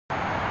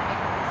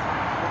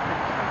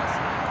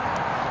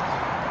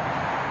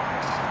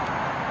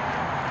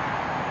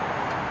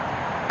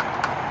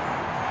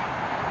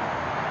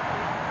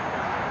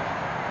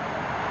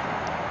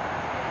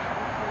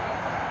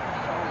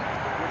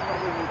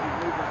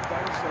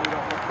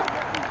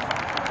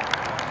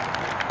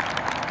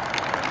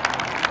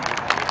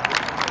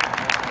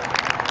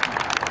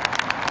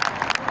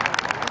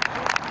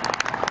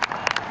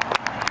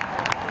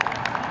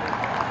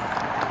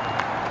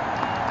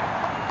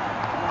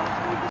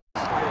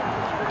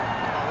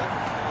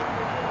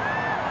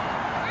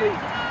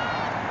Stay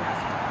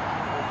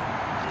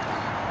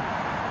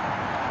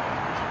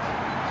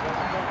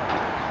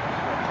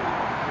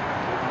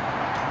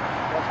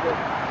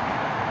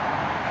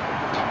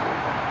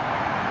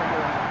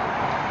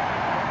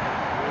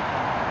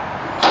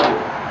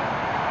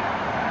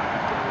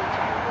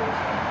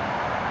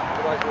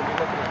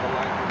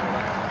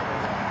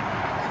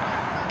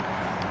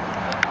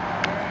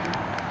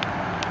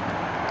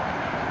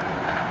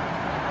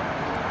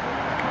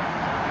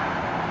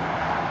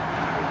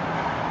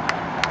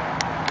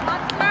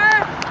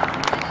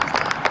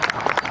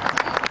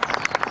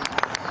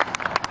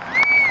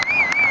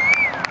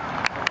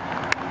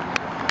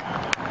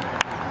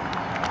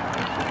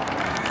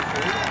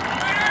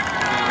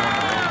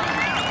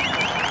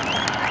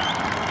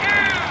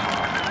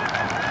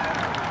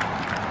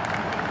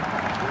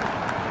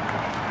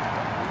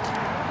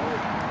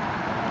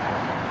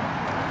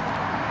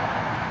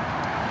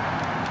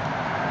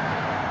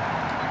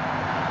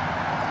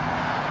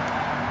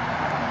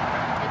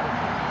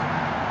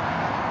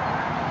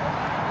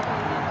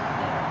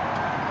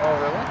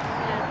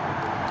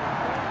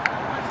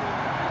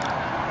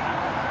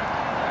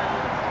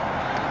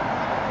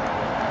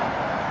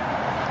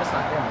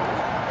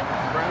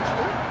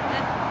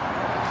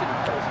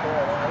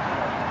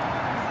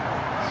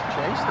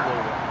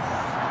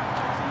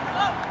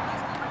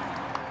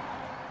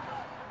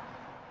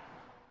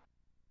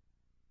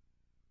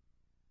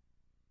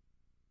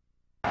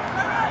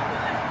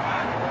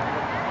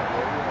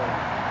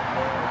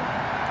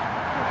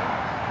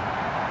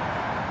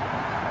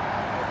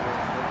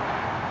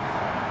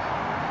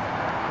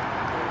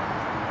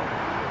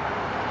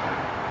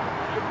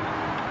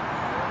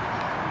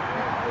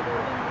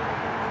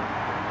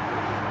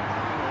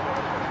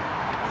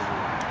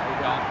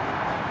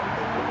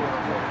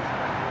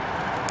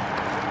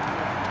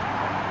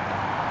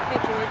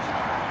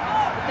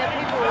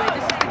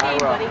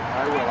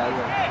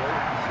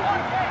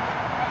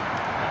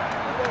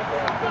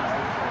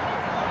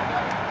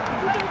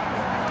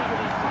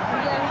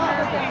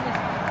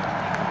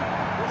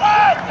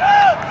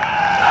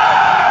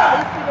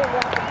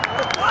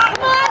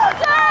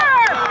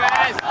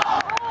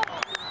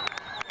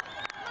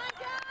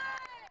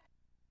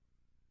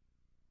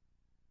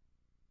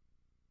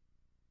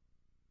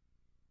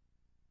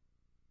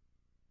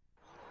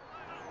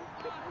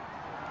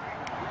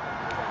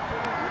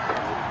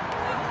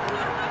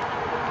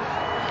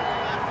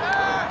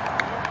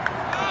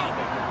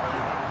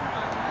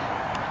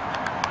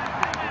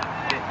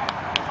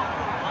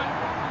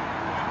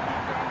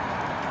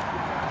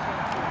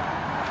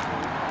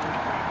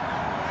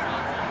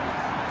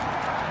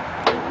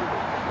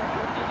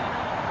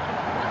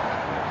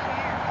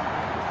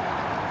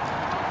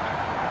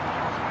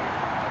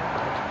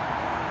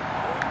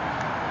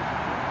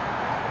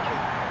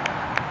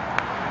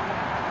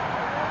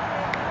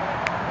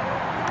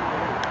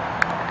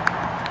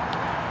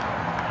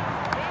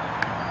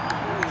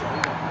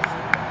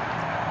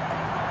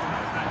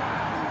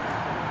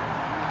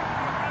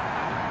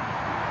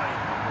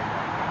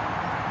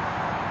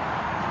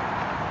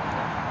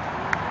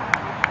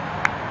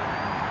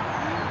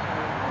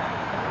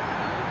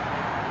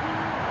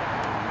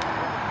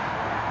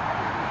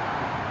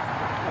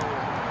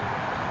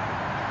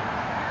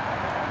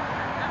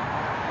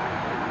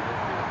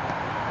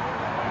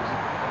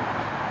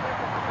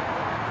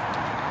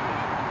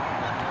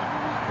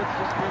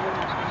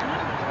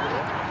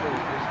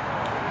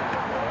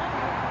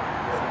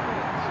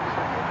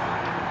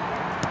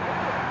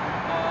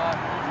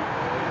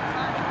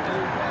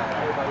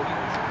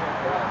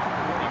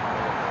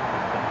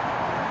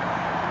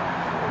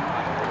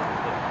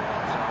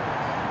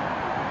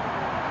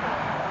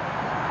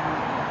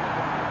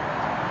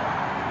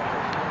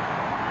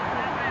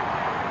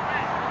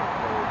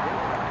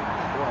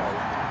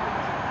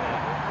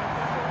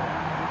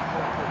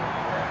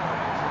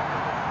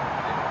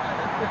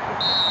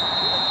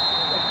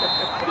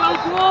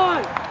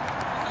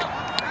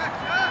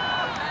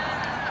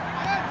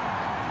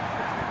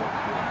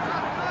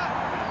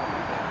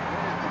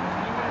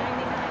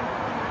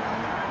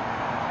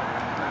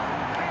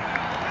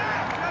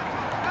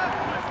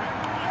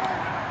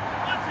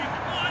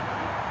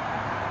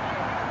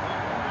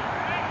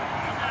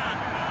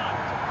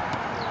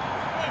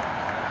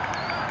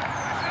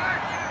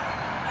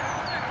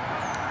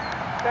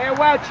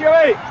well,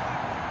 Chewy!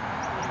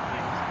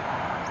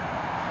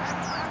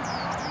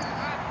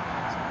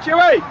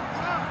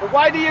 Chewy! The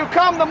wider you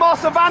come, the more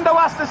Savando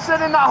has to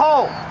sit in that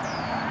hole.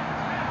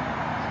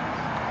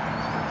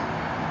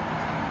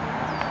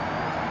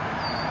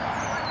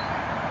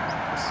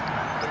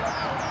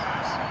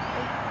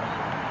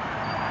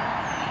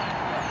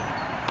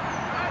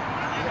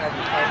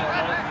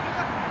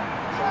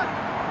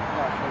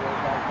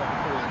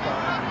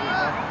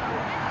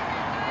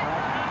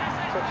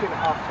 Touching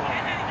half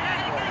time.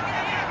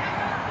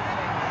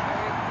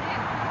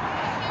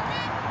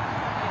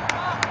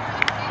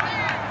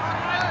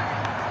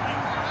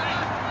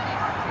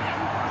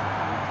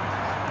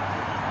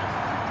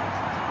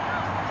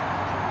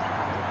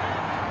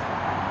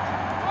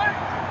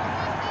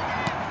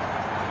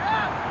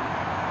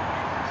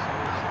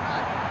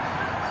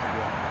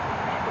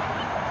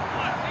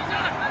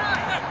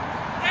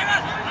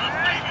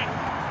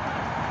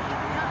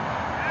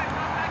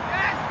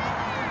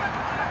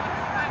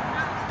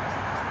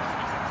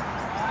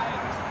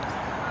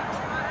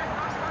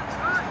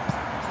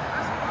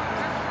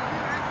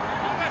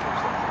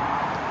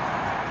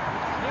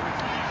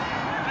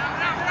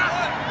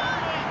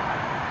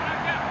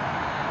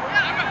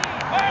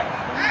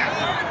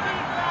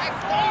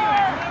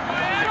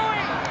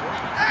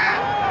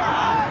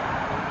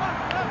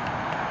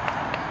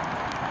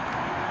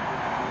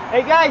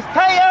 Hey guys,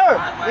 tighter!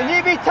 You need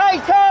to be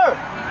tighter!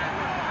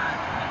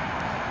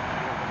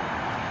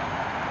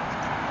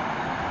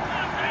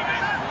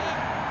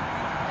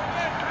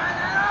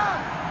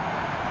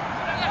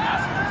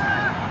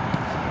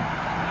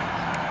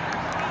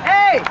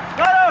 Hey,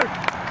 gutters!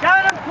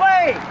 Down and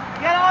play!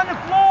 Get on the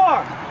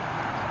floor!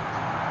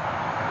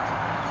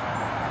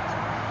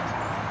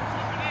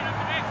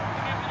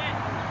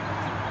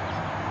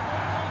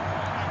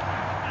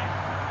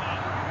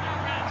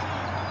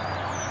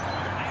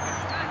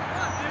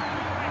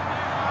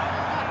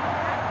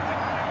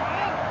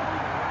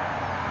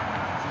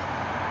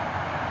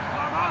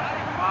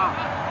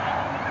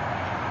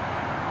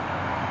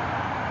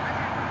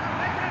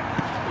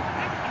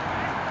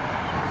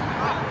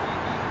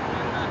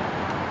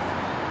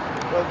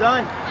 Well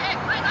done.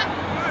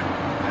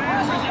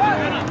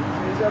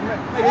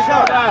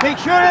 Take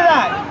sure of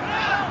that.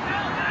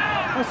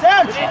 Oh,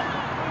 Serge.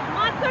 Come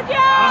on,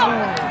 Sergio.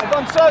 Well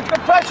done, Serge.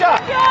 Good pressure.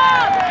 Good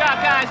job. Good job,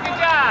 guys. Good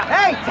job.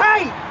 Hey,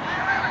 tight.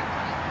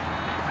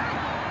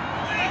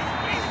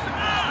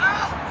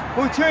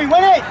 Go, Chewy.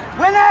 Win it.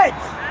 Win it.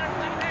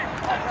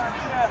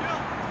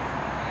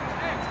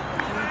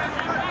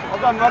 Well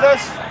done,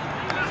 Rudders.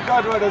 It's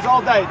good, Rudders,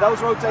 all day.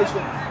 Those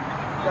rotations.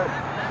 Good.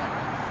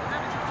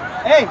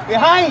 Hey,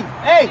 behind!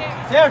 Hey,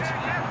 Serge!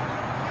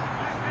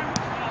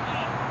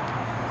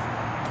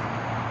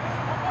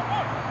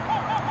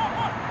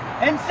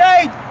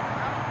 Inside!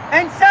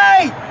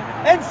 Inside!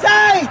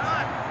 Inside!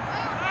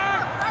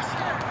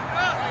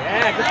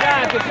 Yeah, good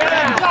job, good job.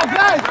 Good job,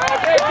 guys!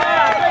 Great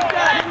job, great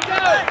job. Here we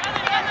go.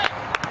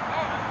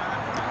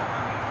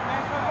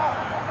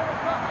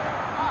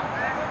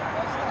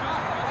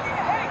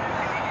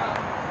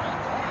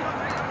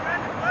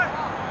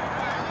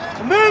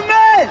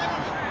 Movement!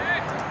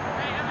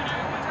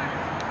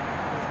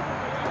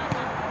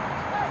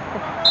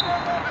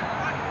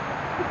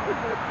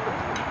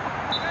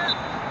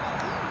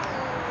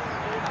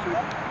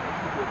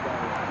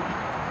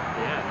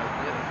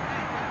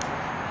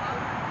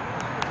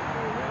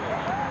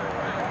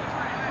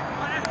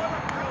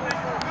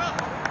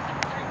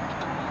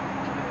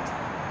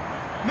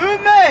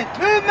 Movement!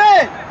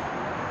 Movement!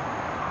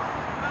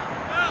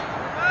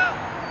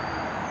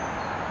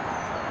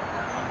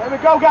 There we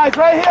go, guys,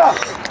 right here.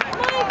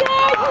 Come on,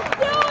 guys, let's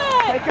do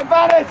it. Take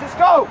advantage, let's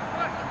go.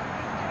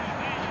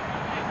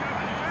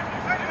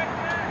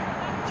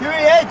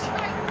 Chewy edge.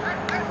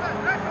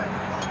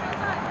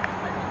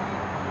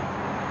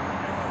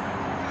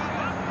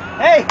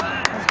 Hey,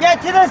 let's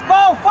get to this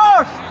ball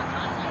first.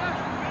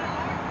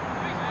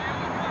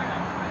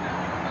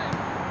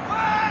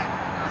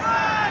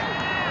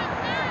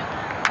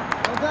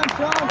 Well done,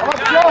 Sean. Well Good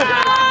done.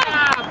 job,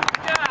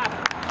 good job.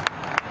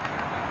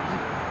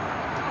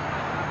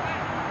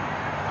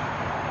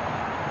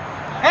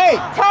 Hey,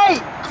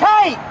 tight,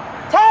 tight,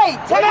 tight,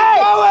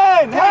 tonight.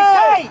 Where you going? Tight,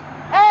 tight.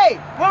 Hey,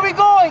 where are we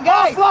going,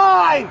 guys?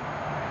 Offline.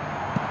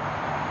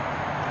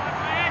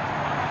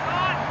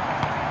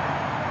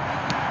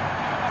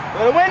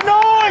 Better win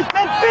noise,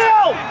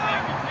 midfield.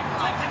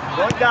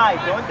 Don't die,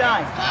 don't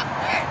die.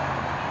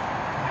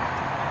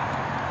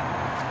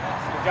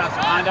 Good job,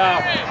 Fernando.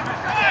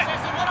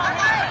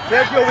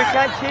 Sergio, we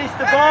can't chase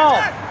the ball.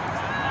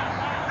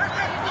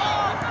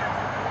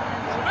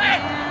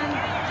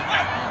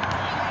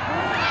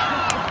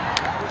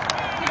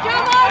 Good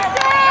job,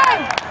 Austin.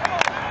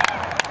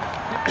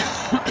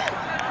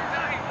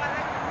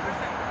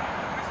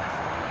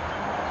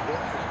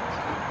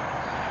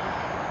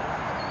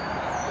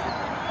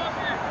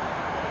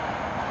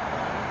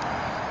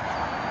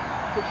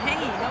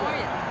 Hey, how are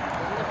you?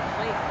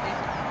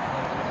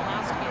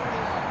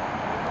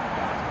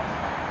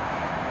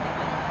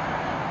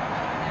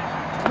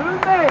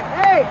 Movement,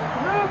 hey,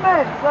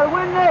 movement. Gotta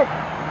win this.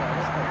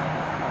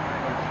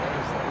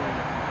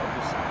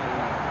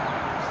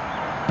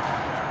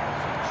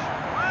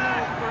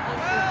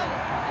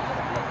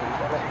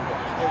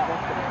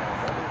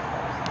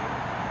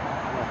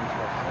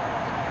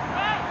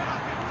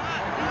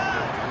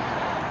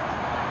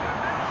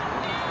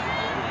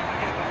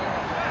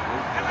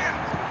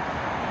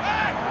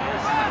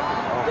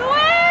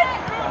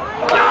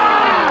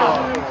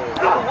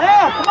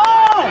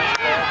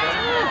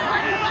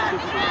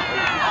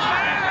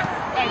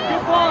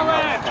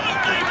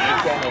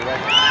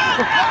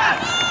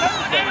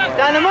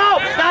 Stand him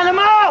up! Stand him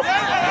up!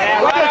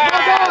 Yeah, Well right.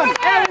 done!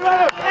 Ellie,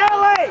 Rudders,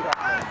 Ellie!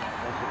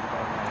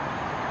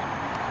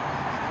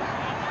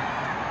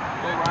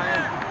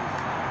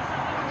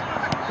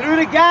 Through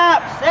the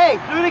gaps! Hey,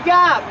 through the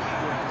gaps!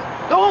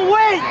 Don't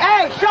wait!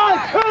 Hey, Sean,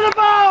 through the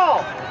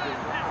ball!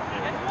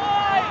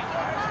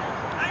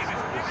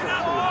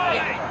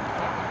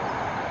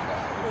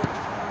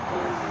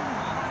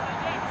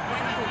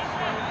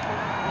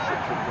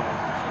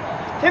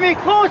 Timmy,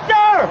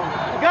 closer!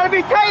 You gotta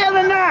be tighter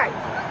than that!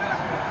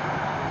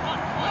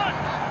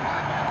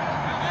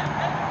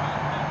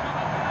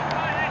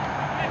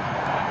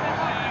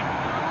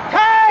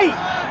 Tight!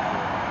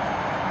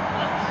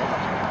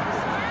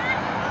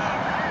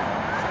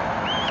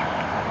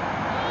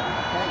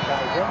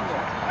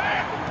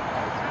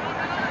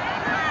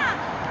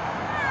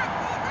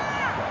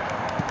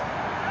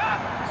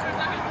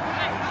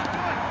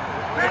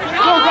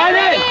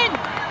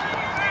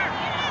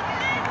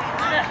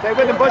 Stay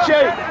with him, Bushy.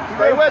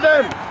 Stay with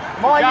him.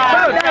 Come on, you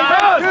Good, good.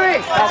 good. Do it.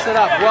 Pass it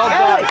up. Well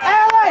Ellie, done.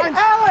 Ellie,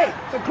 Ellie.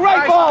 It's a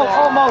great ball,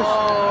 almost.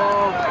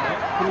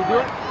 Can you do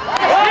it?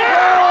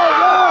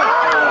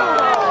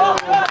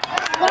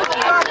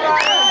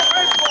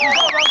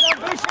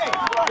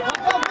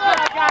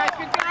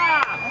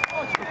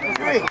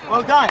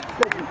 Well done.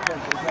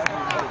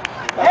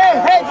 Hey,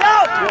 heads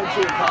up.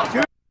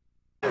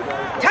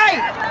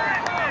 Tight.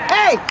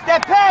 Hey,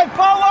 step in,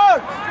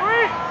 forward.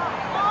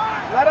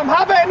 Let him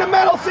have it in the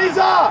middle,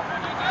 Caesar.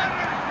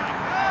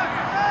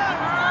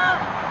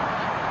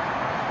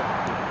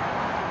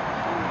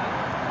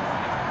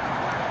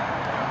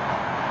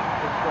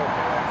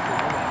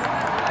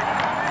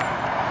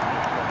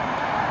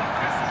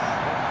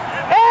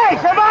 Hey,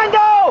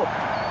 Servando.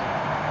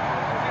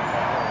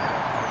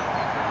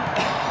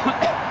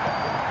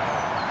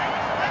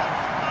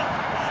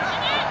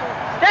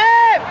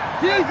 Step.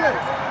 Jesus.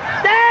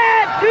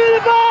 Step to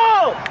the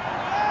ball.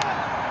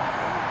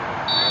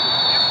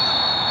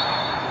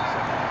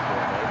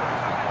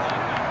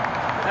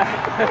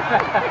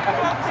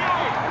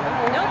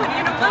 No, but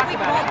you know what? We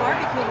call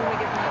barbecue when we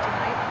get back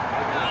tonight.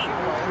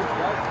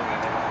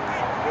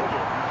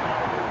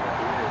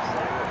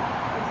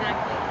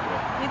 Exactly.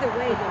 Either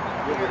way, they want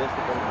to hear.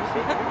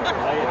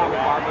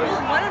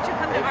 Why don't you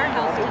come to our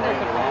house tonight?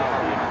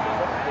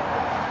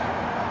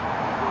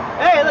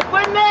 Hey, let's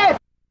win this.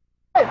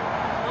 Why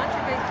don't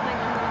you guys play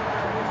on the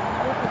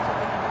open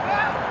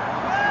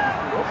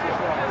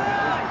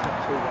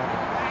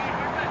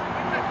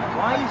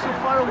Why are you so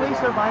far away,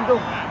 Servando?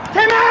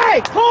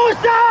 Timmy!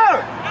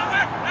 Closer!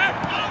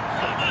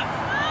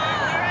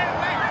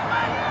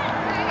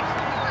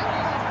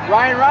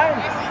 Ryan.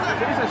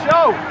 Caesar,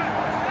 show!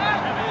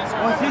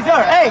 Oh, Caesar,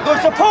 hey, go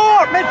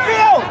support!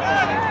 Midfield!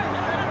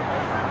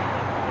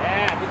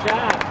 Yeah, good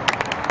job.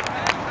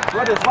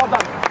 Brothers, well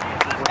done.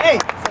 Hey,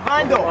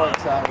 Servando,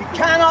 you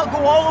cannot go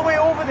all the way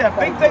over there.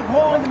 Big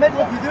hole in the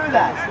middle if you do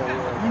that.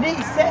 You need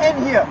to sit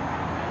in here.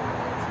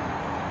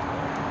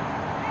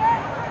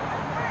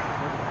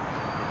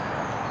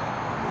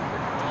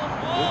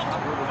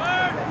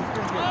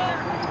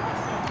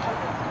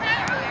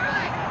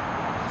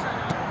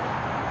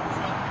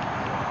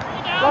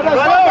 Brothers,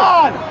 well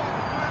done.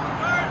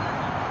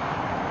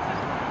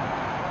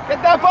 Get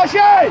that,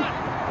 Bushy.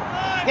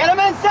 Get him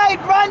inside,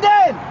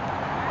 Brandon!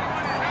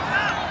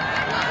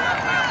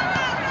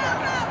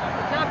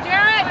 Good job,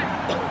 Jared!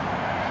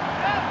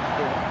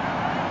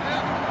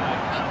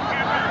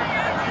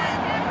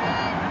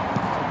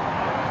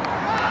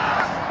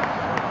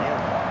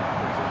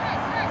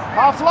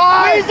 Half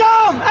line. Squeeze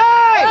him!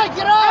 Hey! Hey,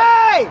 get up!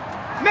 Hey!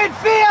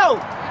 Midfield!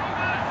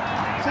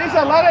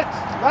 Caesar, let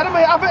him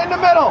have it in the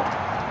middle.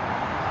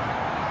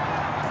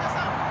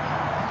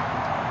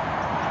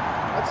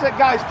 That's it,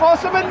 guys.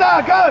 Force him in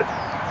there. Good.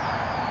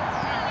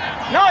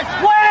 Not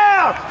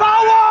square!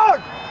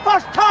 Forward!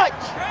 First touch!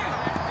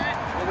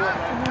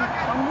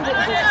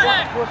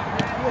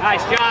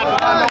 Nice job.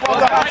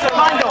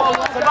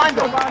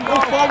 Servando, go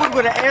forward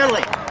with it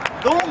early.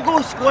 Don't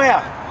go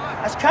square.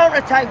 That's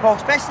counter-attack ball,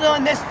 especially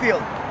on this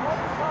field.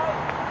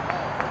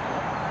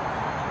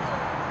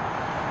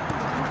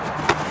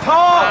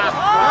 Talk!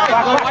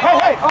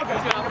 Hey.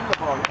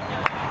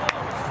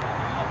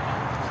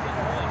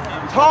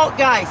 Talk,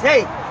 guys.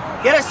 Hey,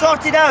 get it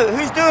sorted out.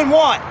 Who's doing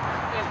what?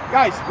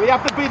 Guys, we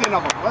have the beating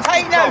of them. Let's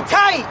Tight keep now, going.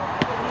 tight!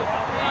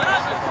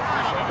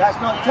 That's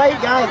not tight,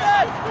 guys.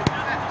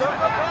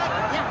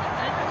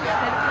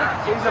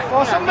 Caesar,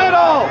 force him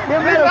middle.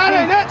 Middle, That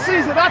ain't it,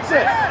 Caesar. That's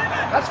it.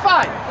 That's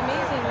fine. It's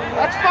amazing when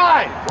That's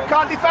fine. We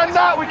can't defend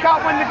that. We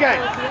can't win the game.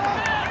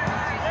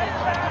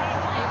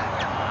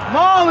 Come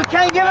on, we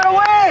can't give it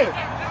away!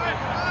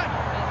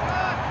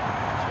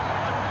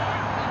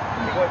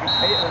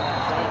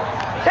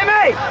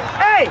 Timmy!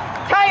 Hey!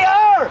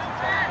 Tighter!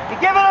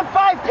 You're giving him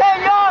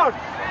 5-10 yards!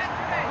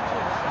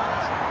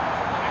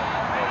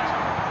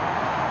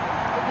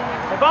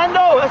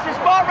 Servando, that's the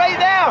spot right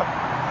there!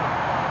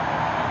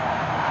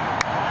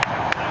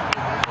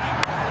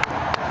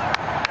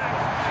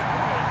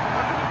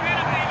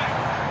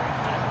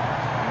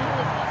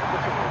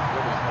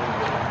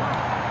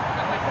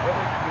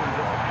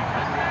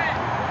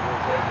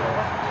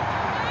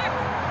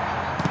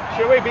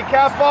 Chewy, be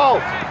careful.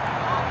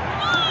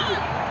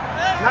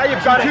 Now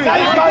you've got it. Now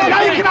you've got it.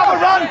 Now you can have a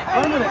run.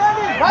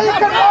 Now you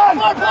can run.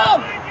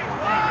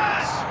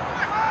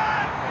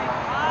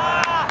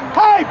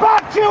 Hey,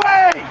 back,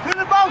 Chewy. To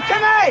the ball,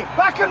 Timmy!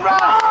 Back and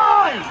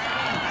run.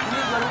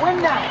 You're gonna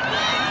win that!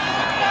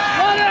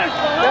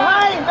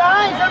 Behind,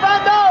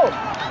 Servando!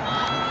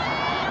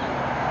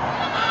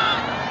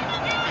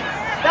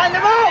 Stand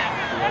him up!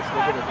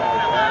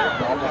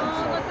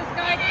 let this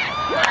guy.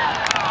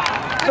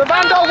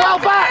 Servando, well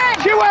back.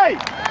 Chewy,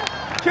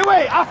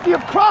 after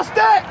you've crossed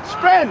it,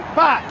 sprint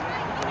back.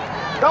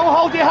 Don't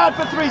hold your head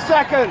for 3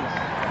 seconds.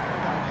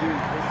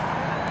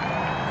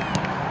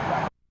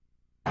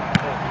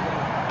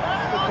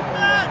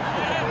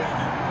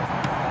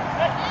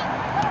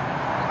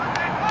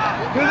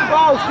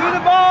 To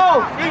the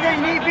ball! See that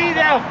you need to be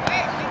there!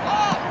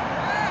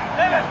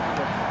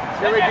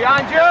 Chewy,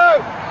 behind you!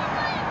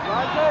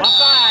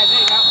 Offside,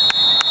 there you go.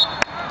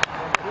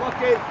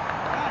 Lucky.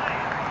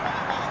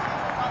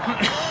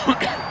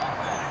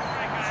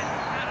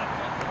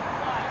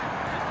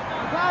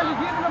 Guys,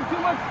 you're giving them too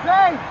much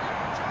space.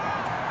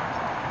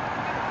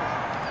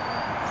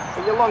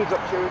 Put your lungs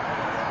up, Chewy.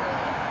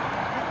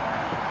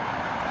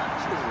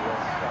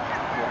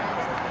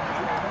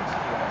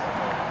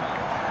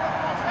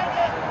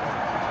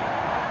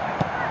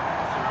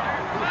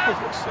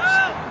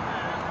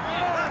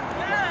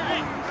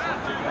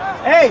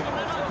 Hey,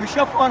 push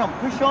up on him,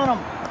 push on him.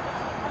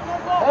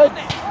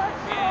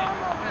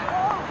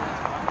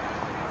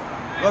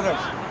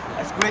 Brothers,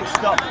 that's great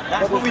stuff.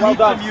 That's what we need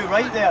from you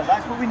right there.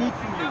 That's what we need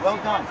from you. Well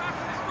done.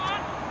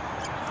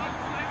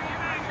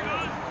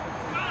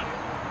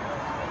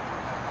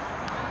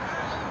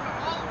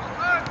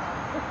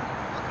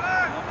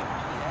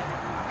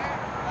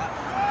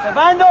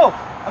 Servando!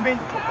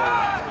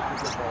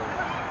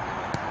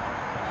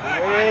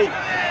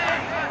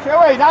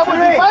 Chewy, now we're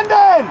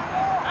defending!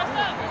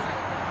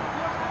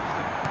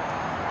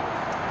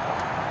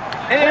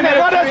 Win it,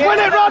 Rudders! Win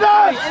it,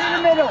 Rudders! In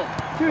the middle.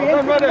 Chewy,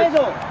 into the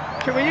middle.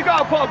 Chewy, you got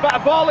to put a better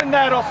ball in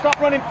there or stop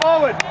running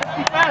forward. Just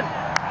defend.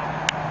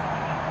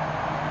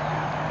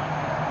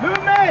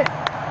 Movement!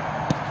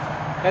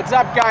 Heads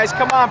up, guys.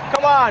 Come on,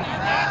 come on.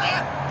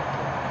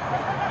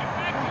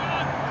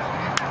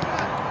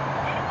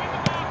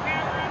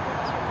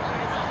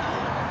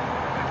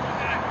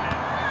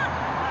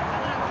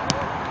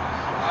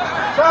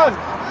 Son!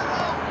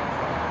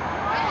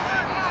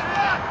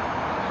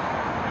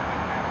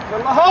 Fill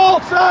the hole,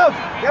 serve!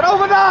 Get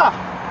over there!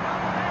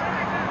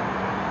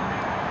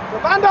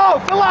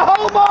 Servando, fill that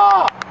hole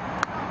more!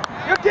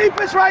 You're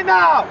deepest right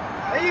now!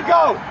 There you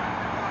go!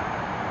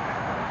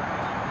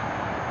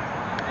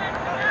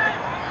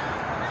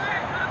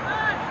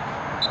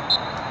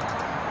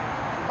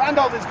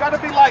 Servando, there's got to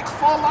be like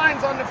 4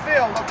 lines on the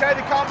field, okay?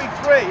 There can't be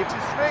 3. If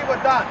there's 3,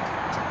 we're done.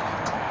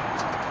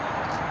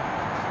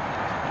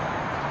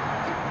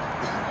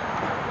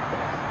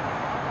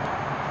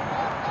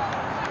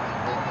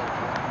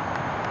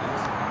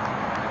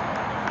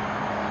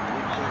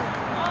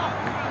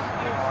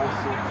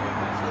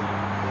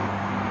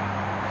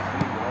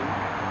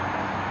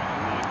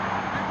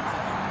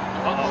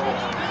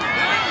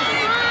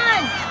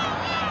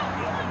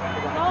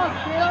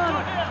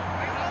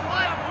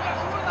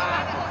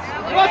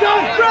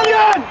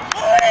 Brilliant!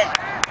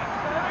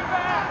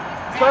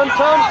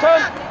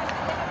 Turn.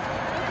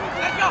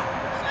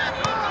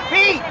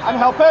 Feet! And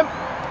help him.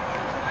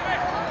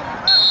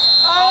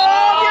 Oh,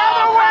 the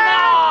other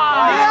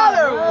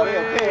way!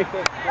 Okay.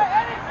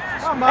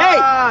 Come on. Hey,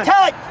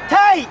 tight!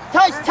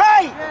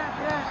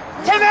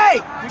 Timmy!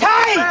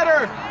 Tight!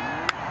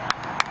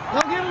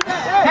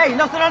 Hey,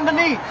 nothing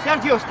underneath.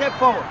 Sergio, step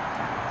forward.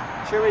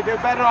 Should we do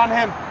better on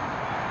him?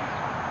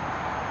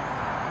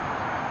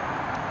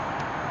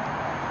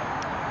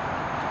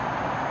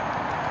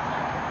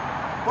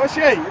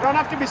 Bushy, you don't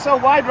have to be so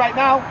wide right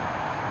now.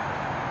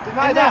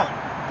 Deny that.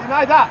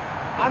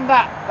 And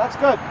that. That's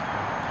good.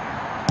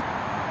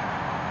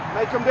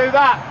 Make him do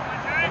that.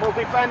 And we'll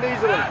defend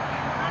easily.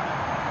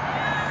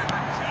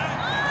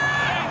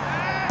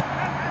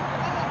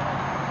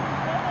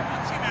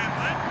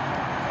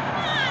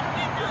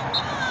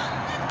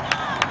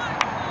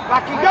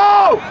 Back you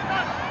go!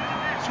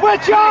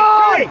 Switch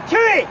on!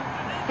 Chewy!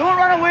 Don't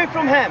run away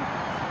from him.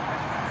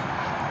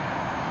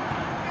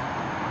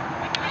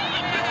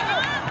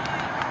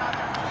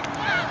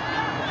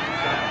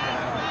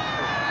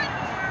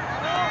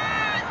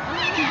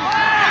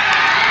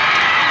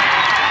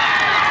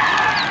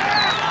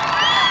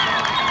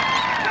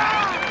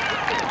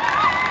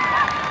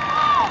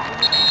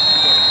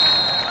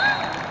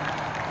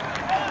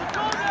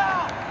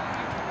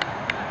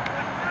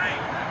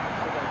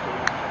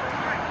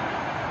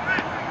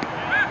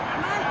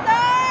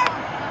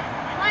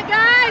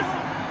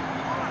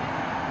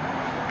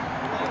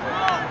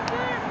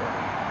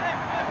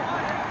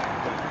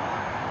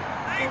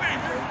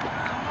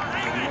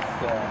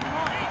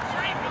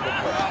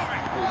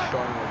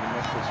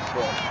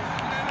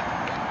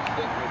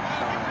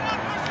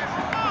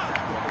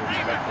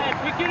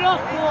 Pick it up,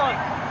 boy.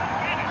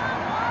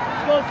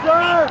 Let's go,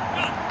 sir.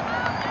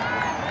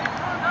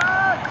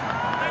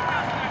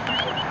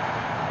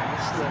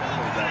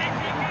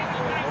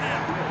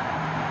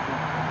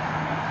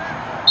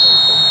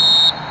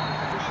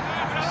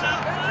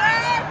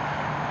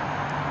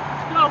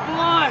 Go,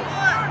 boy.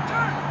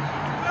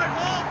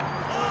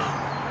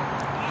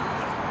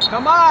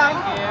 Come on!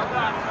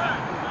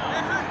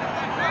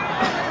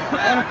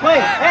 And play.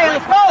 Hey,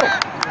 let's go.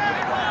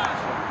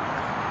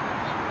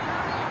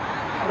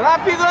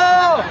 Rápido!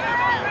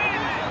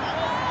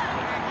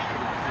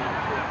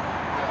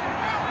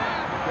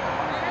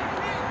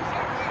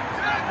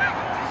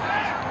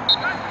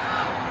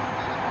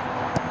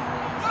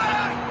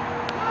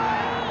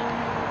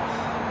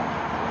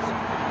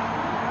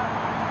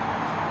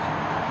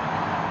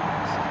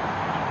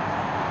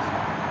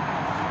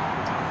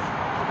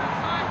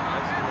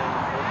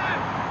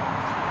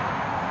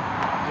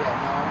 Yeah,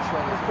 no,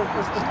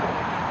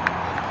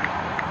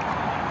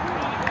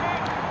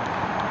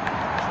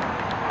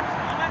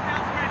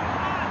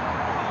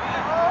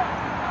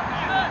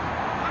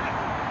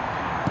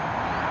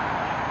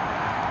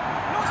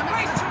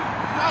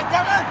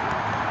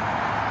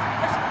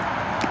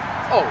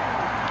 Oh.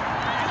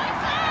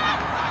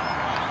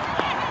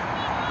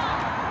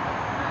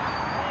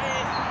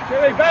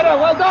 Jimmy, better,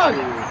 well done.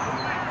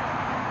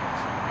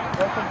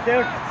 Welcome,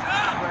 Dirk.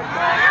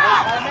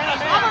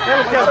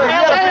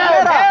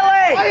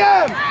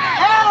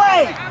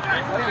 Haley!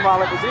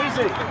 Well, it was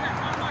easy.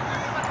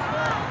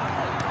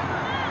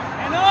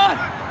 And on!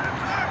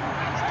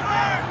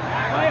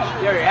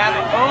 Here you have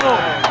it. Oh.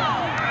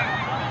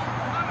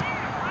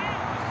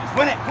 Let's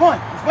win it, come on,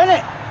 let's win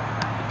it!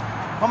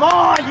 Come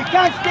on, you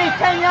can't stay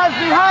 10 yards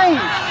behind!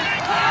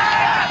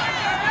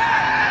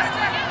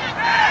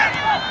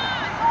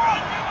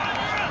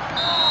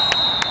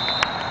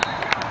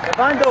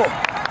 Evando,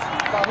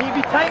 you need to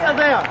be tighter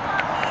there.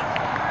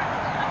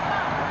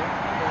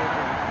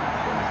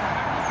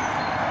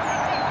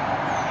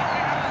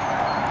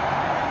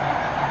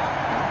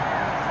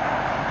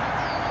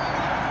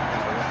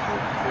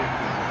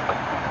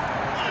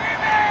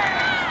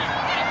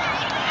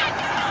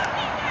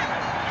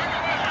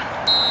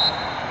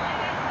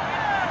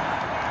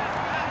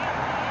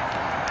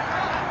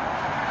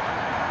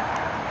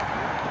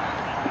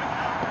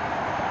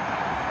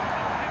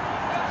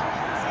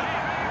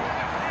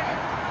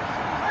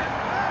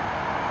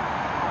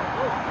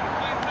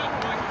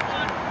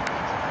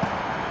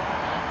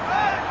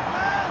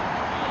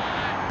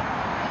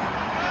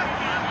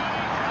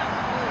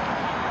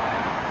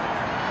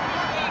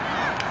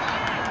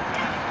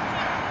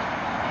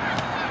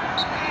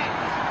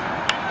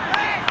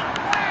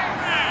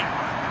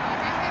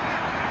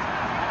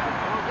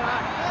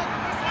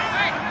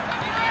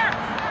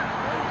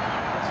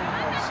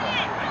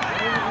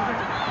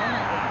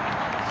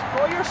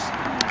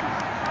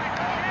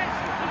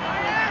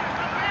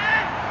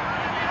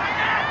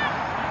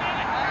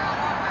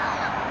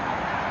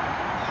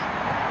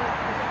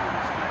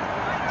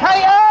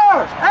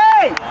 Tighter!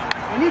 Hey!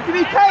 You need to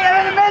be tighter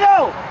in the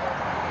middle!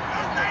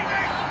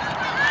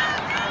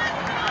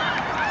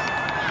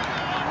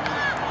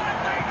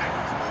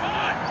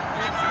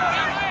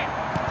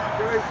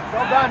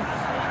 Well done.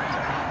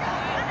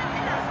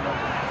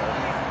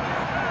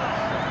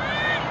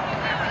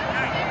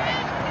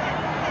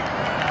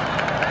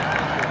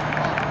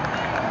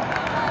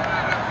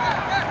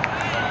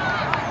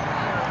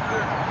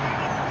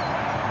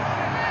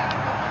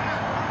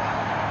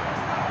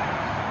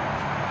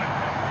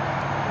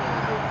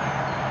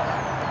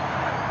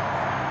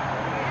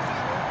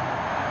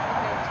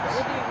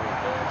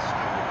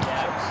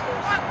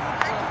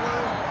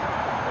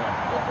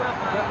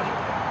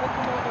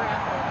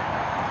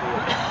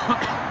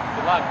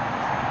 Good luck.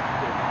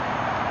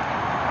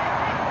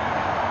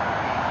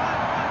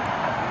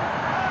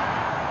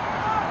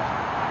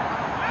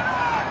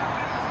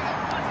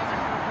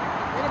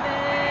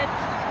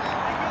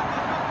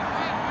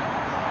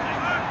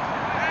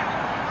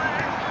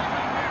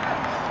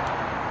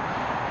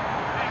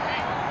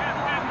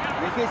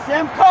 Make it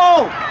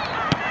simple!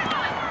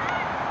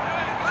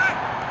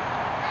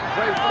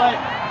 Great play.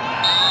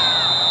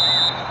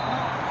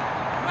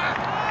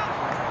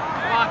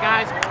 Come on,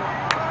 guys.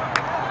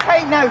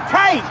 Tight now,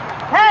 tight!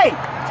 Hey!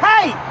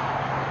 Tight!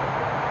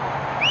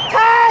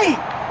 Tight!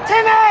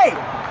 Timmy!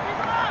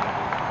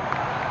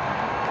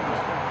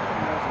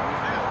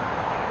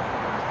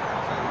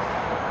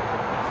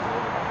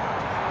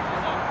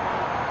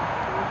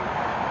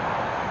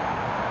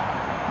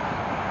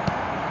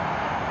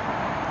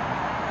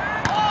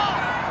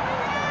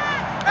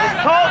 Let's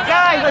talk,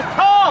 guys! Let's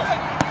talk!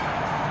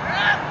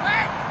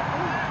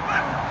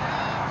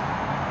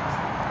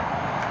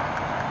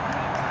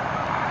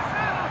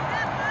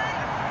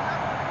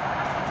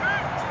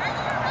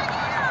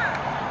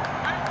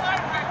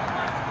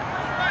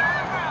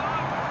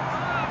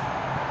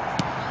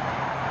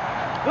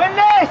 Win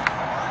this!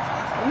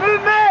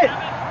 Movement!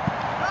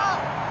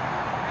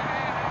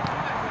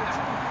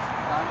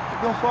 Keep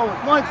going forward.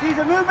 Come on,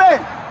 Caesar,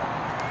 movement!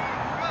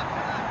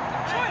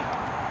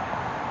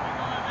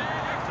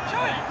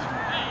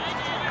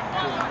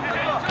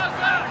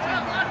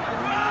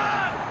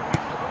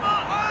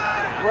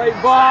 Great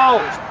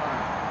ball.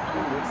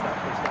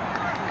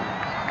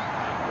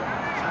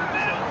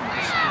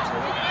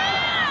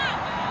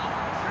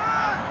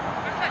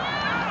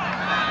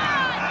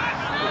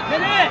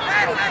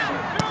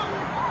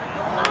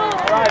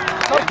 Right,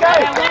 okay.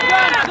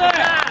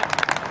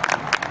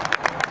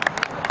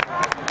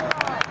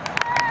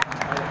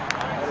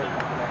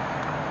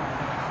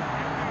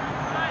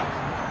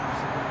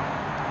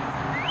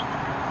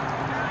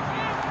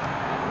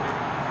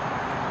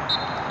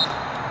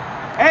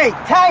 Hey,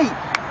 tight!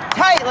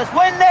 Tight, let's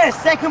win this!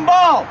 Second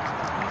ball! Come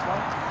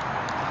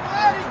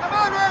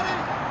on, ready!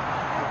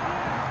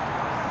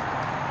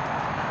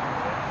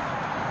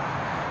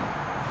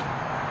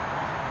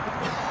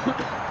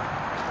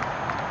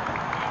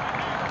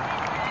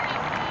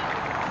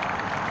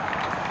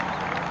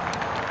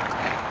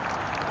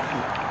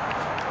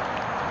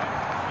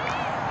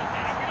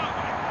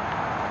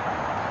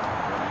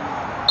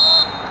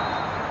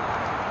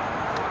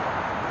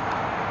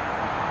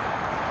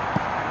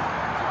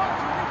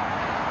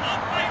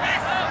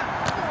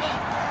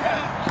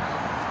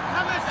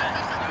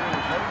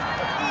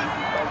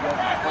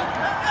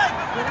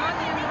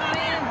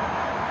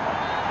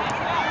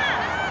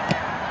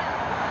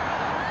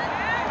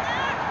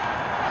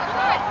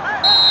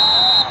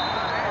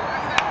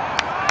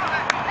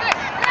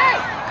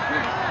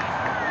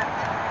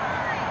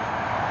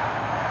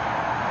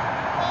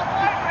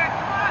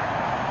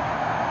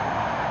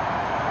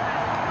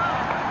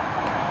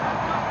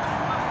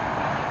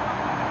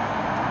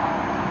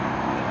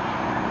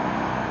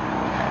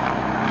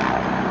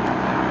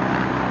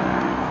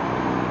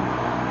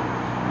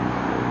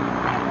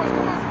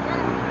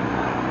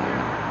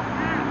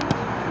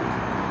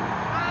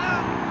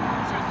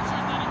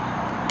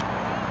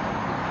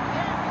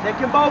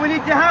 Second ball we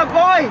need to have,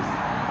 boys.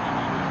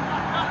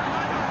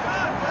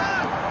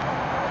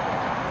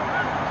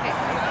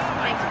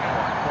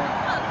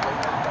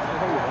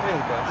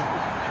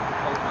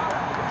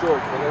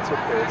 George, well, that's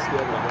okay. It's the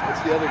other one.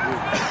 It's the other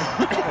group.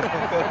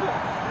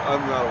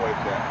 I'm not a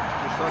white cat.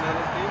 Your son on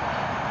his team?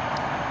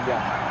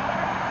 Yeah.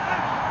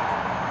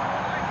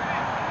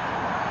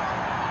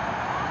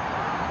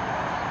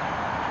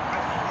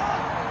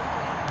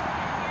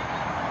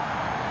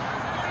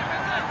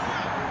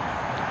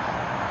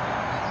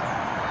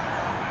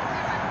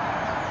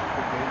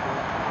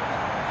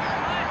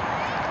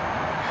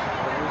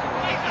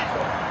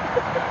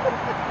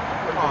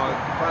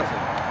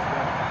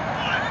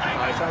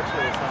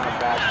 Actually, it's not a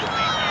bad game.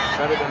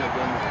 Better than the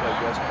game we played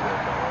yesterday.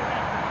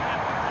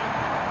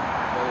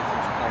 The other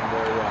team's playing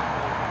very well.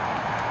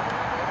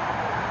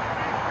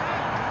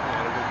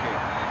 Yeah, a good game.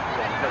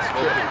 Yeah, that's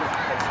good.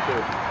 That's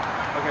good.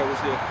 Okay, we'll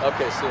see you.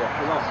 Okay, see ya.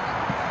 Come on.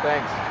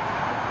 Thanks.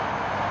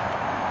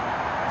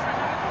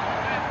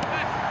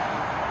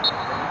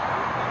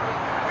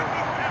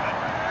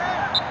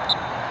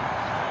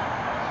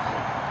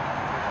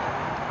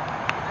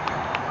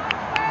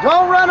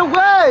 Don't run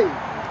away!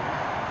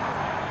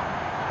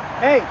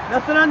 Hey,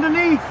 nothing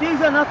underneath,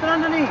 Caesar, nothing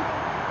underneath.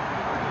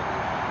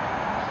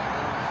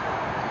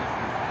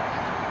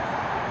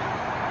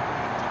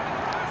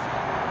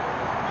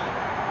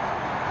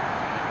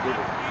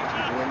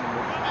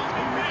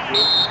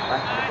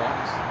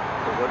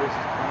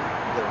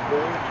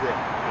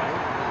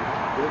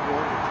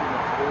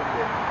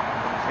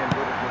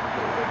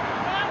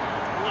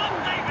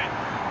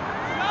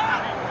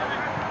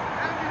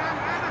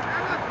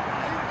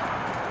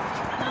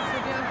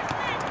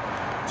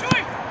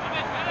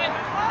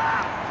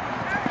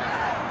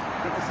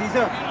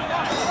 Caesar.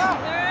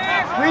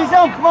 Squeeze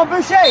him, come on,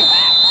 Boucher.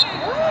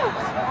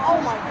 Oh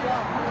my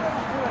god.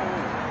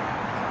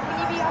 Can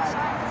you be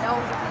outside? No.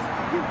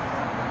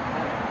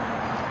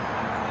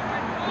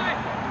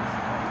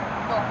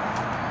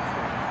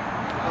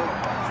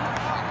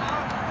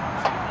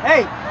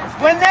 Hey, let's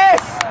win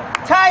this.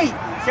 Tight,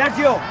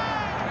 Sergio.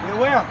 You're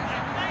where?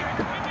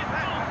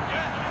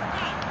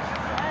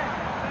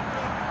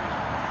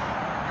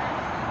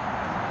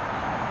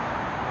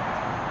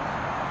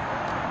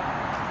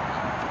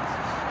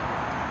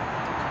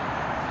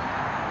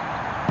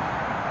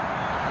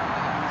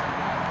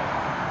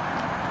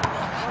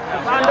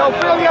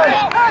 Brilliant!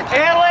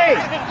 Hanley!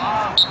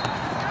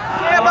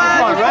 Come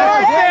on,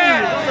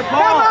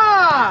 come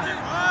on!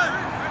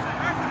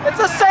 It's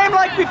the same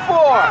like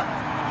before!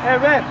 Hey,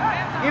 ref,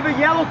 give a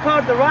yellow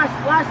card the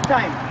last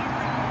time.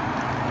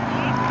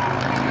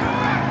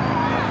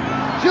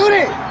 Shoot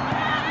it!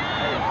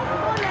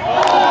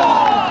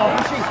 Oh,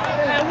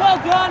 Hey, well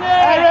done,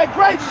 Eric! Eric,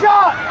 great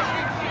shot!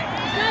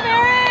 Good,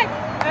 Eric!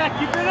 Yeah,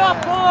 keep it up,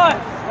 boy!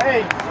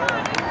 Hey,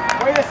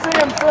 way to see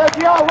him,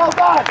 Sergio, well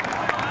done!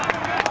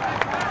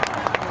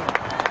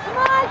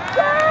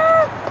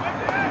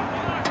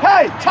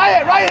 Hey, tie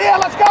it right here,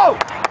 let's go!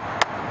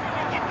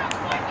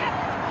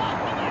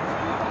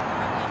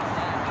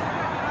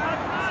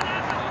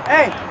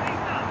 Hey,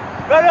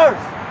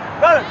 runners,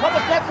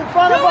 couple steps in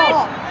front of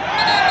them.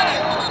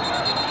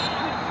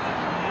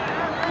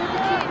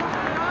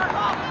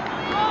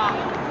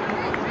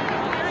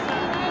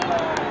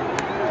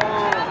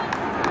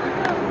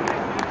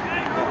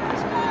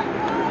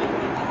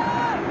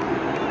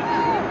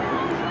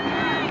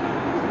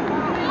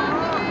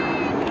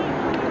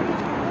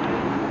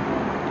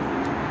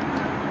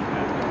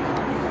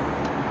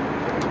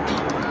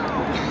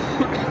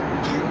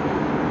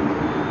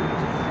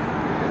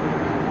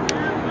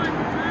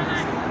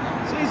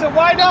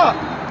 Why not?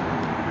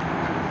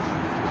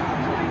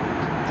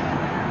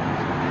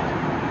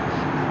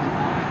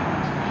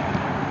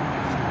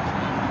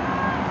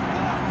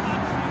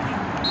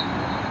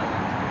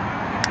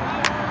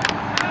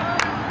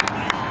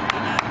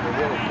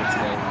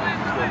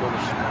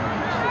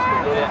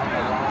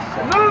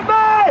 Move me!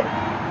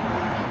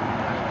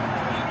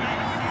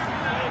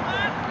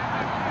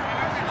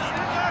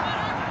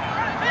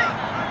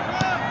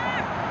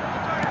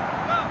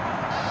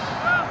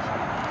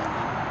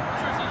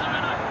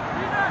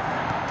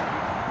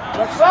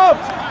 Let's go!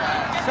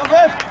 So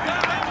good!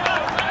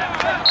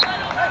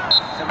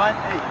 Saman,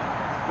 hey,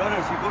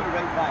 runners, you go to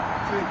right back.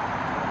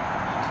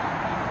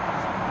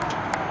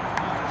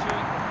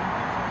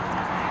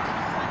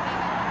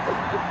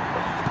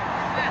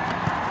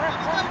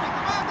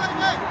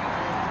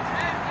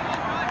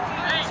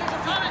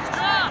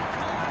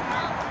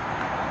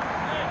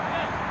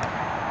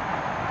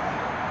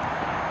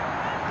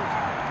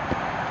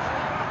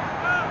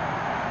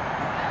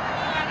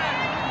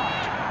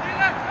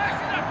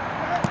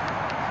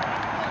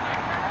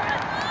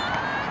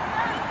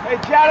 Hey,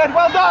 Jared,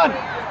 well done!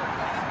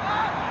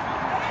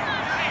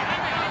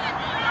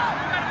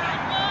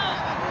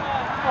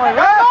 All right,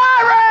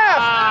 ref!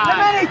 The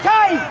many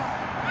times!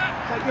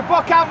 Take your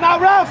buck out now,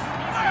 ref!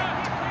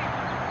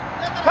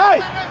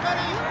 Hey!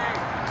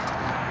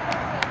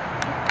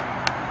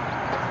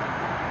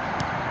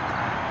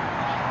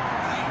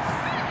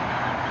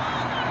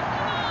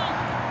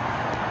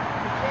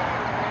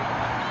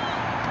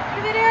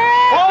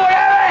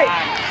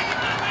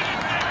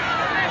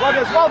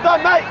 Brothers, well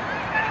done, mate.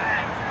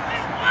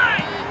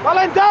 Well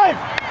in, Dave.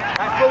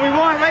 That's what we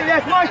want right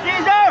there. Come on,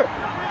 Caesar.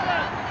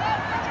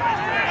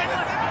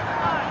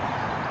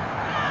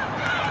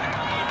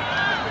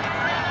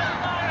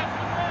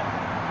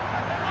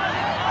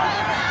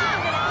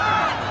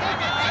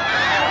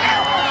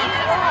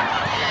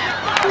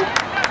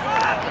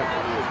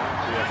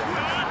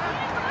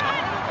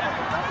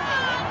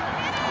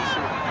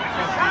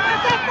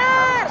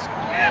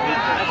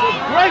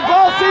 Great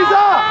ball,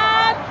 Caesar.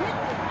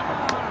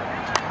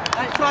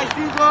 Nice try,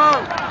 Caesar.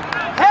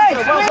 Hey,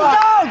 well swing done.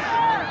 down.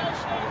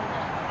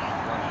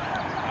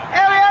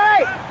 Ellie,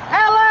 Ellie.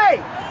 Ellie.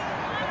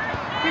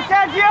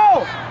 Sergio.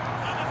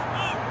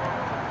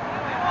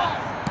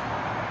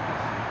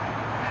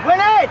 Win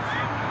it.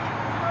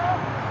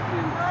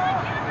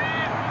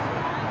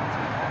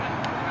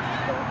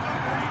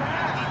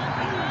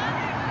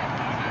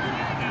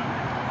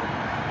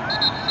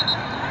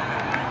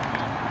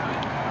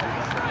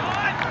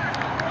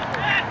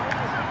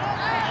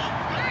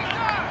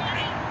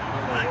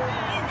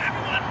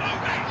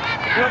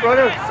 Open up,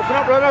 runners. Open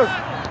up, runners.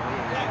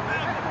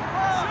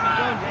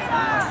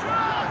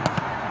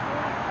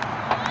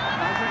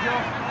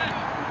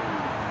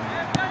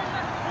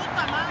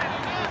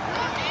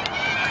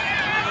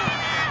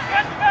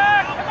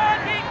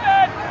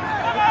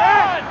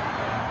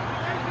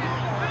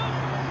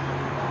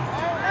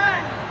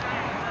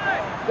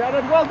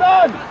 Jared, well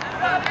done.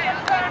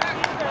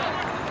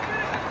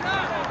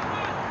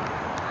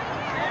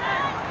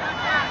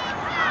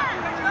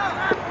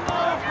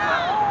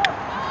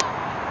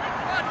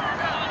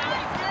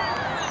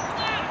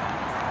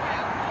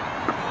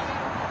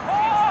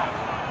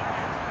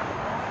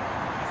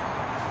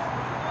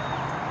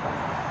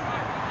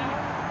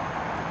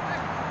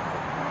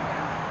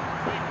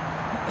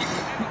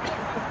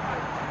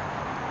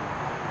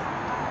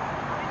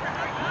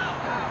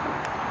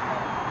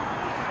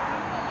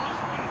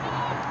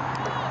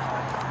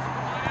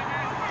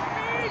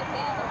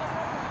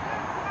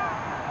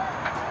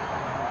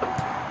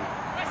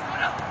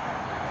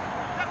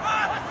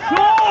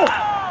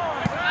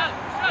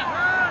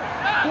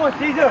 Come on,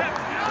 Caesar.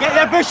 Get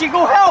there, Bushy.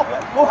 Go help.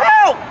 Go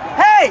help.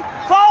 Hey,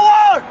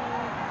 forward.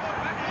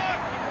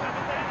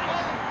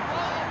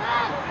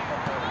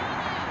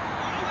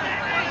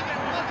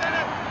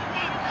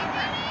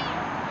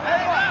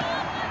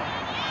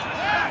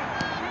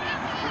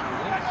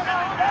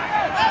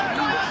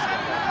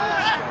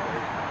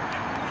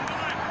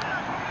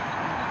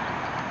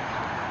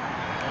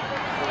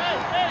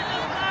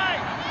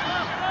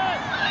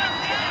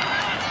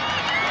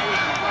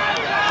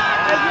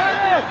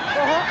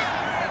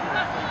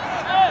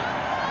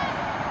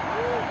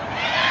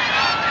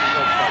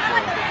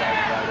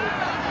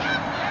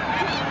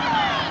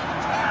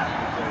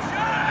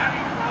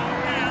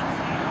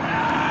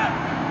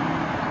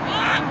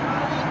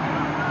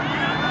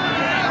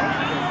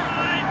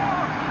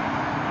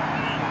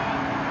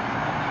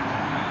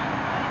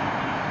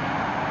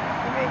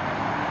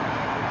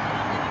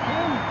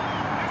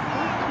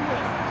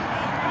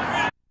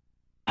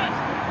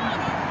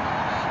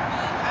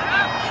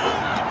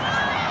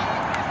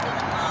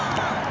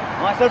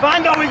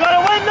 Servando, we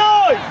gotta win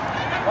those!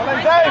 Well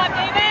then, Dave.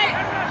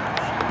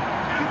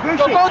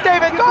 Bushy. Go,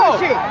 David, go!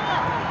 Bushy.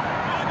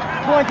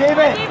 Come on,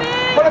 David.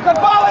 Put a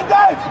good ball in,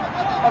 Dave.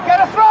 I'll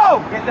get a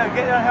throw. Get there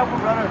and help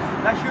them, runners.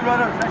 That's you,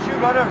 runners. That's you,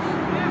 runners.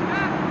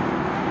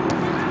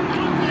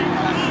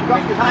 You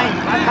got time.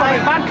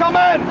 Man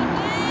coming.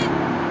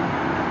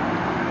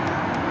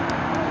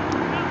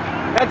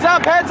 Heads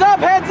up, heads up,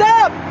 heads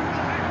up.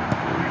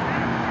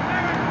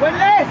 Win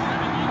this!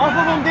 Off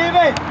of them,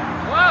 David.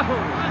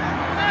 Whoa!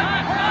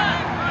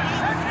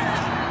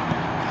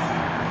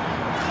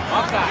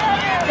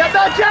 Get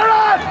that,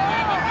 Jared!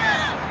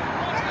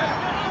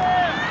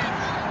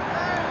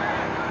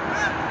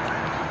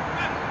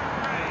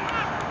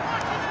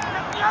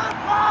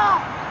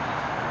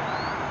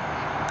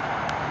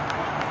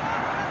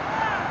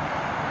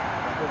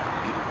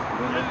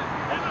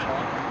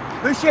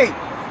 Bushy,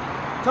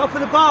 top of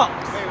the box.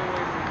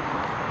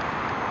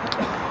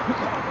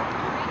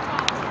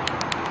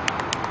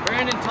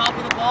 Brandon, top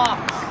of the box.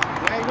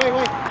 Wait.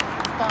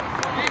 Stop.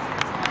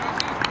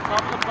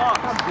 Top of the box.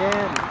 Stop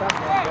again.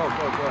 Go.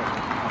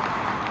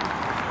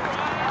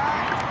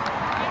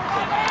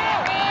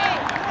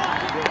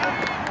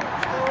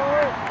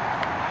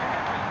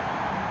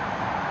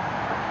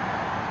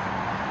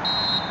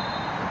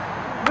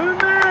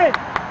 Movement!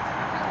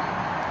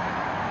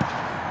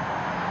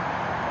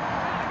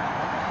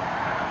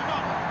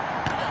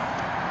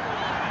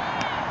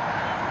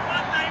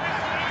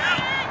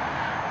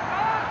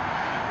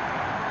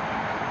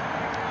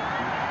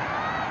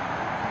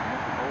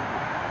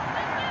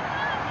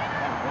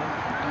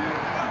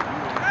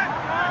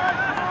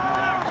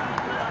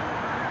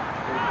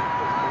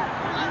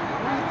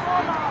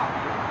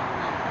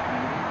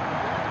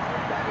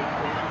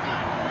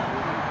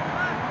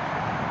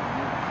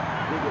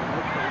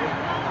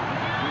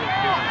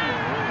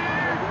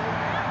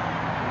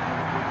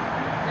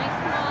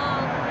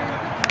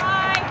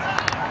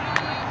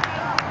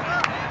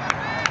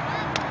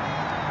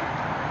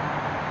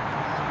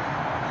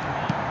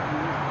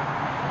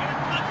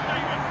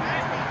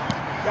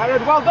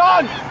 Jared, well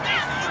done!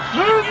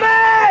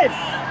 Movement!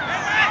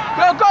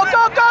 Go, go,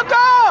 go, go,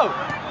 go!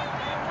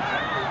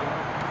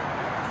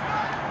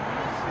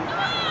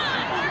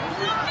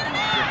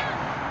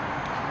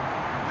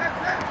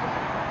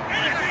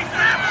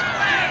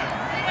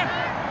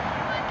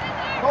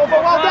 Over,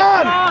 well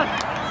done!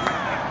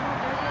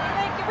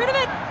 Get rid of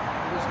it.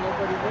 There's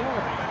nobody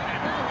there.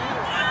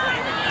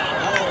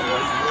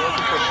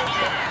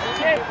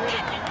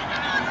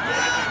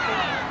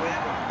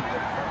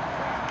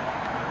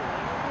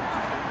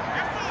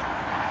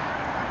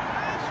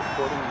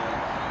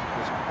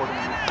 Supporting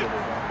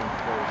midfielder back and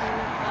forth.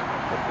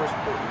 The first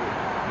player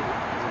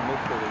is a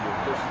midfielder, your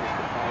first is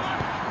the pass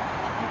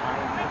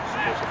behind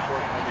the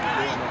support and you're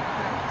doing it.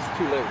 It's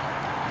too late.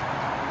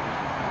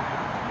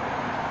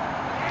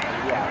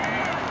 Yeah.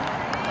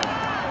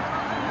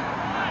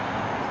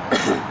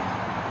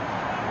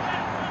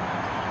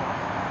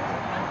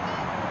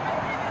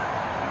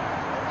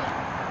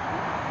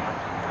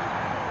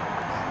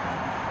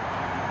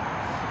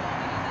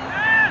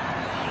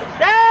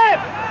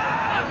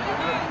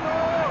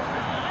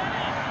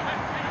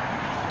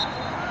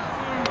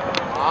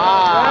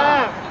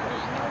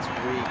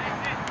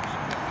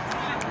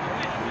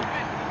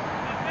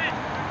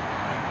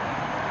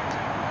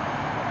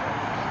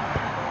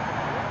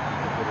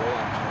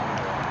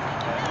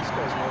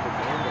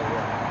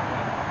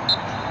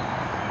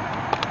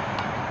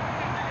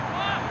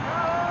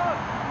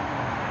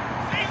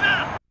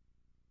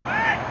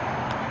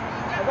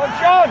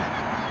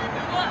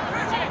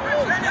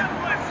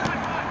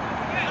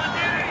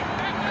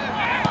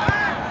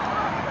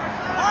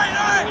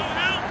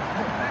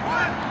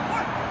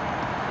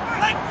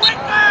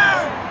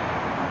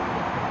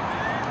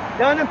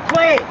 Down and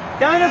play!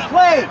 Down and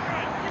play!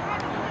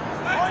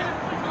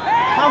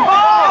 Come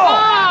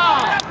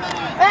on!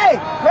 Hey!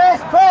 Press,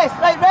 press!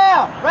 Right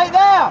there! Right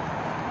there!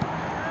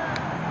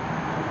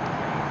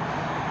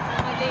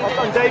 Well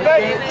done,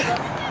 David!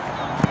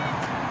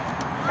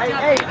 Hey,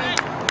 hey!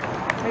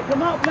 Pick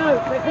him up now!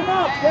 Pick him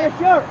up! Get a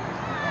shirt!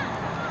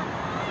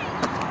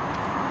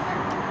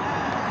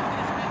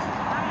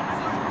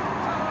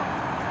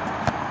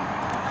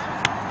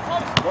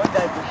 Go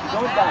down,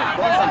 go down,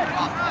 go down!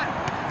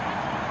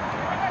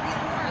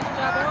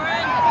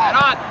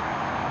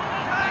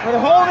 But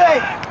hold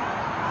it!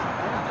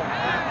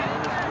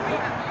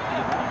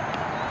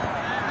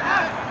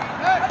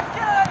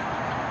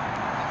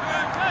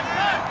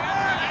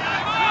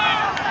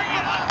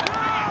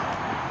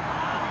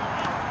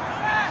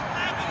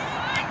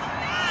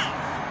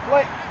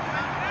 Wait.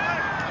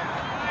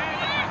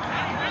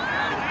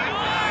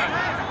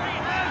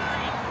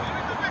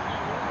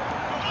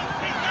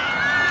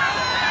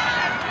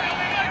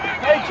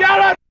 Hey,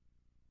 Jared!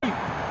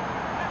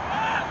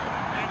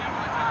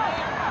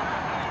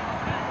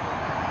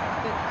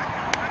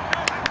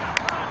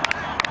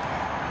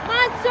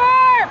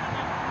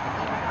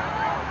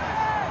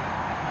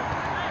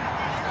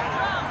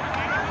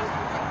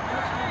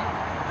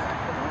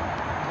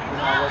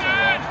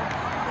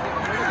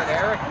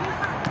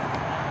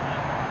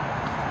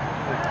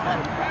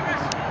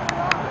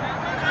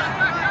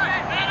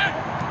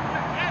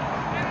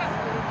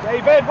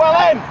 David, well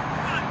in!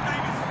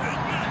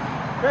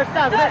 He's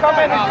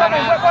coming,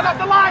 run up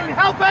the line,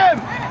 help him!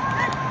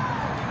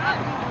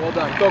 Well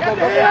done, go, go,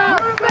 go. Yeah.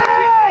 Move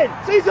in!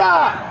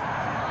 Caesar!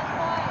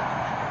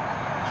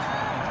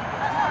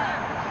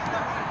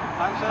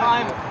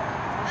 Time.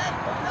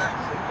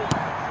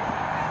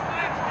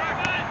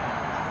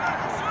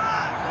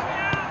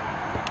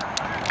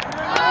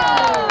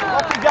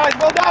 Lucky guys,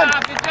 well done!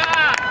 Good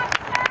job!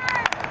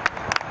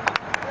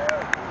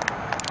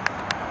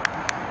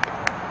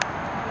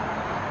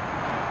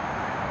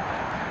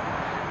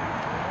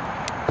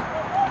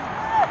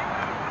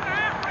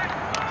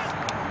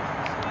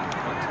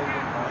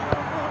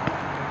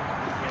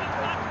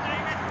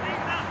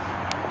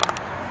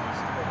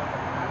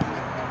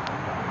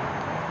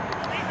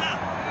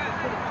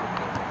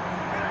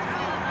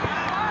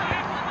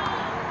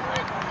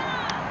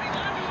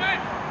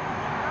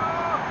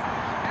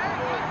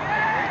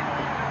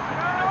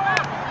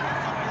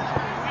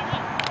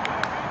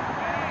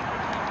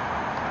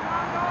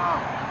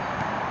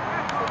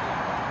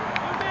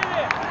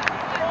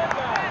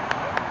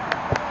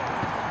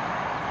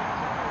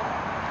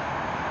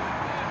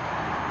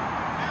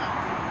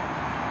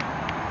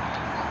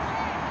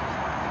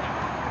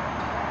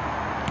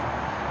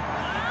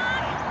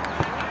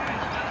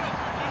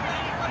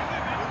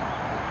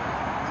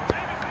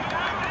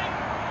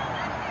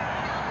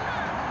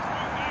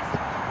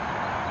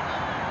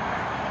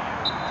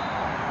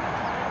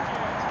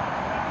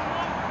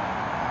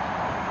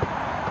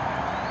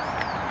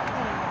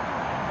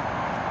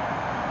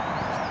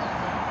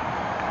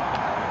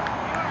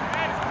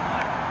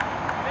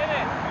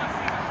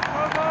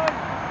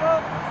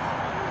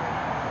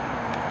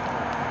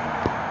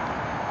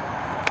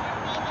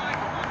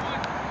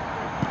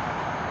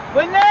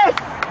 Win this!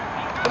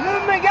 The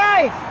movement,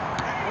 guys!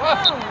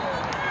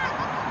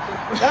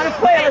 Down and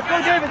play, let's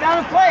go, David, down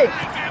and play!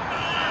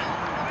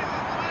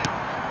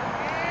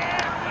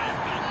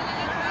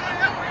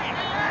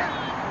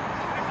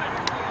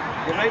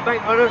 You're right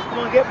back, brothers. Come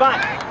on, get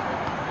back.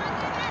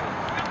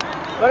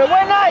 Gotta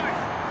win that!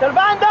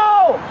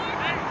 Servando!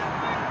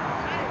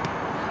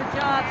 Good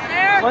job,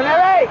 Sarah. On the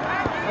right.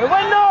 The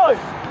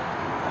windows.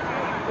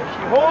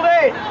 She hold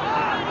it.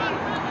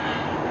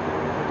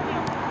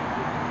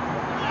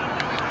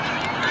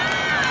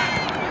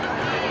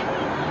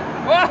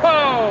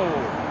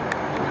 Whoa!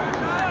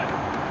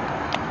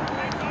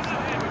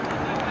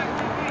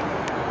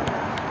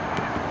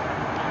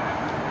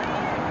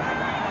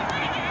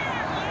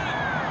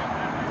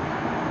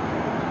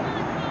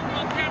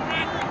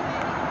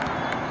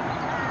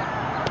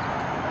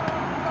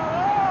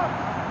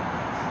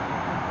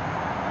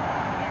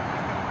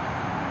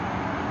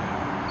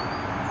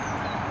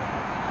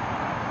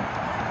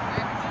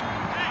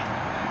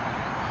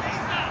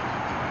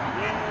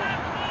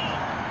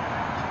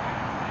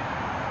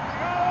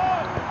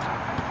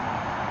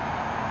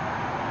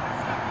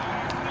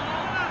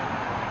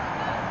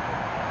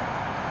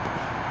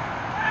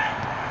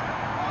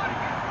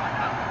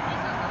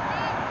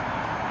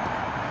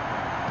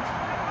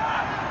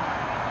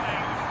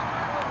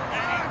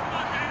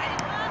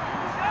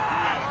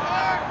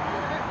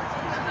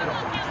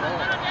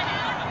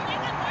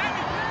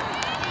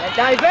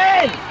 Dive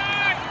in!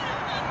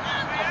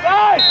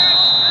 Aside!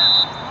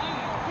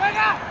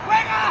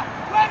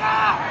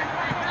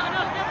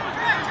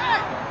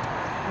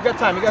 You got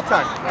time, you got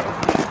time.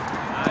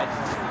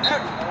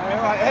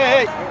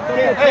 Hey,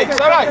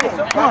 it's all right.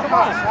 Come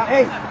on.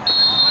 Hey,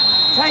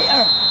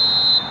 tighter.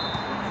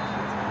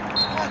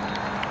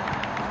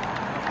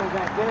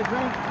 Get a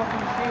drink,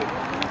 fucking shit.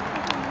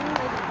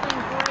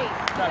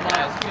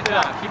 Guys,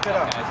 keep it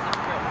up, guys.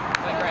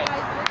 Playing great.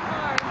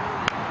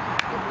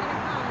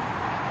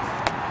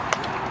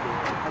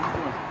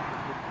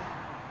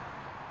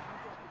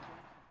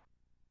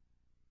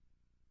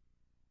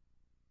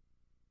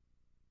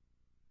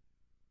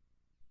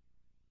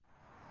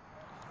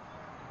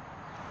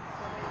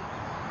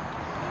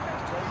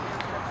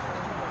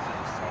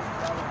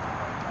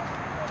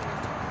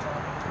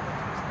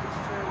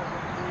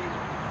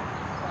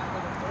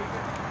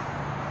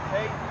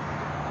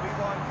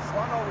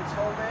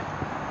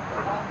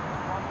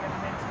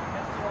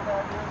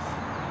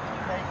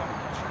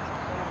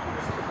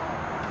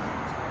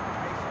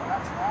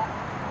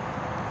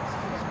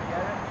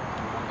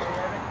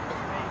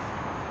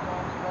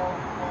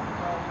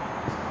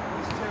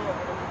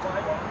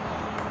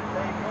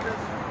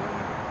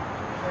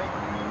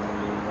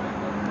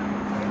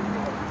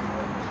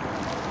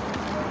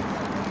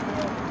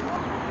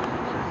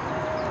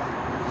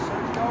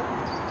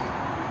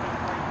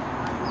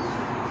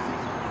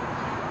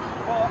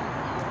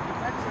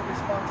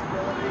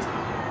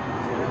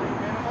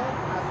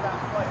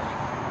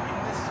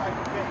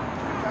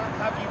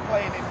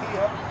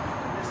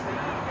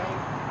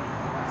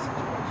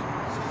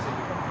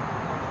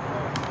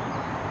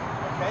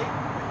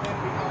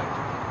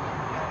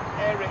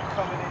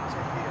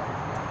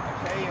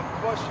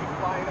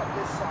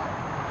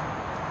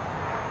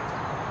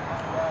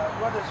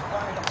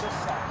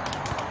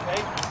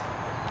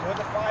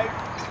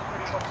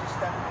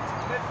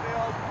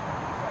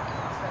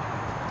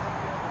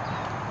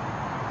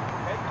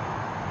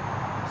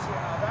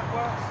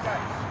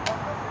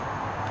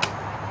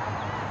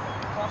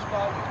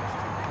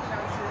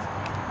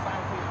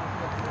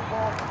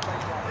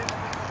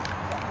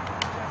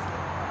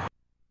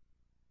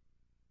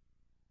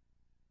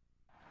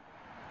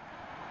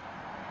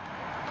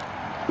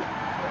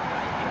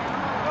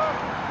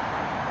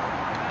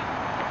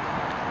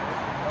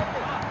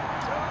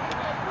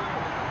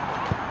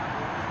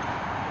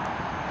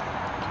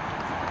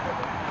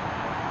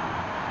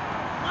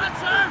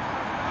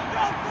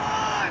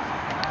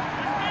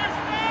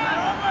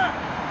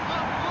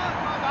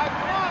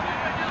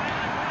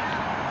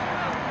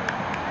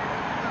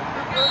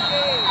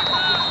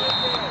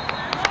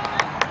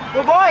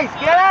 Good boys,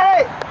 get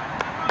at it!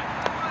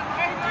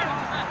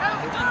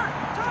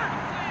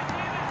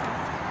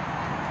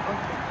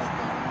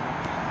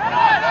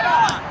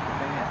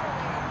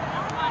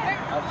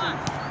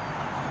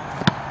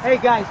 Hey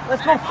guys,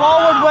 let's go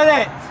forward with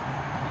it!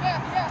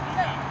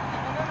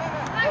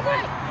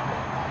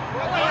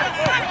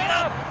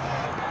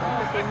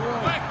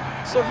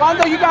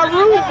 Servando, you got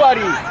room,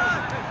 buddy.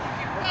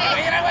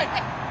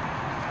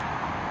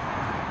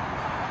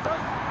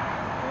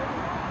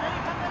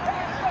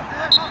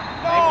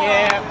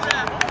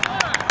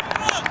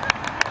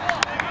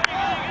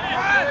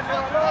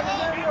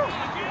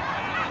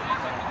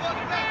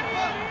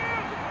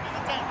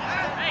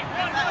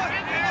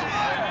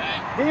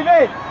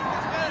 David,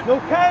 no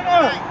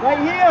counter, right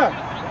here.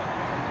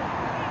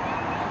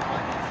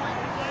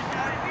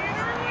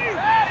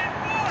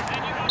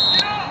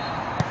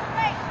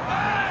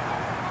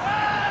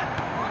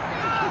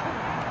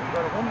 You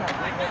gotta win that.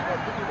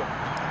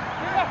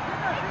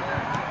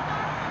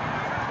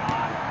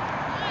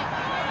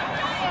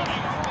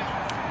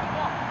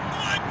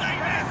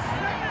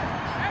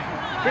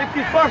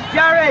 51st,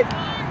 Jared.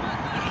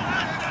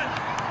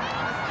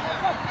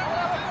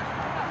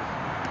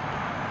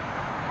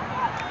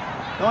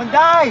 Don't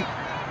die.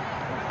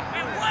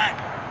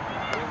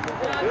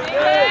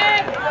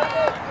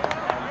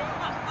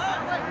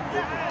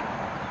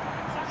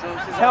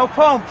 Help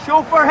him.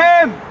 Show for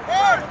him.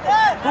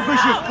 Go,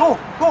 Bushy. Go.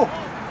 Go.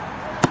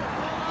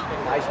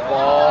 Nice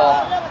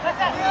ball.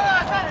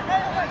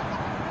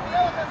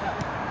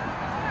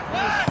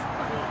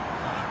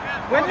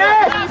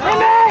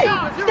 Timmy!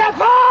 Step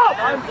up!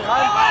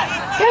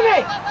 Timmy!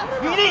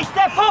 You need to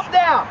step up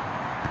there!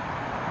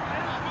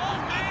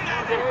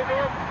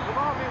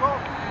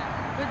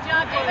 Good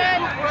job,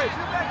 David.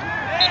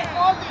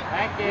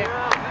 Thank you.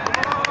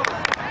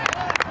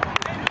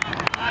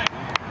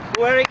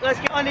 Go, Eric, let's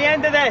get on the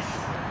end of this.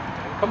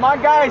 Come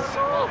on, guys.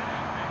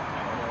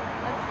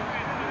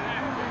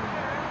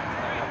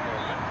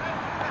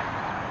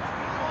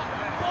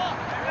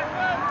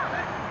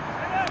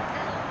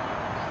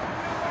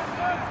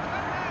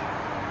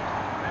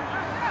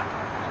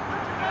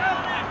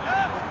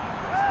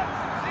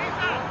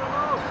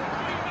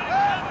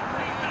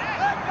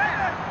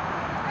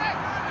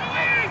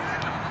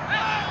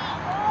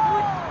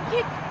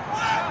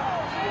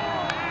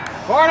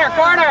 Corner,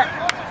 corner!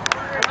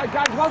 All right,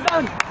 guys, well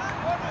done.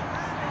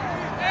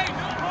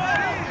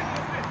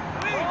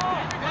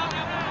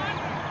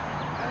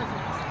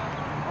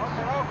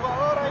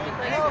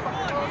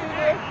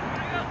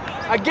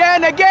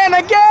 Again, again,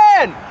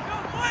 again!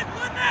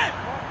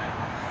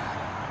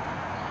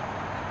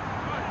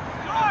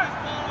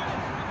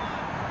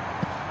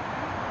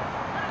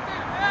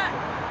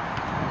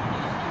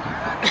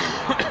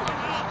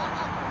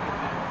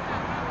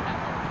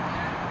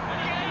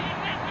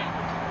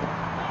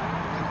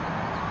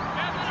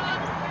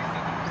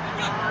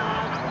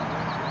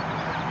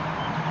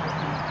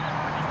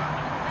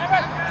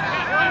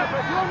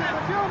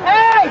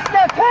 Hey,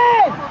 step in!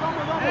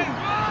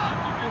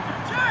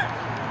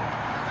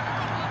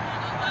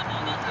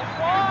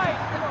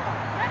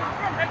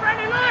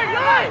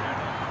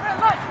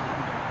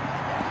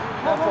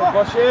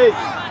 Bushy!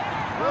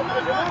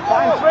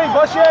 Line 3,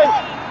 Bushy!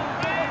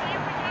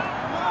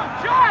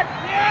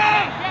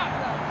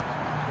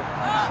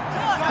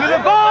 To the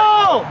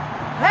ball!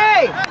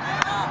 Hey!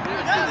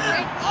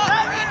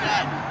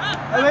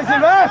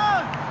 Elizabeth!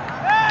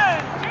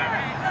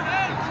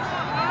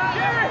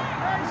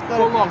 Go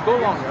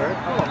long, Eric.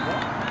 Go long, bro.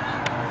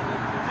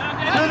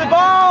 To the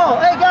ball!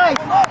 Hey guys,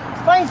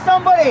 find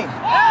somebody!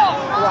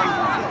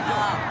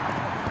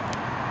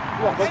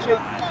 Come on, Butchie.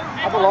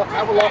 Have a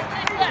look.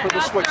 For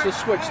the switch. Win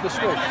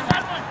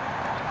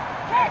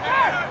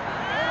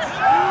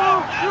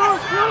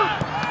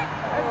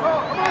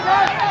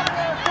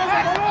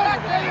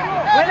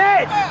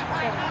it!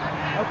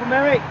 Help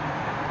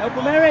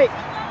him, Eric!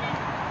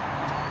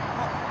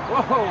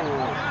 Whoa!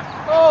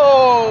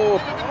 Oh!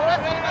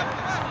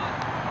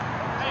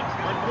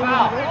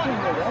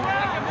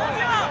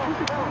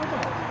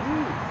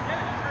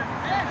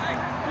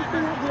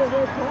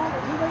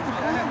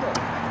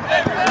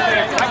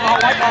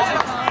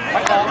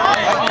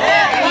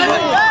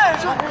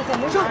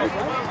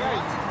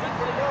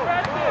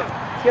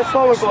 Get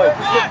forward, boys.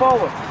 Get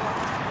forward.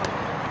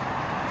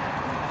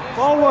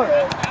 Forward.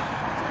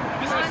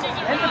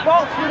 In the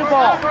box, to the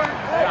ball.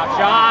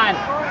 John!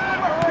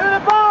 To the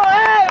ball.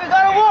 Hey, we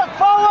gotta walk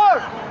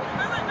forward.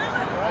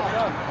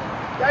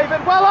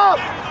 David, well up.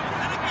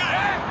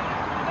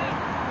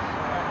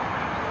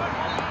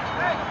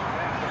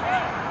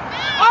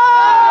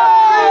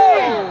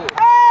 Oh!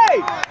 Hey!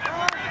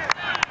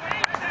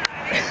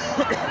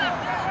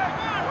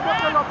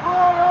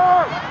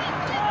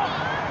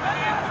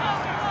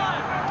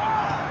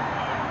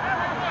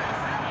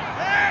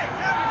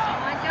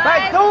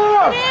 Back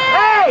door!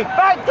 Hey!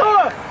 Back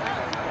door!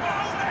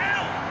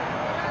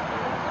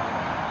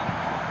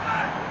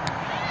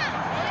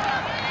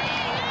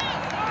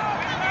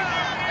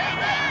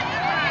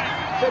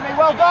 Jimmy,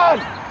 well done!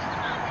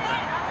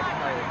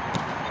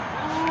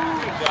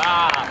 Good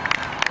job.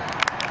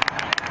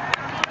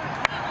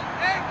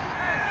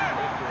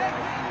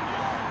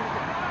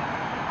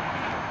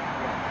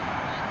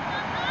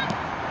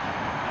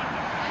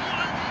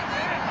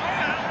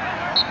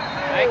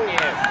 Thank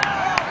you.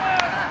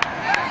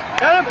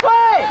 Let him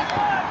play!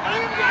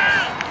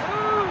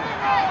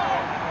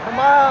 Come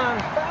on,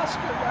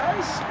 faster,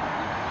 guys.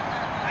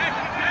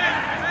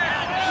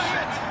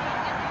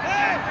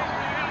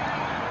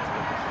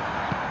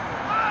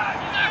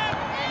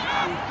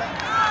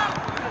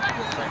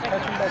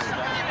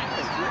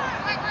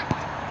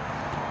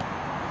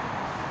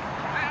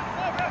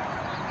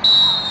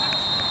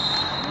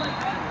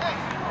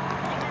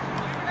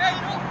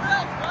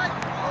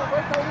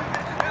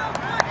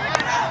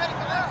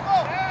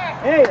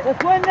 Hey,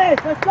 let's win this.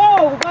 Let's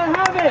go. We're going to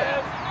have it.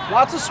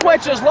 Lots of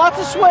switches.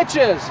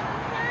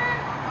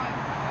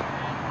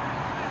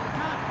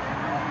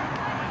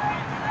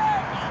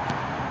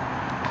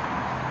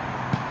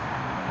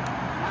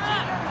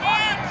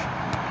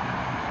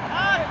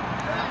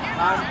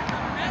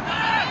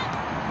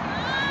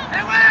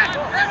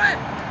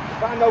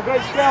 No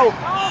great skill.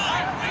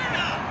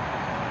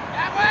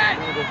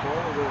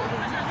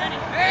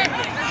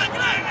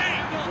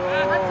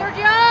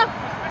 Sergio!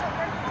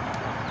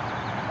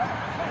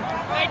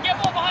 Hey, get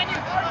ball behind you.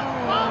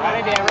 Right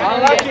idea, right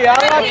idea. Unlucky.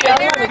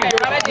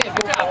 Right idea.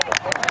 Good job.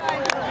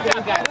 Good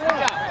job, guys. Good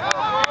job.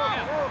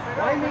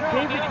 Why make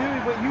David do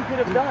what you could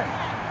have done?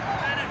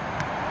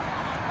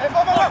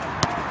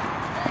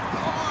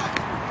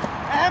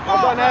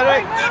 Well done,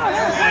 Eric.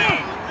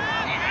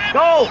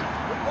 Go!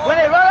 Win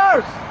it,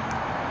 runners!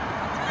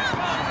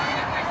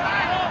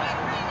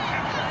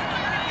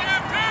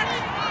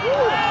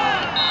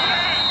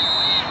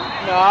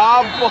 No,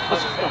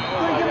 boss.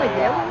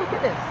 Look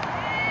at this.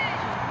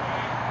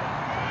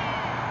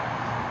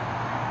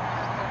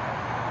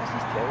 This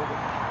is terrible.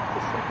 It's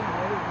the second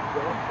way we've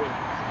gone for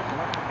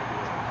nothing.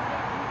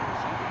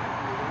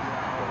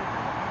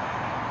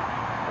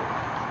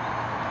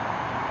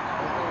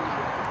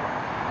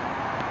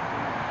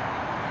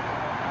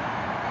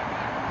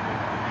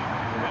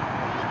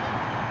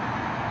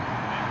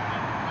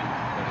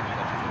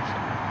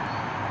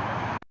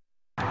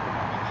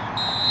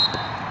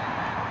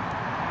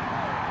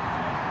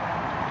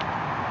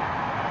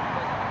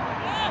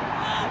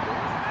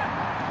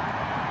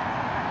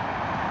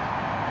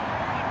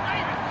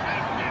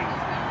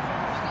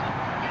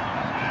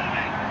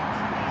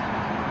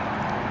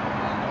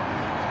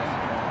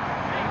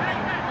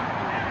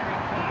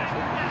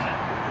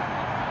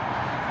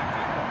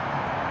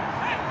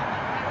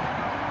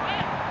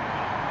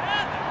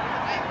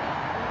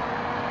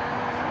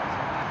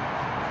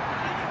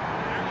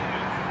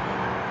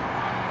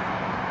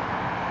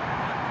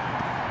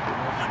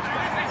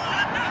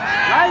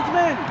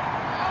 Linesman!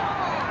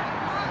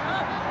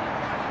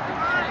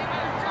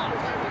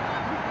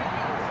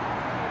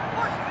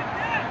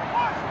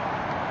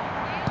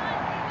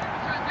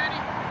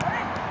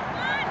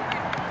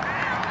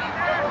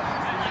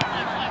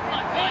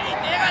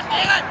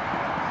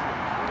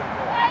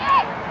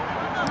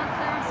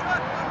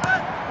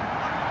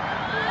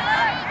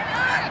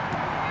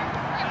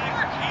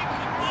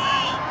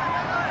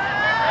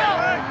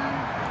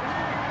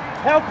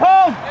 Help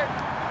home!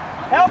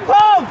 Help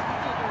home!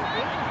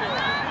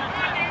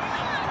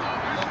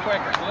 A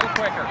little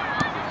quicker.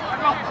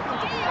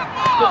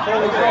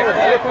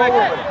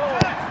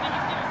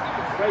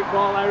 Great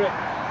ball, Eric.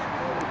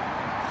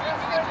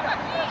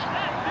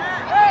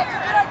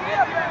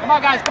 Come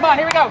on, guys. Come on.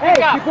 Here we go. Here Hey,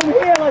 we go. you come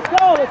here. Let's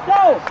go. Let's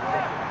go.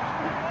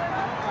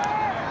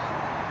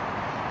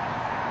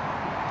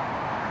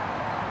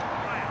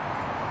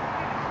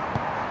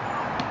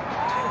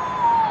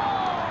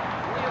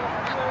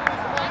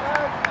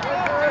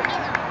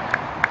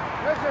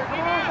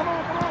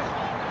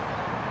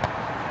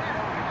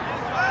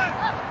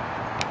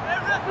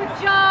 Good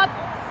job.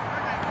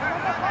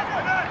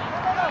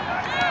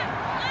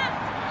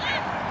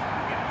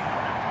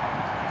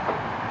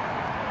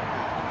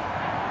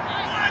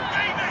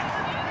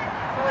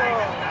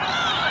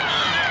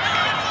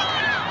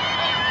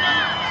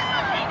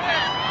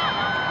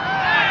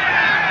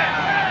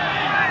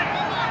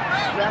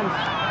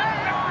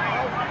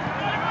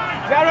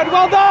 Jared,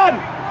 well done.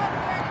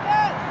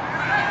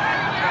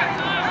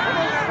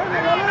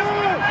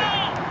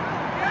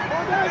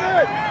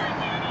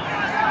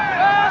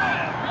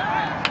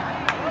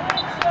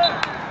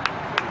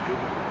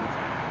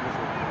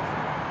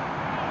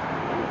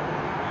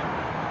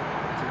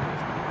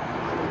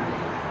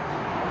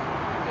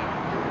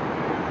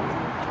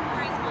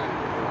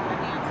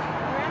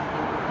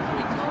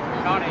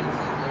 Got it.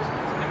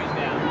 Timmy's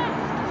down.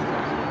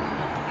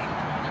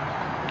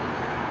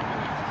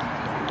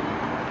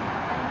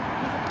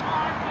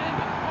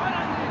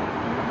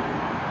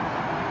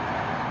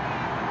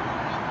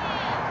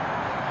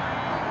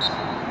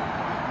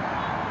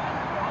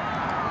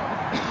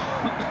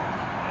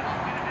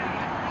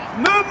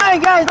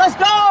 Movement, guys. Let's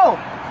go.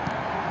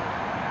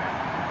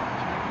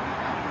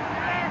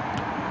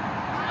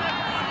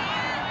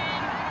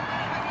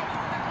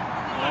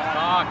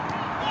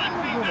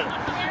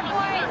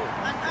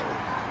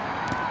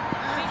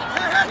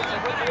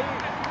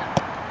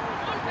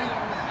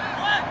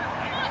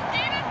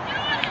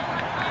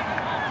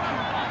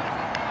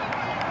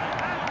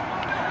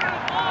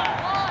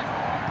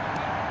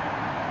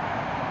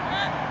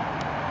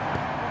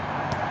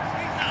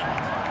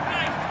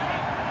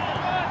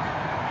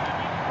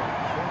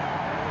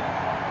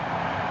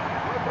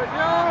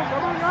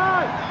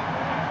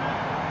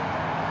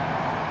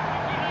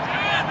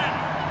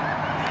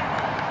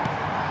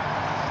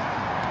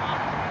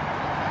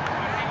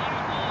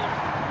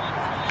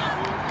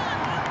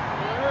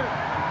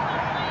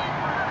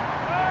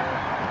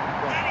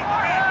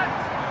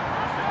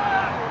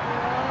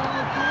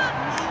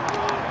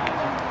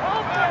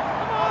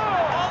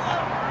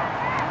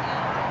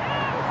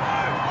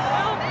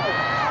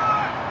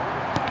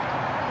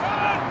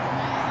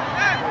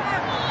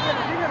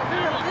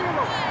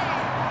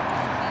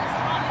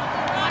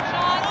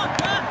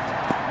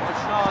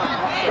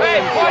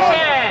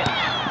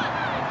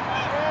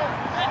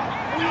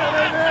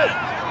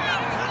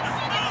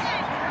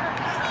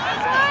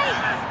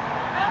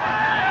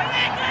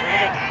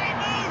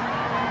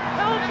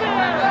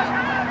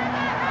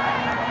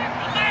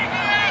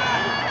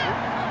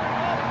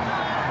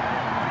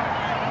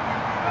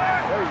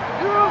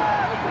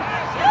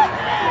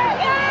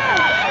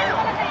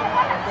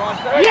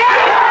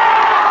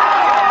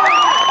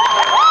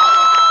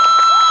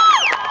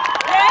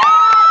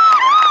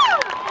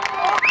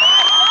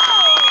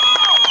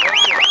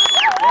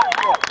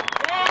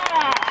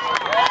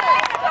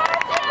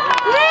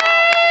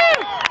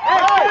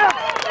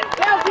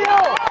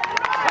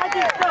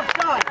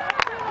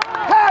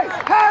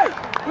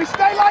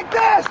 like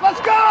this.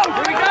 Let's go.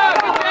 Here we go.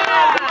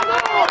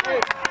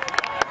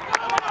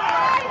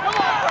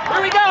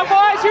 Here we go,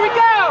 boys. Here we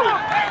go.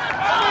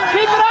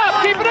 Keep it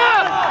up. Keep it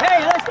up. Hey,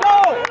 let's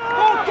go.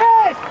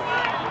 Focus.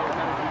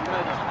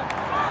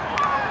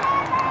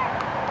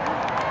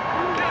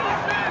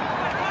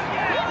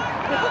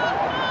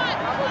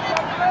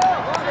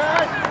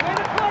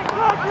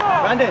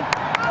 Brandon,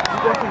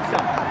 keep working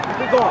some. Keep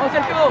it going.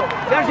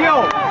 Sergio.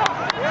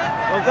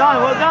 Well done,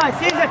 well done.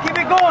 Caesar, keep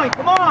it going.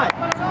 Come on.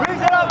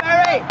 Raise it up,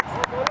 Eric.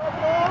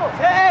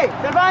 Hey,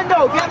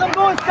 Servando, get them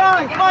going,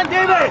 son. Come on,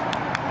 David.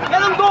 Get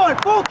them going.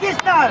 Focus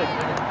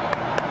now.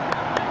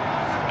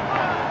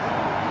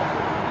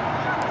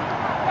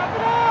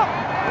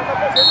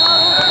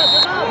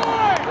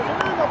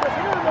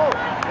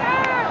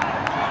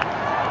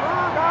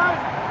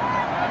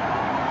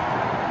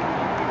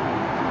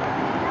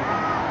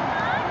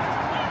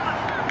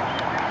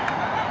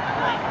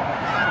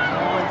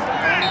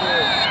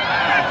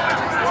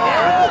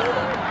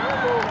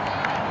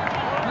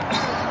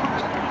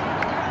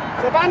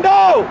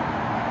 Servando!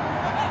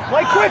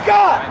 Play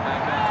quicker!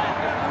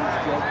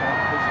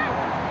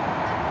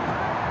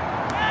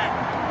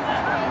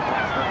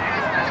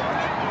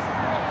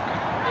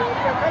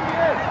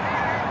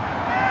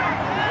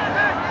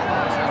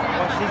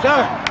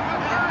 Caesar!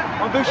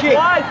 On Boucher!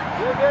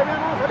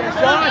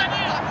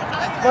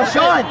 Go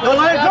Sean! Don't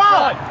let it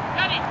drop!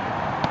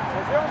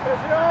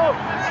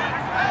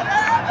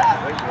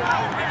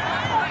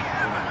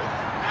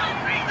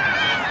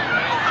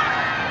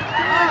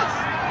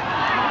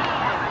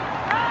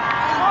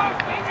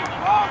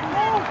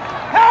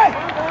 Hey!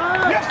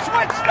 You've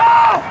switched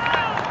off!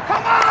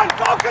 Come on,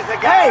 focus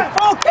again! Hey,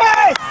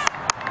 focus!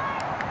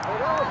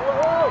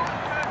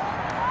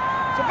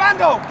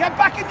 Servando, get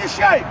back in your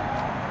shape!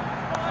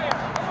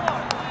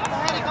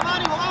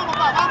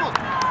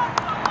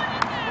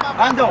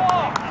 Vando,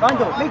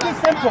 make it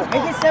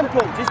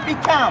simple, just be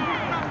calm.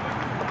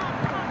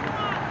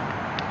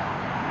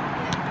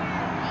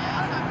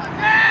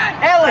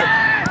 Ellie!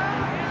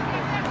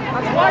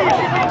 That's why you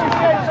should make your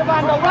shape,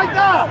 Servando, right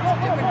there!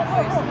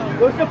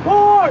 Go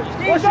support!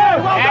 Push it,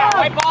 well Yeah, done!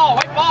 white ball.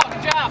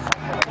 Good job.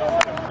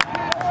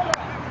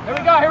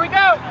 Here we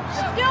go.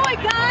 Let's do it,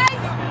 guys!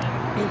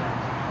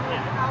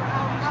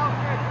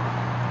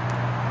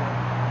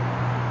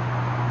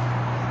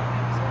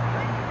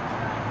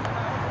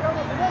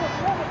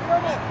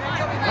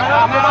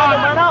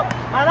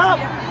 Man up!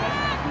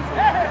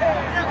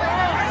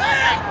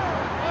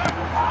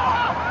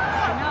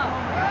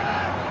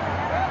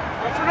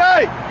 That's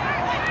right!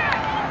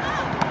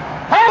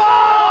 Hey!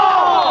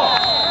 Ball!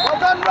 Well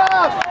done,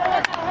 Russ!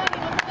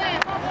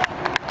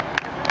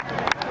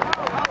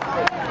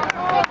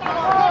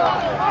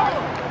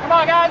 Come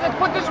on, guys. Let's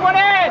put this one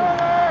in.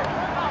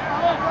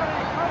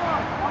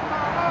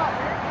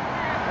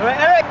 All right,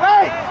 Eric,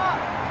 wait!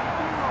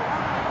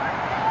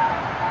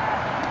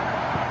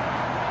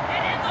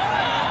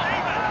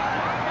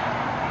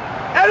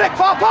 Eric,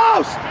 far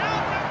post!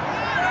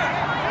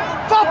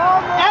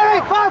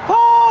 Eric, far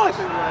post!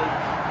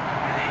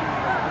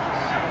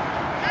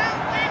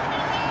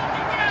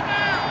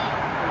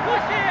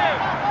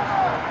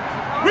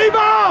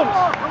 Rebound!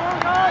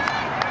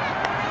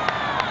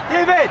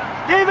 David!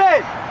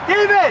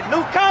 No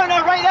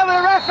counter right there with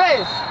the ref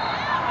is!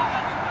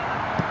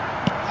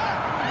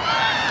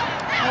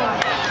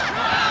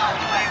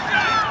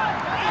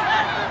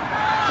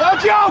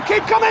 Sergio,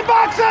 keep coming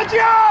back,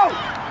 Sergio!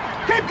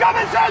 Keep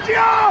coming,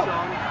 Sergio!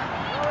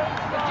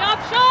 Good job,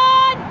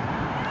 Sean!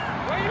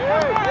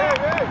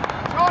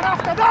 Sean,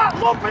 after that,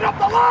 lumping up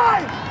the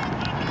line!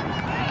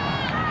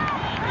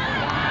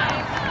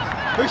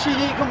 Bushy, you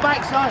need to come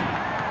back, son.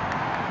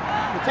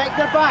 Protect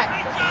their back.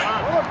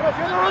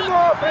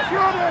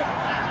 Presione!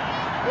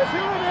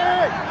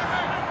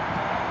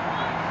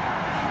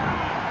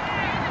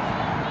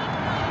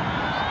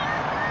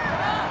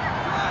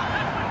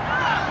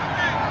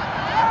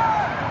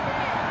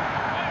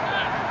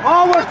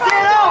 Oh, we're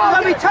set up!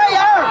 Let me tell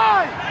you!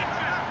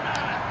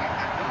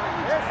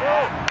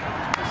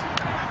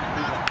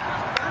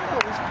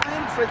 He's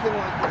playing freaking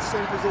like the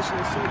same position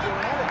as Sergio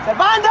Alex.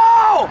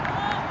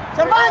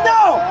 Servando!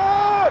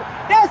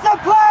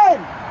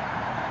 Discipline!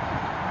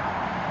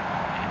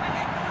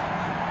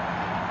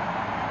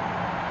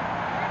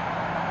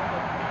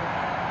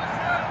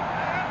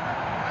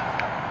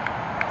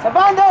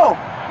 Servando!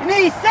 You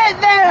need to sit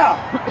there!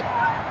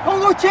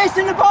 Don't go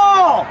chasing the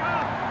ball!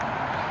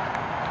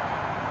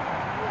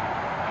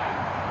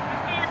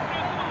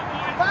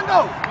 Servando,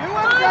 you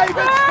and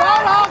David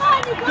start off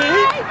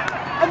deep,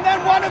 and then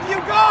one of you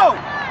go.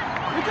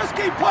 You just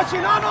keep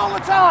pushing on all the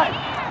time.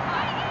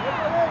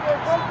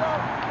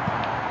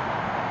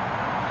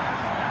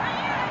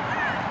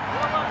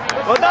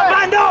 Well done,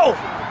 Vando!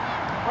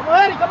 Vamos,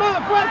 Eric, come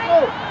on,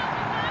 cuerpo.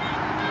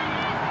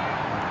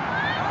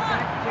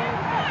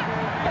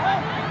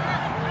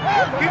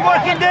 Keep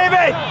working,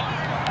 David!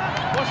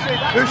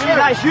 Bushy,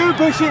 that's you,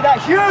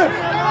 that's you!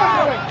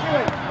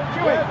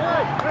 Chewy,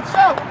 let's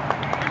go.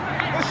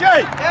 Bushy.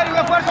 Eric,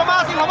 esfuerzo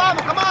máximo,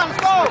 vamos, come on,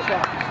 let's go!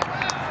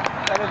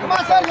 Come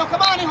on, Sergio,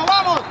 come on, hijo,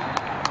 vamos.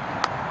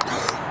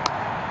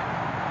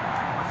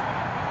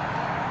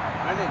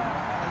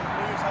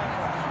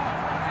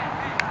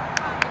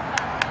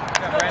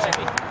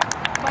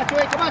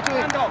 Come on,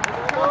 Chewy.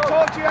 Don't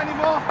talk to you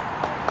anymore.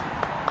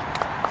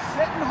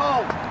 Sit and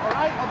hold, all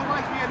right?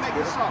 Otherwise we make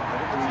a song.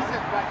 That's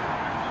it, right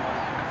now.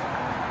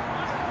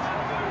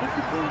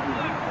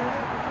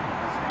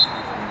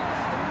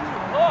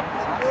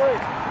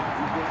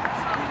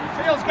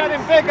 Field's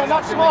getting bigger,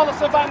 not smaller,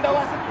 Savando.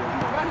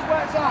 That's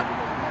where it's at.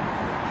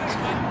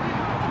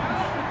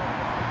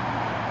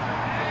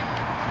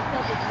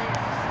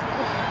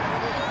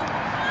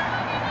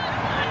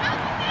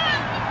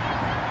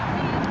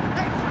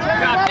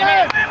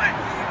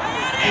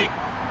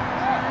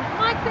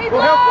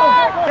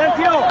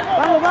 Sergio,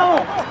 vamos,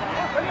 vamos.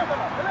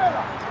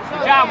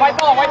 Good job, white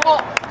ball, white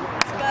ball.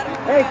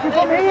 Hey, keep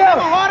on here.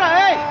 Ahora,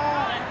 hey.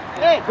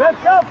 Hey,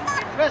 Reps up.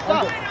 press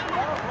up.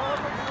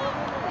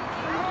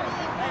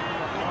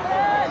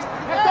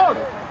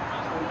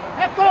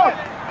 Hector.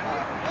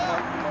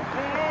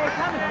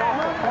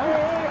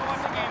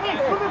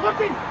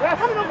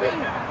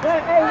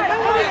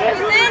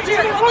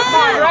 Come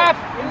on, ref.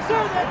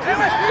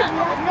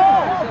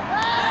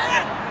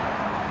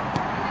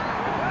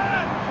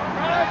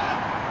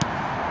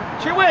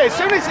 Chewy, as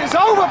soon as it's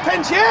over,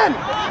 pinch in.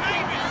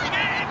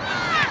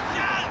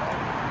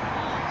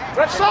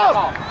 Ref sub.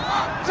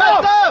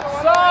 Sub.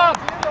 Sub.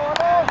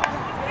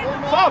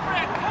 Sub.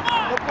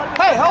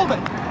 Hey, hold it.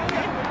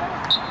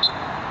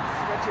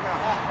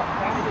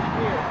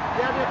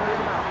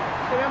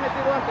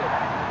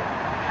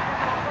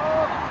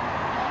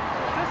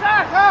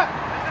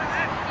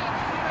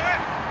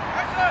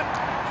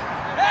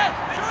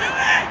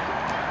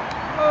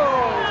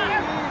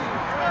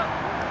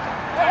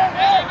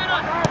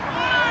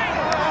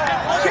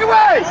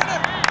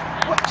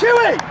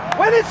 Chewy,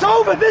 when it's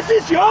over, this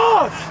is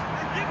yours.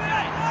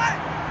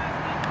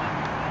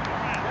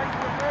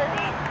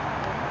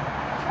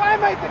 Try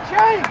and make the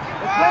change.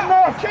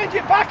 I'll change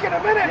it back in a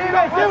minute if you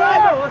don't do it.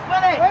 Let's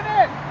win it. Win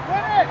it.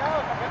 Win it.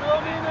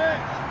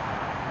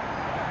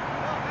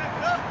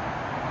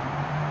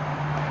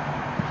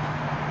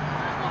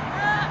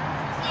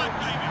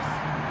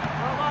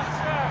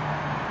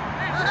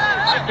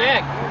 Big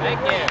kick. Big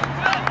kick.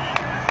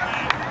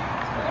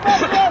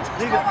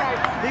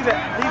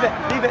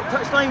 Leave it.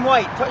 Touchline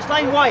white.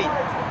 Touchline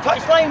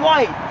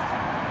white.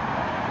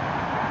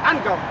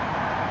 And go.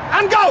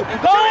 And go. And go.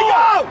 Chewy,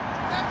 go.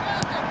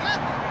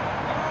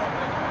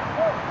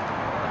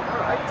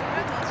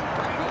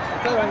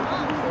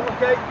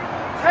 Okay.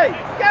 Hey,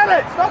 get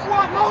it. Stop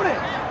moaning.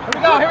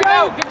 Here we go.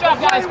 Good job,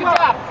 guys. Good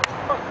job.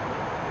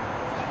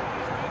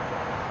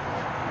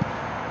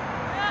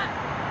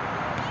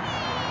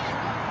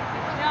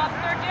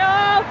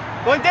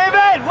 Go,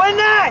 David. Win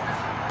that.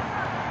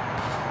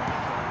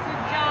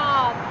 Good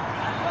job.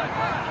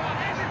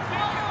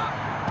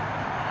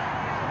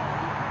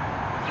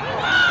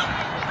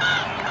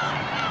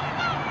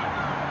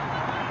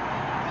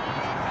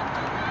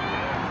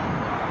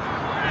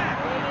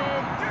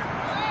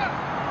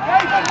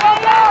 David, well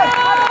done.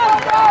 Well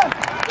done.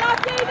 Good job,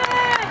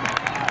 David.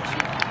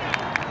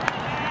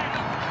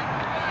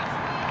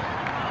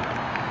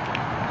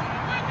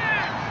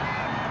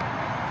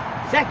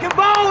 Second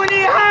ball. What do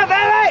you have,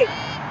 Eric?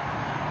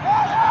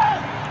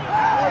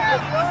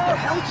 What the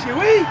hell,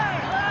 Chewy?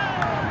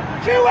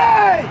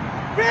 Chewy!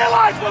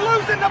 Realise we're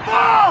losing the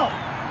ball!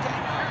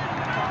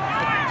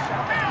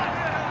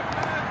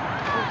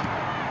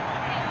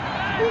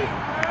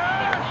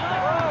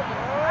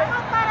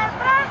 ¡Vamos para el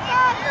frente,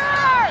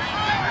 sir!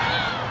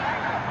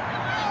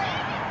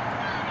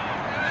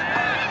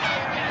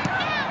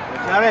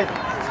 Jared.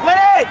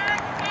 Split it.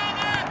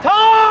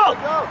 Tall.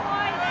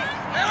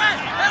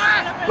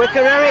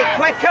 Quicker, Eric.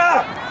 Quicker.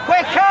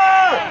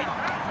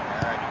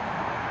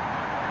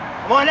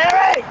 Come on,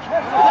 Eric.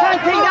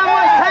 Can't take that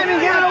much time and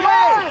get it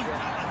away.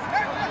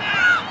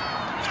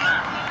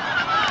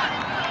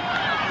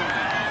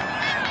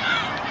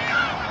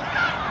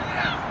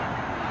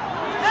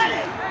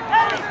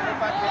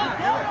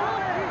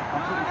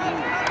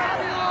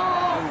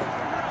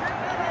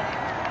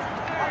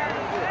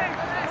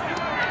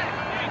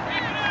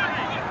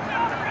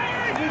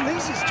 He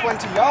releases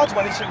 20 yards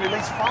when he should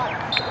release 5.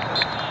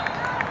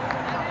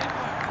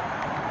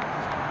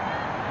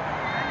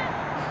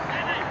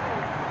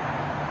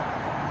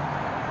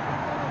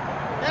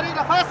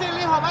 Erika, fácil,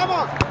 hijo,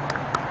 vamos.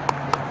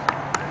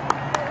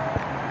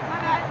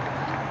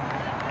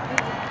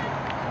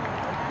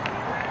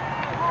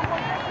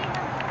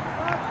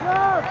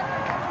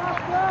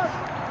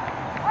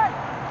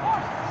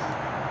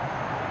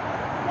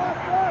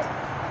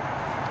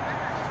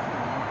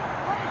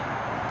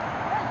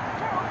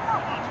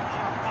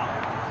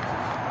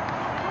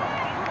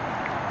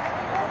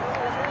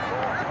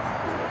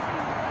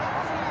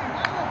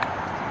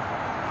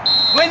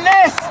 Win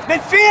this.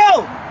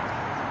 Midfield.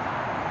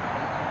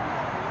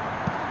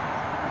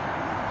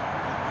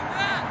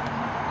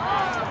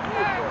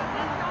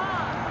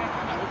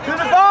 To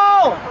the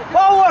goal!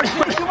 Forward!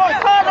 Come on,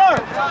 corner!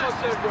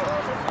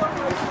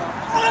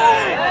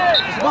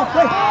 Come on,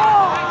 play.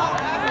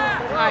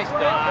 Nice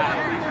dive.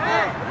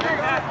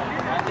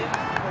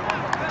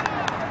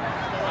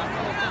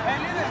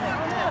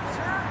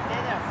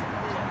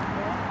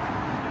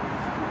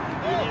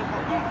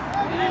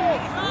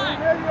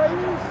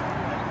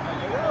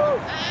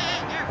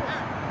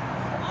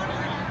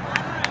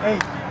 Hey,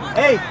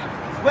 hey,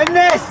 win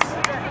this!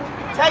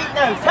 Tight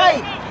now,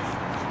 tight!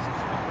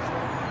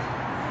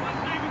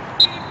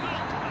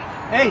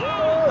 Hey,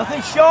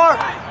 nothing short!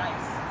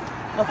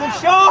 Nothing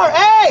short,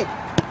 hey!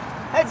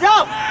 Heads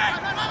up!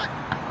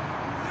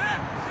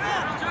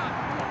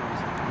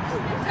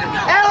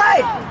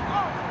 Ellie!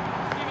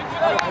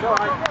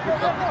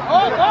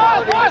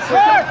 Oh, what's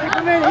that? Keep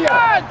him in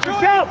here.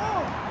 Good help.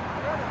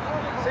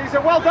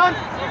 Caesar, well done.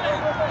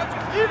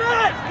 Keep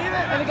it!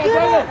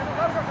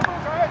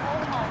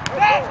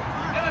 Hey,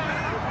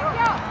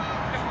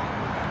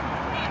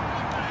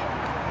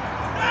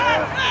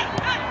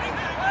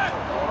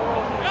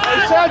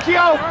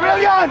 Sergio,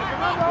 brilliant!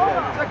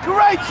 It's a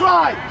great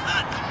try!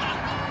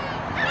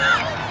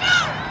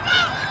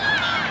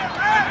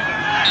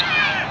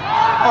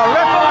 Oh,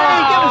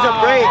 referee, give us a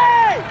break!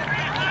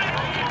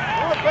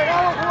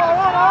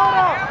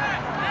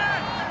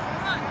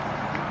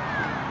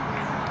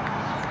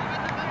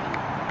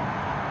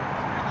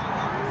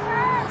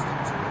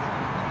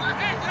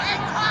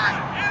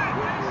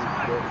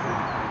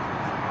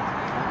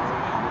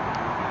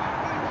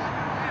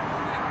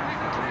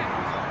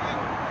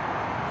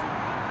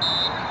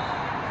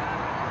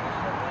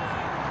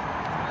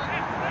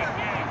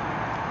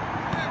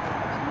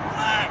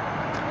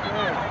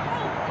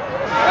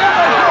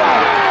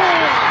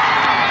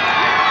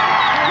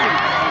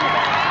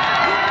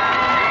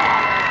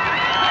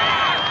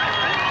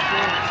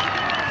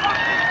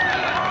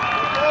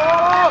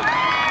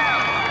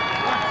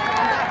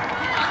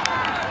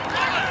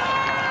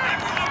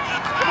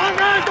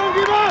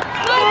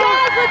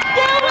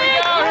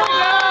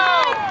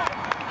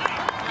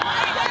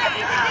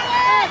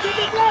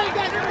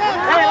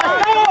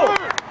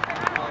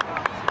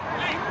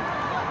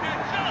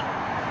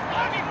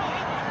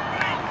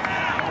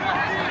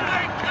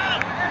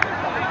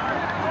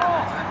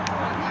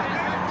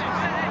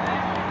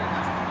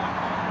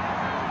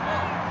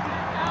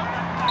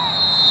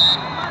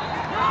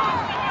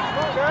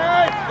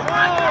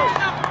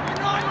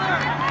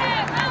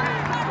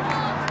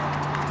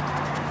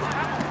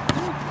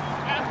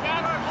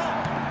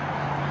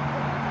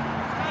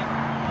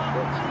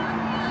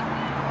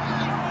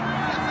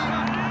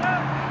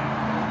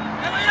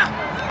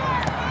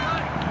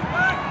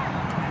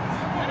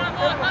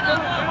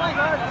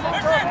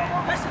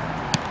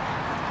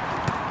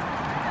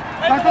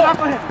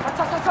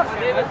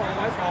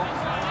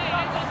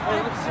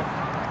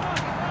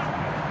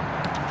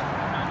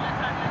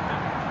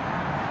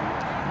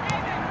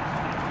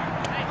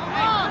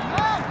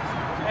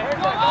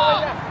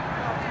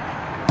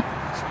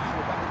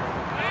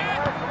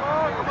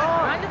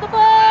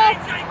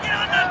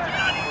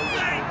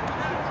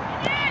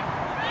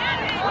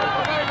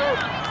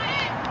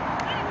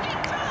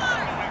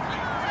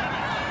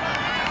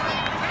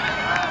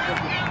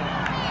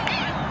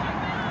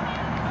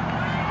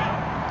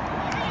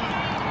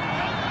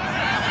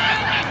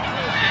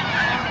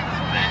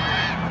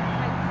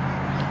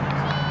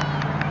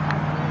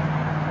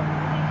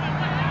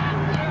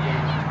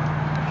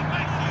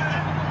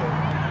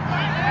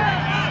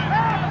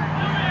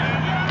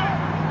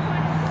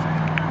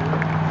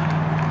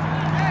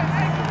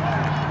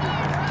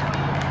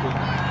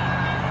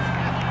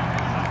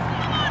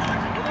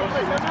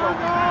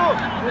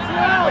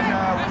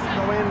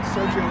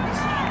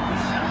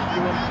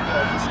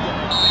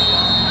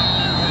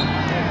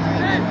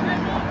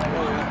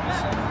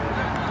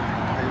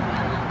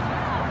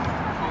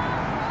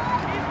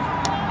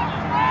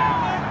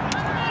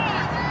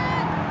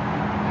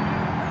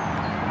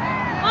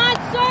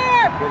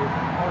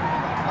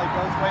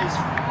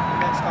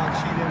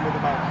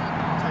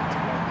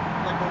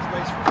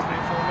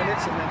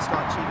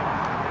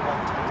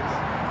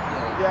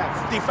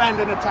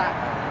 Defend and attack.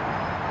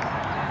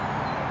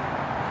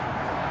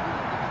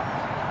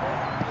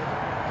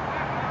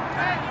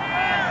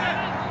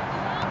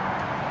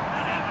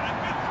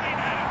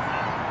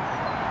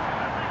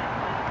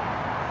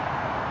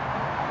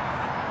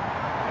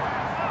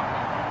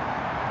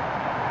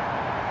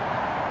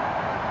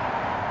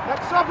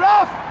 Next sub,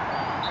 Ruff!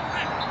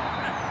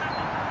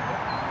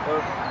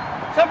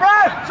 Sub,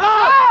 Ruff!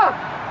 Sub!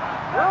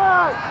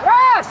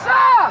 Yes,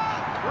 sub!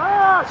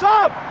 Yes,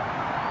 sub!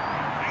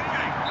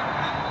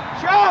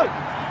 Shoot!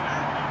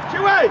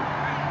 Chewy!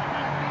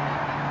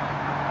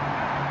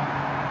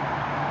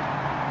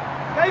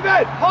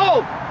 David,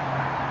 hold!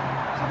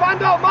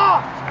 Savando,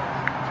 mark!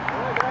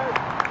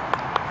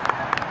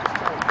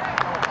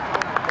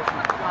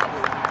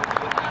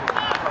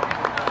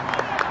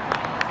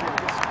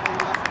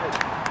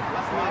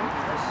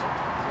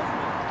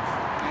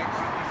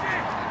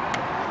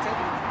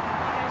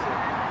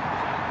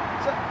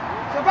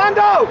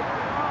 Savando!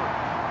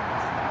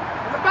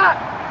 In the back!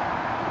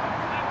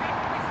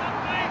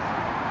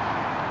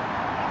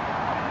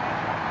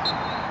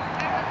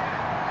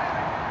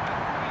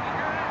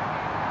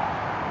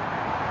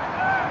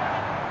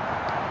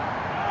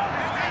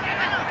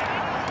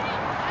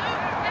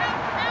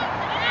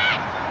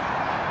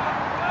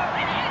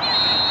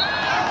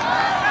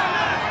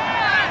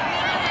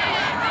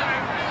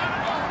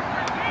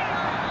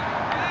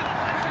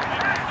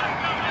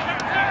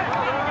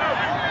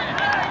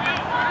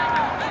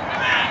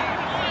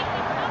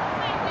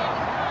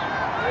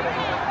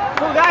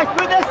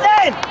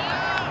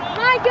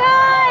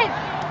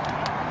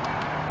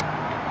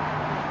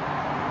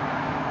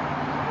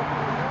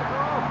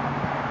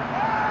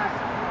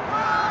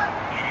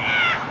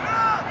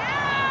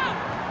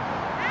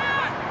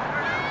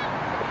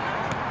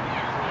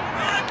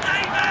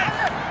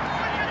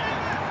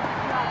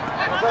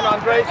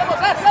 Andre.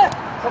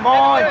 Come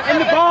on, in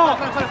the ball.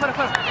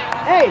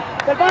 Hey,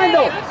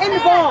 Servando, in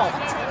the ball.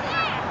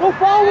 Go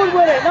forward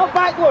with it, not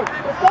backward.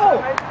 Let's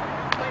go.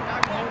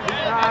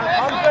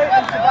 Andre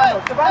and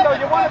Servando. Servando,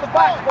 you're one of the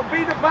backs, but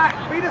be the back.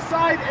 Be the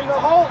side in the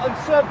hole and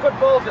serve good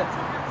balls in.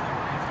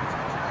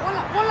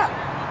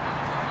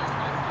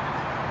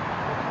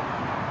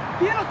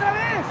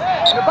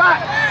 In the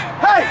back.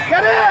 Hey,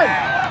 get in!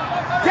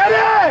 Get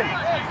in!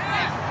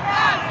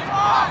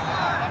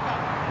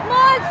 Come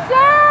on,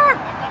 serve!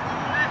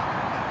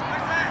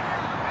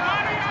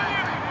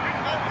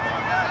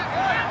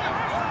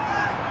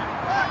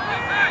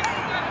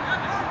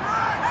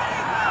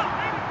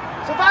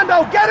 Servando,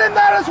 get in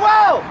there as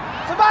well!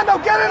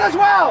 Servando, get in as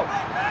well!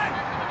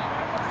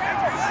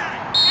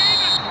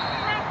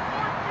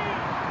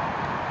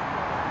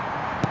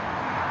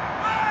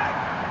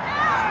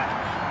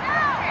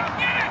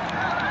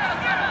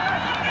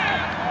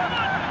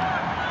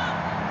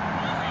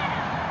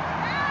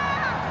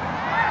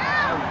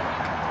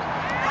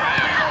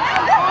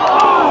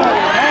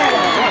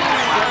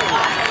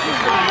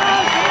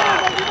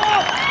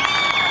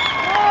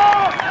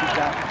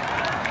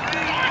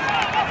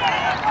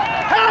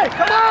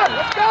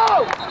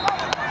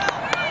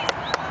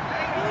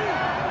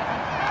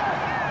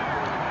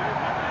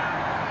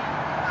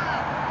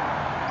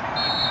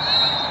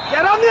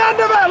 Get on the end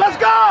of it, let's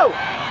go!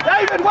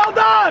 David, well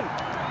done!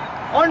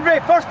 Andre,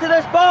 first to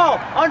this ball.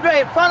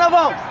 Andre, in front of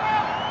him.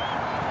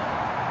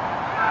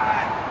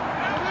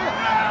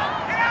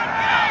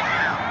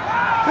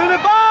 To the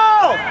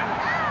ball!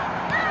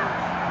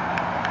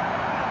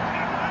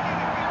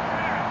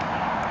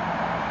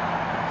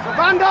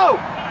 Servando,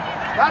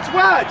 that's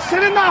word.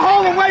 Sit in that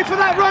hole and wait for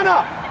that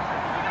runner.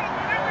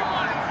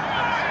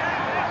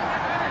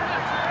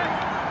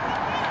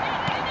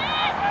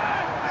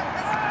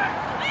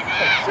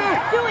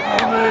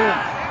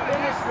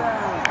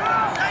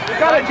 You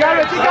got it,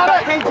 Jared, you got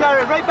it. Right back in,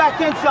 Jared, right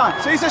back in, son.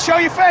 Caesar, show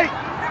your feet.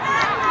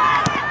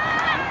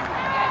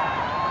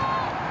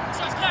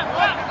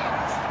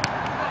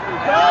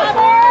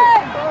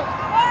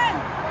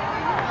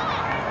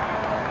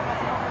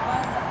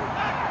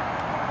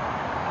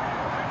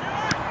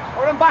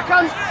 Put him back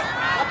on.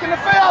 Back in the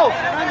field.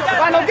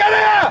 Servando, get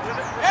here.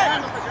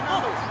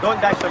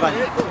 Don't dash,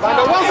 Servando.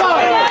 Servando, well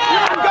done.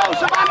 You can go,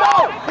 Servando.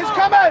 He's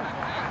coming.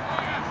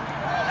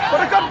 Put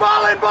a good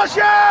ball in,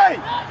 Bushy.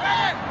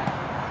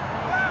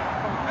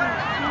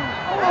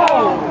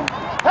 Oh.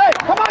 Hey,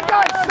 come on,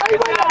 guys. Stay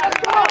with it. Let's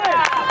go.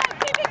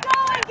 Keep it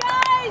going,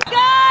 guys!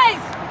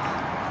 Guys!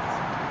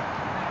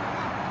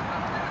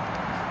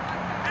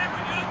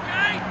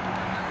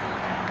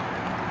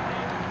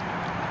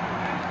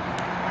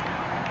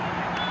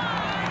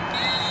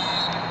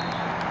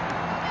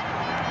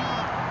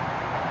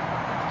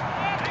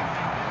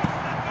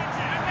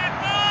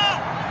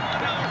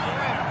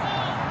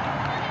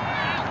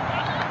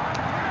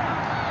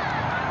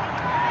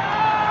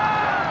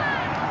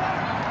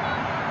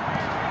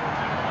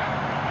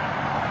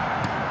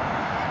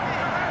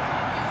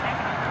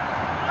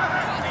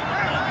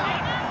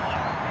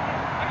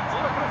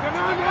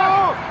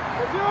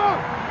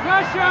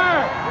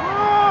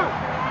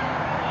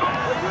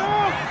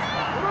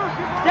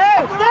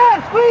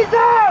 Stand, squeeze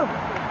out!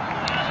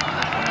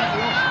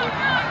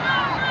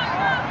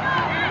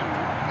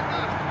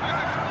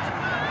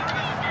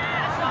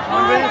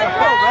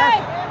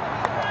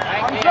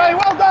 Andre,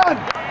 well done!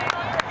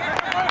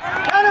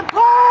 Let him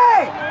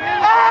play!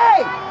 Hey!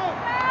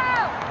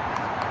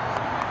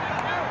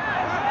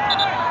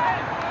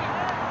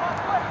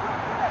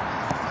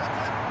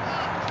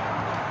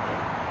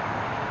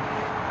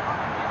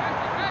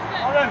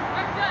 All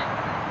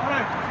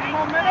right, 3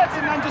 more minutes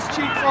and then just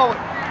cheat forward.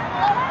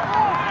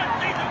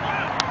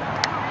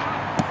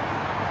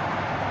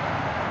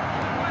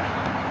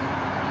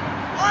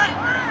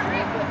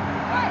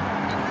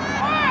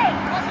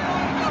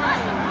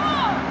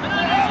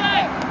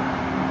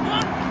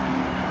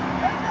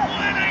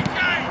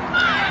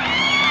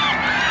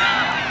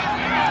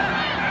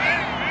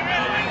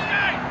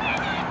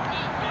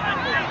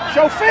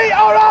 Show feet,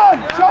 Oran!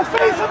 Show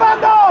feet,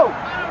 Servando!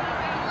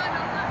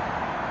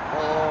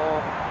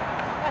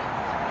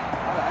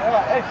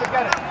 Hey,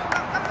 forget it.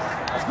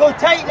 Let's go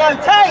tight now,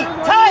 tight,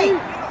 tight!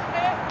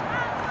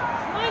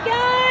 Come on,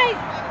 guys!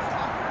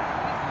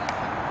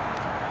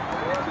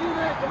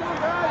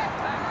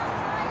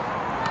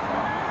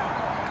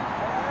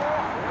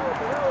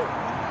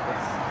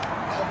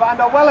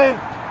 Servando, well in.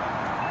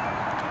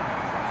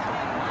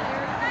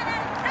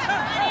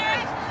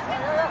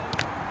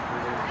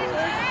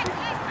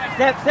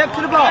 Step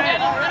to the ball.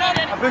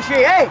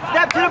 Bushy, hey,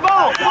 step to the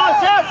ball. Come on,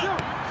 step.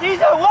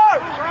 Caesar,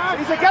 work.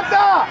 Caesar, get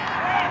there.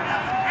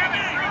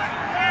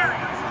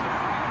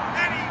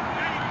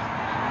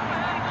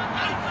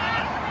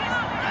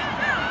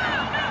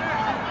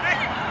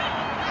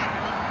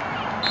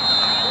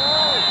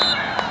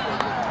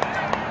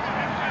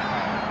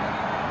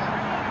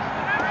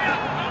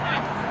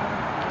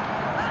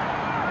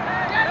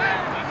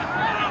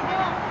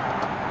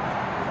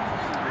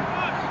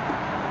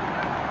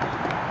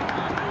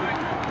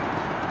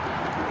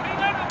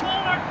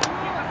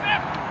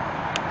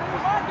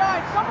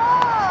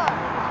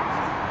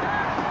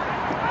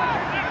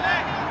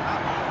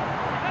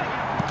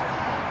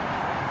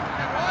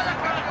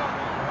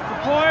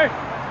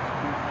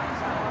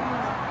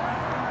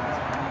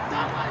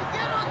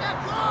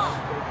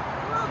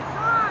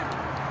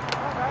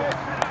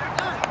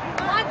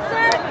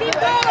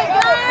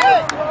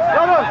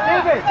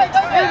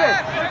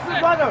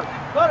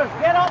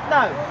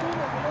 now.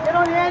 Get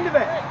on the end of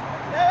it.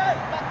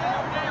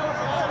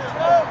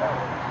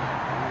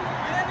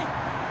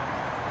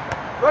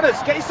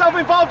 Rudders, get yourself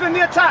involved in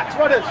the attacks,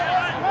 Rudders.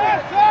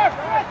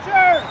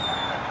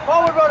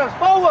 Forward, Rudders,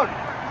 forward.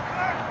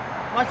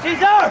 Come on,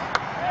 Caesar.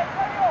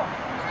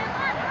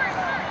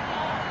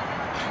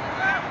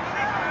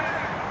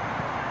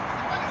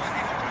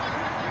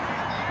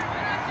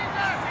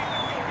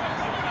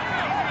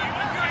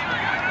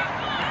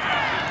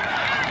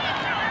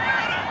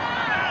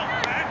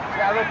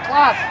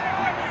 Class.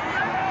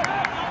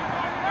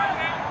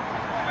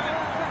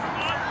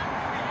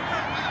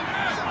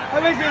 How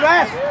is he,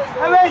 Ref?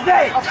 How is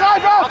he?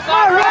 Offside, Ref!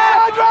 Offside, Ref!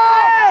 Offside,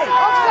 Ref!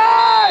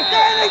 Offside!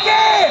 Stay in the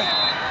game!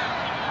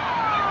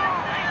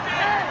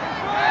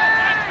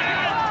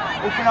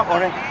 Open up,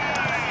 Oren.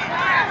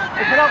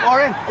 Open up,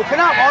 Oren. Open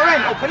up,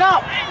 Oren. Open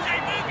up.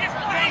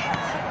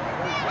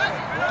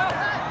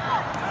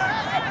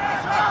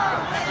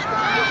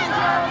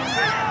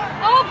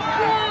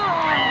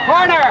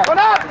 Corner! Put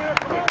up!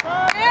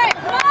 Hey,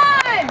 come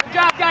on! Good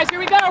job, guys. Here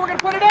we go. We're going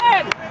to put it in.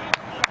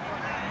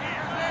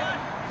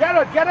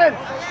 Get in!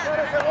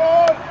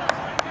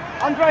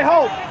 Andre,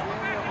 hold!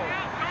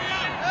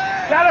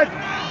 Jared,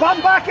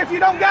 bum back if you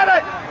don't get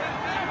it!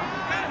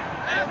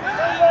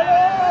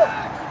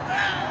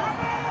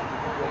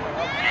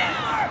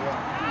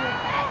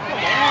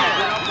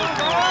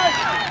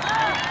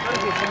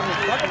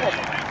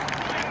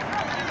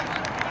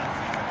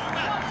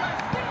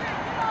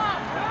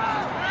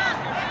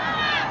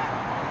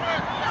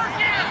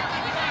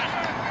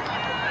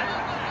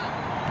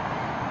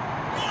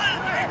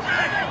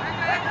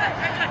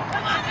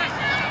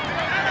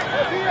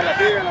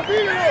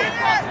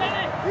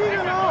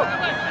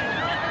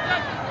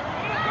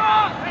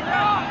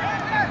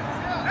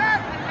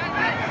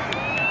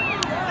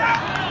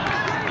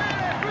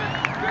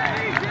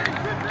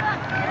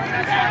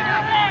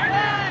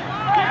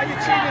 Are you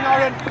cheating,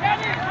 Oren?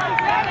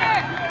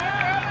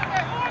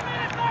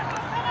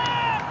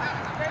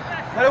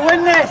 Gotta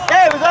win this.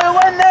 Hey, we gotta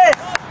win this.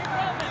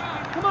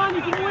 Come on,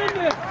 you can win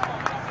this.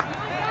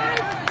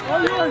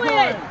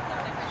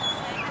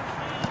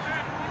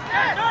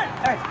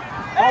 Hey,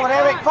 forward,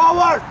 Eric,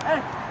 forward.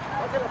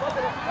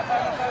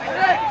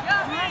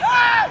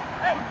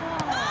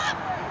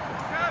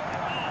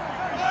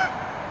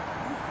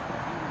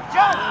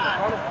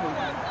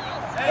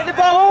 Get the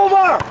ball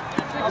over.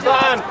 Well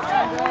done.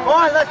 Come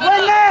on, let's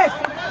win this.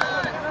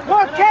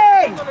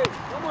 Working.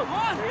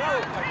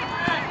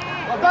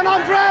 Well done,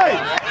 Andre.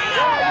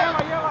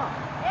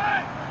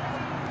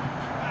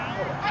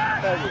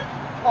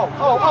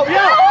 Oh,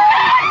 yeah.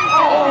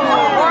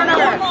 Corner!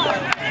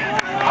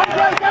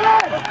 Andre, get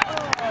in.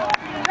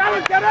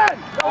 Jared, get in.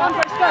 No,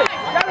 Andre, stay.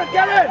 Jared,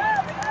 get in.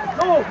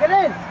 Go, get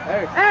in.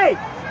 Hey,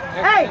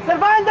 hey,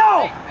 Servando.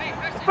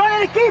 In front of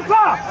the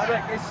keeper.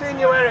 Eric, he's seen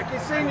you, Eric.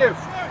 He's seen you.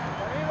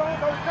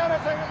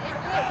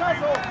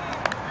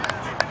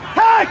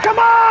 Hey, come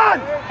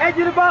on! Edge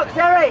of the box,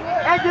 Eric.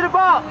 Edge of the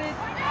box.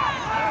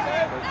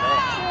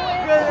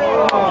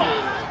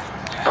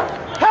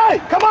 Hey,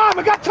 come on,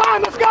 we got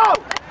time, let's go!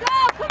 Let's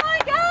go! Come on,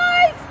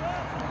 guys!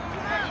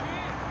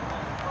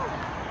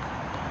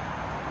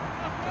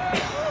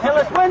 Hey,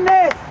 let's win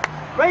this.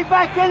 Right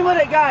back in with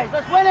it, guys.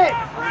 Let's win it.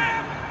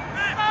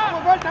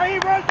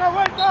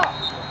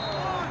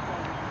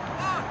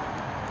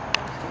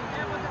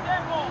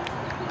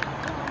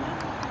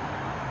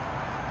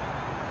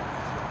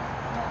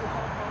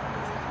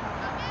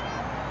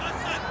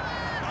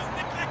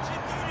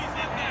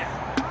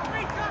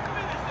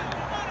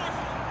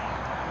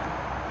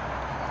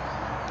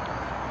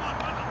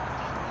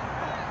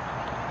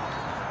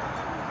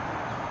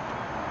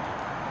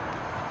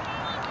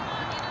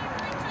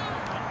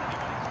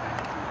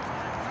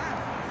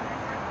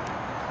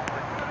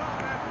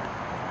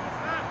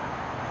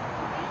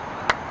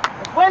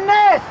 Win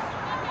this!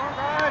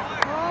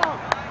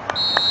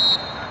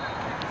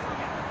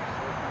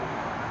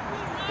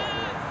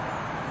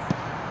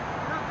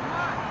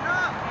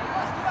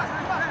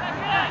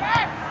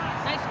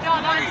 Nice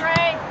job,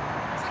 Andre!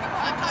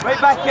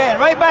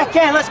 Right back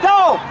in, let's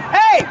go!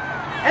 Hey!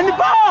 In the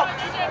box!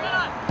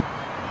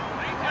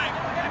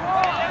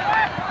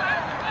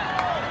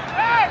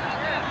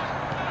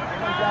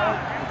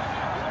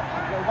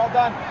 Well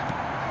done.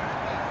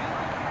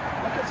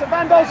 Look at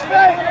Servando's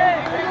feet!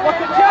 Look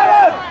at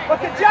Jared!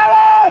 Look at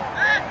Jared!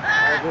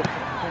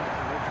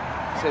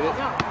 Sit it.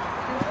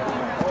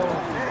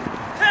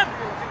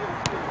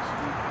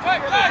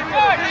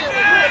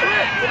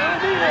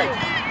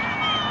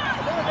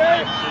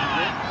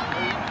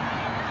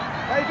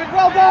 David,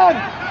 well done!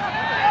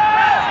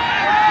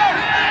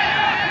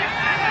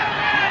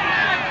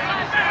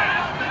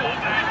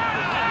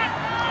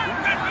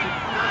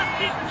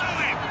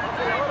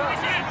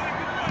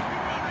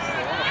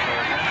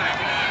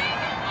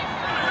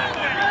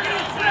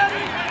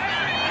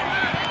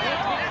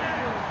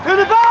 To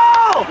the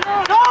ball!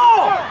 Go!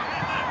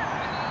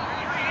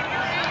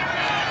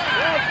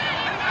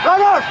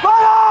 Runners!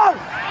 Runners!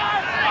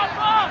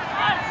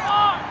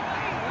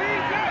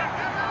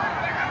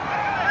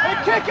 Hey,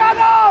 kick on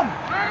them!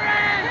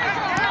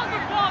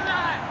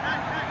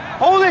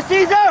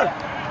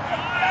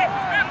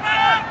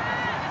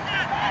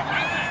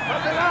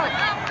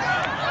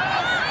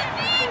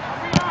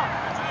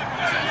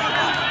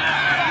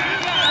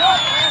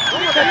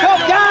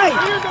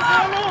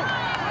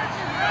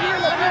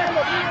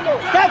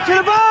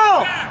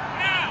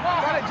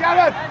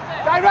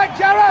 Right,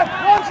 Jared!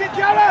 Launch it,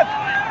 Jared!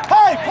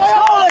 Hey, play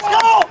on! Let's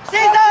go!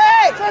 Caesar,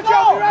 hey!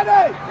 Sergio, be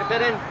ready! Get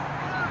that in.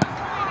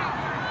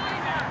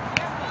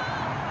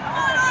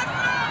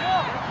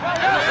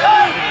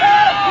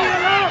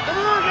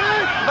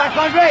 Come back,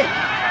 Andre!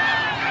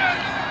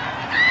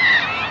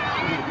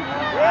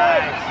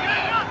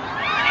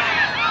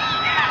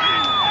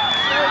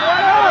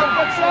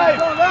 Good save!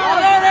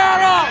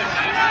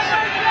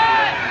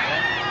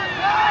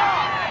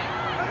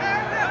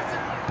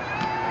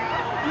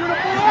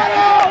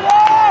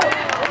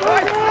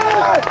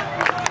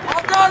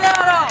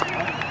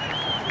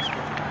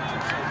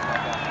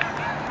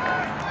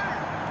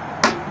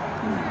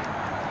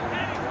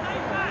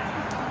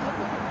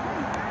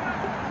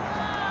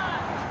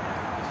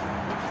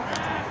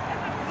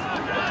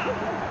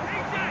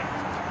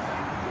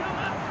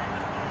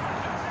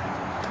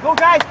 Go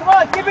guys, come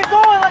on, keep it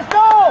going, let's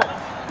go!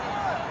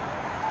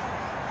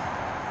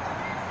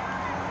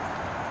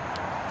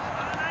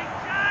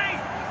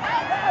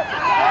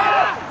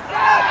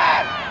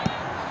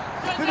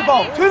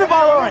 To the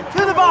ball, Lauren,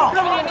 to the ball, to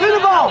the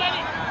ball!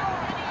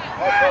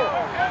 Where is he?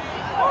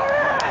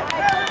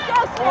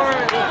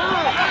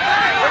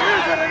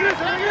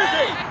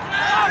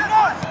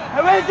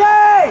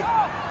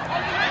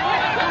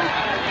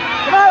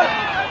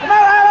 Come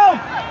out, Adam!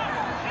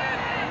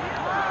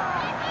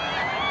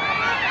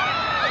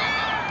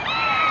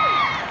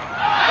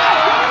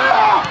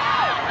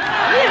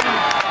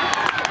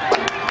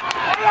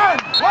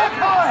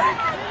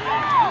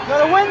 You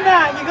gotta win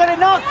that, you gotta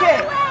knock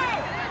it!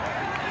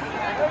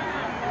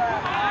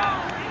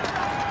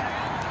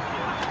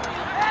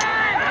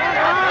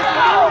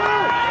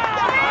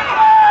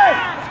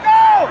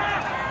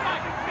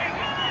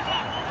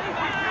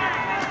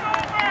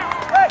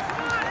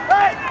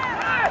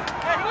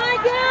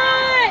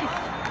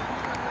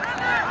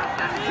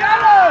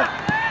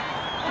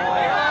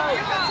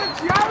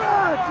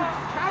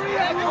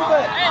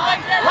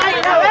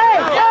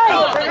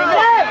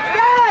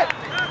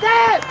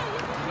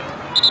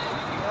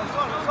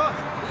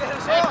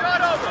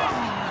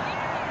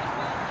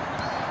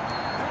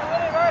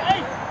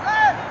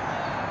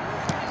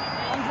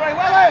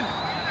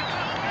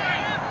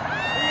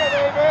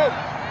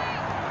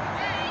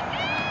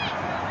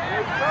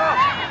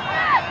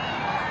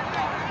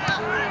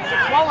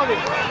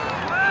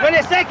 Win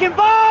a second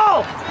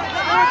ball!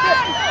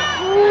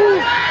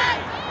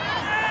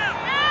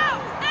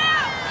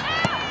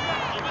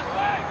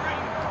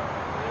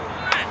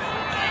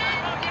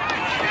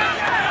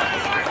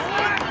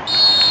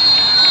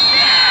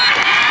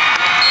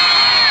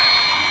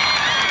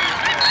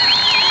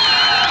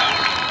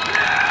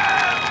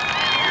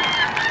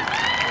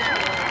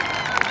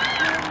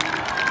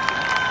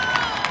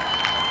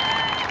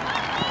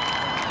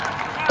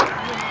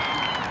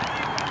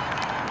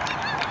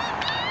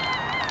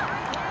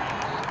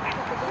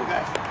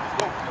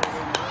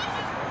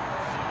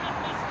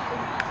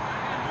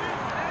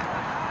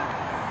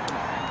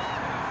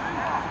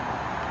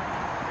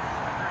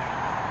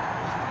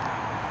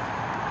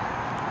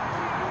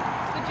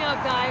 Good job,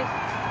 guys.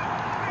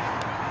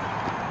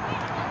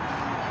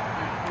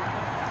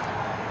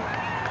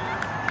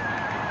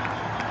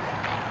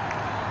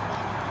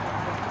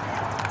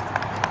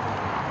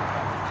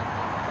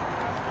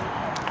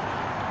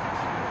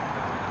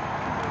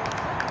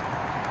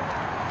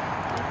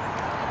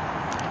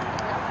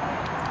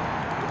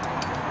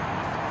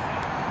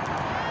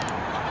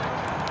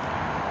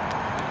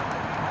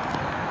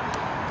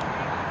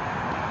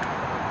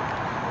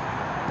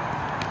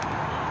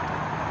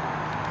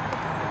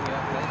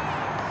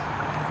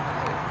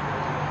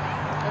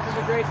 This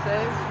is a great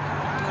save.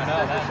 I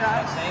know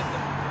that saved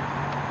him.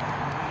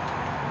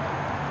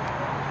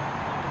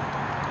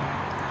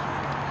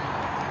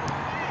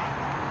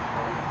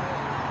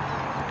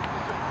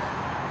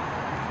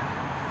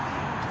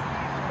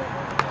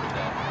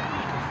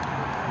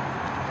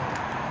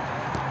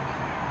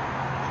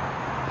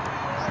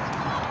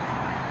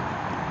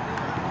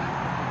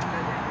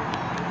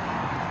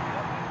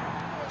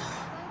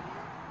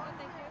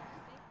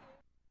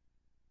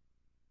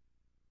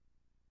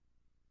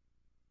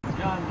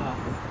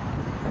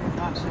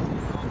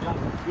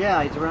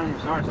 Yeah, he's around here.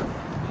 Sorry,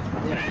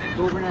 yeah,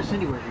 go over and ask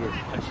Cindy where he is.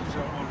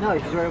 No,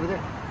 she's right over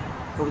there.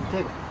 Over the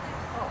table.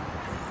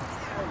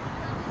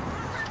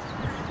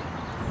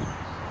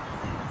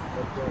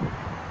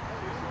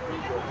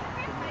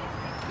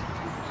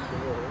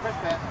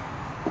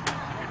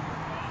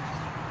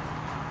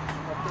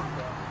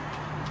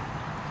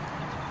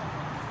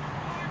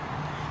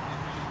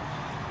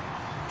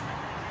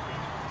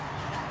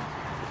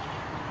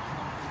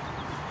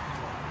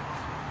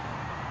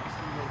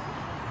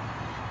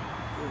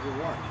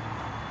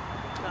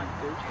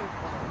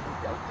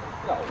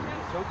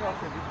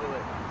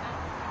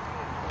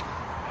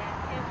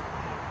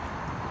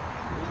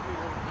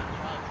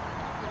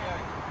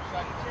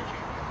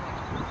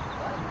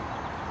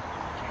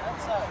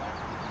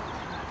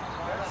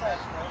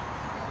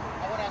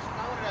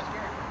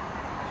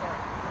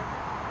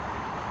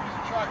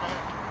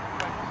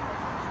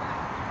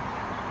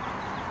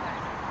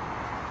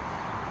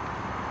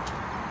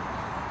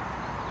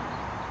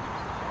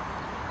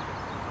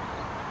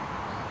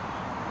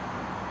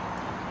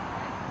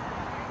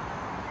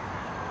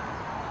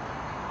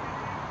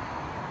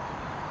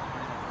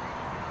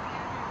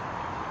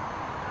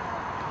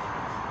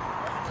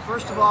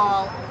 First of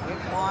all, we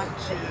want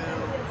to,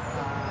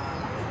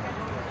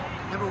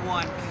 number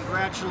one,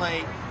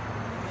 congratulate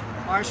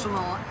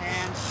Arsenal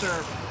and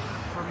Surf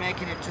for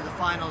making it to the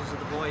finals of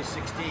the Boys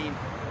 16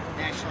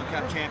 National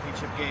Cup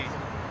Championship game.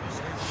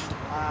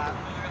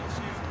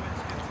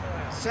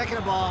 Second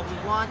of all, we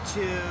want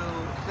to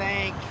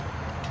thank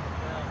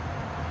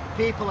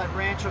people at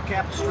Rancho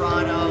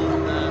Capistrano,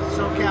 the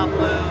SoCal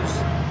Blues,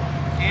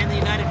 and the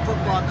United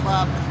Football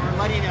Club for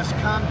letting us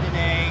come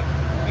today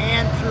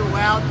and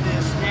throughout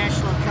this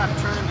National Cup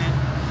tournament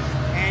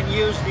and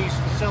use these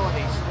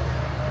facilities.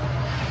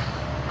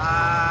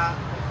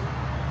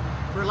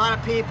 For a lot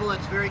of people,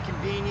 it's very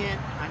convenient.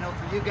 I know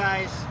for you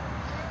guys,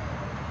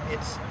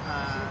 it's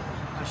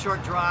a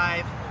short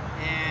drive,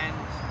 and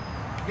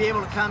to be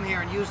able to come here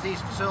and use these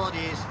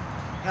facilities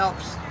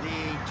helps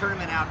the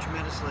tournament out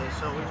tremendously.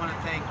 So we want to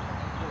thank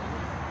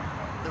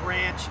the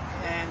Ranch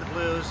and the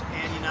Blues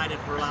and United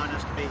for allowing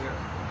us to be here.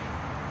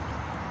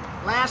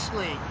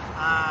 Lastly,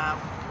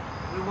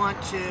 we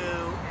want to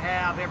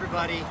have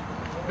everybody,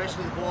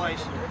 especially the boys,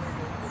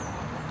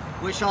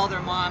 wish all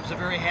their moms a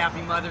very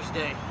happy Mother's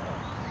Day.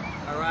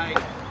 All right.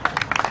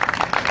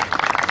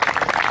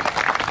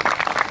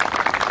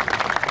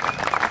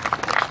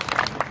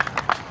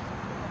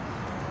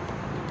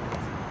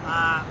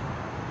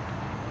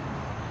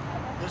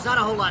 There's not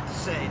a whole lot to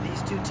say.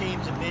 These two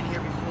teams have been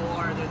here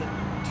before. They're the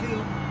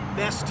two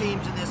best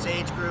teams in this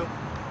age group.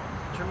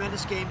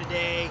 Tremendous game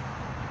today.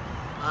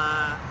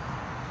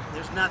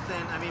 There's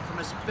nothing, I mean, from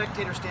a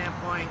spectator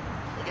standpoint,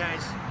 you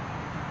guys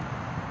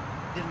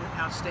did an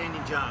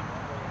outstanding job.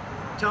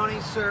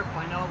 Tony, Surf,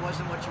 I know it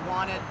wasn't what you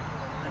wanted.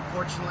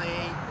 Unfortunately,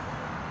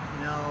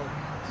 you know,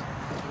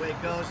 the way it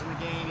goes in the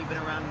game, you've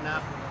been around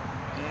enough.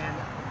 And,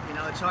 you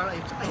know, it's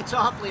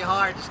awfully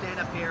hard to stand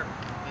up here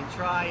and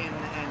try and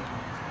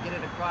get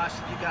it across.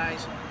 You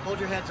guys, hold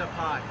your heads up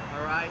high,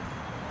 all right?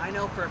 I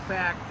know for a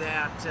fact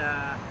that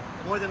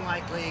more than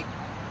likely,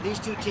 these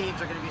two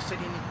teams are going to be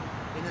sitting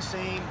in the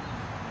same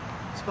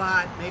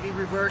spot, maybe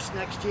reverse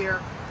next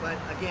year, but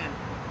again,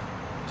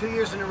 2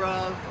 years in a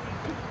row,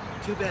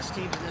 two best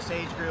teams in this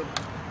age group,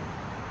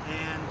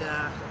 and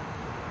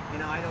you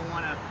know, I don't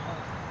want to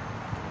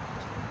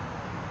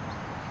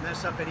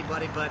mess up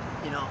anybody, but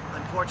you know,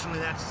 unfortunately,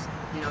 that's,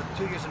 you know,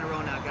 2 years in a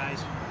row now,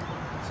 guys.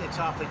 It's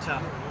awfully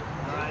tough.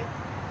 All right,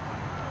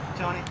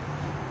 Tony.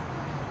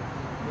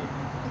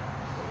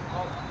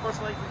 Well,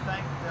 first I'd like to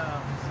thank the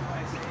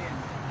CYC and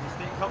the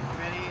State Cup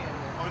Committee and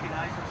the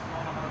organizers for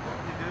all the hard work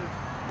they do.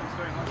 Thanks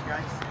very much,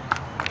 guys.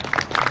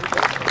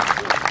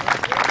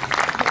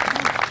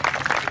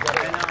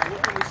 And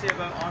what can we say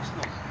about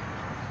Arsenal?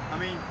 I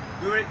mean,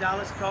 we were at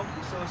Dallas Cup,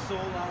 we saw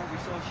Solar, we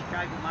saw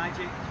Chicago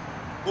Magic.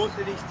 Both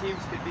of these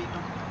teams could beat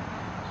them.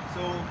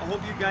 So I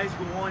hope you guys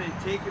go on and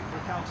take it for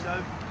Cal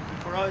South. And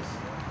for us,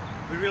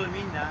 we really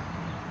mean that.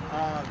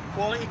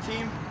 Quality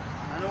team.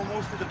 I know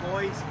most of the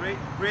boys,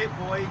 great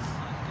boys.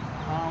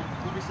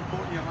 We'll be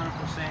supporting you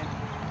 100%.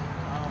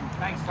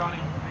 Thanks, Tony.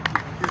 Thank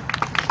you.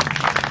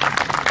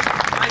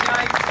 My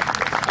guys,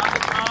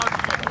 started hard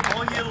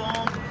all year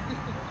long.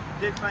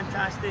 Did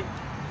fantastic.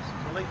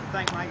 I'd like to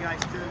thank my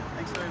guys too.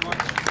 Thanks very much.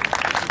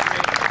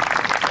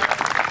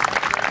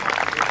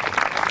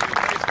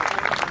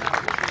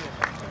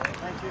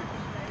 Thank you.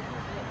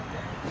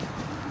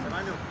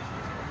 Fernando.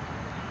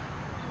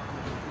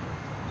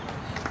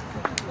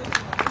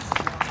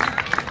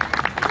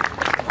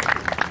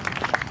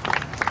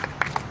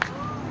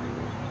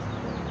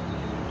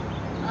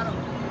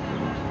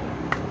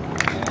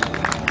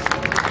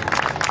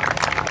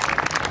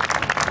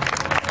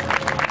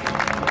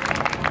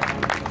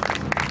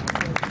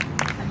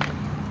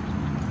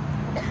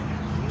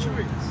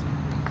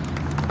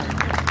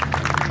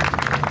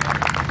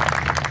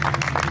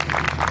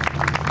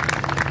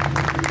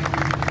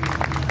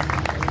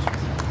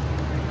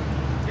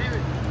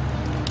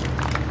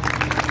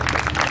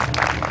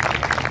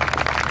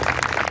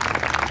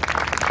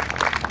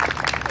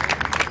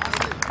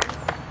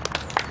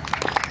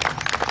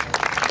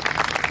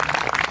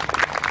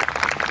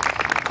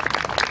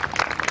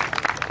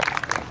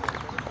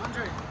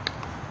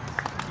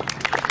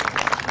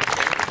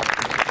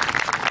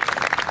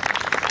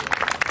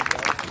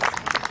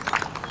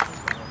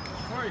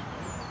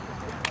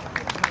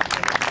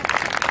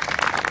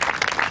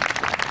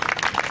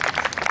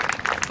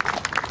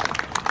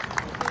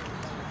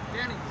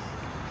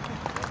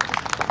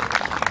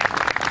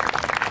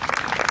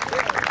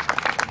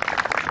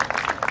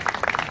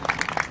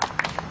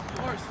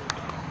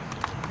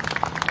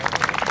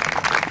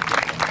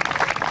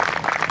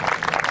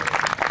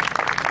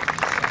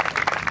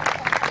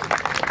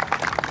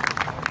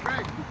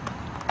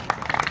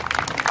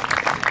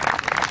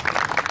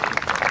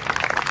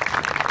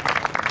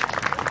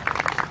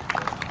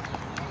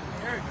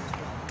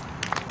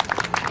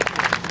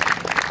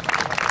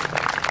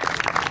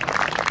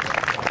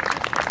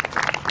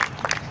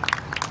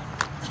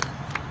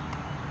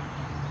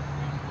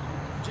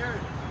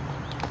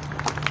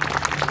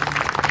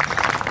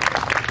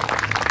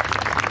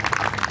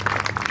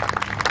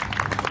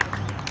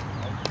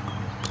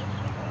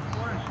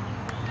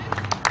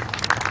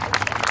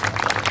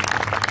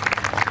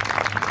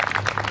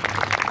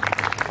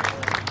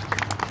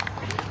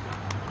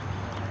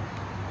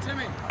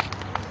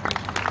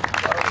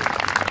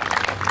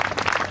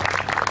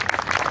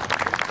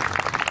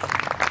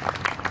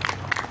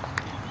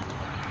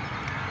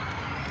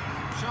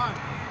 Sean.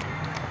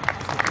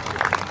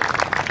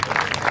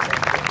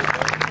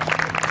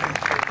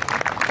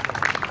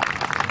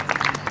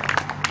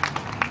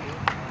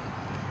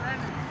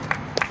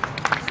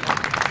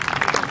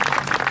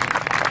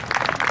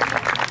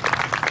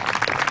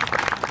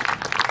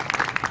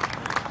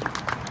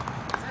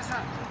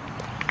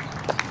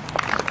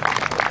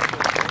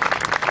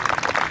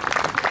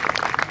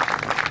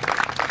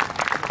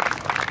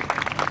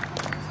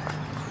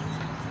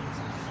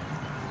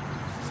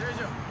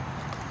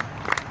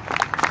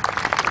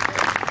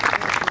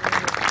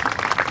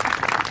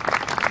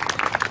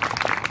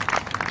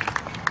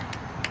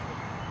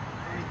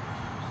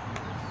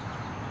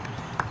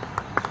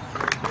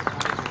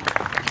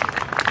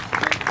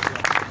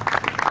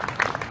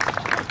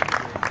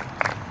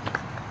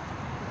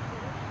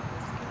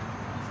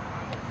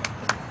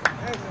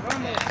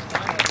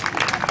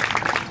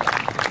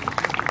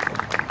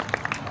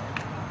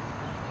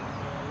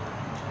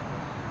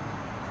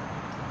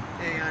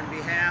 Okay, on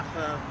behalf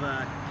of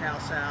Cal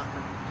South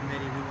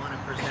Committee, we want to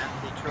present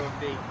the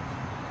trophy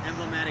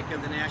emblematic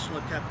of the National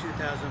Cup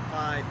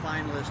 2005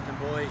 finalist in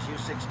boys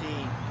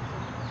U16,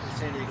 the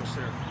San Diego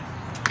Surf.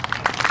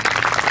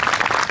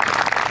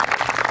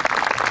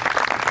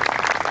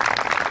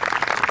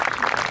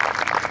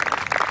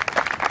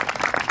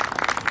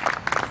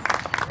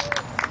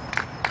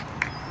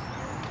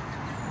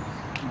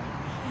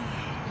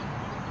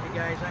 Hey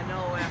guys, I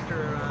know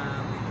after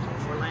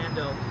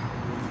Orlando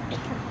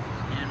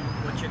and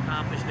what you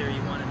accomplished there,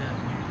 you wanted to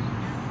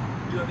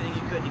do everything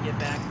you could to get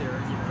back there.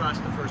 You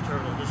crossed the first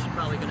hurdle. This is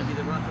probably going to be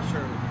the roughest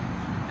hurdle.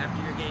 After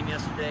your game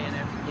yesterday and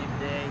after the game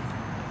today,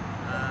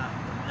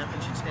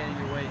 nothing should stand in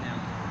your way now.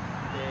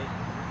 Okay?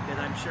 Because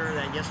I'm sure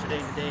that yesterday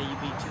and today you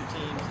beat two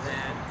teams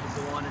that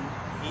could go on and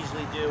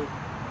easily do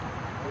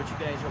what you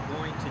guys are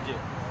going to do.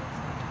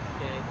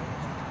 Okay?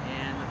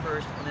 And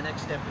the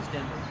next step is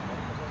Denver.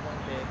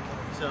 Okay?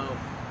 So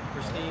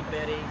for Steve,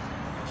 Betty,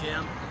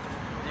 Jim,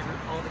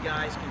 all the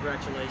guys,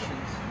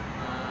 congratulations.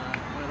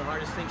 One of the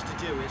hardest things to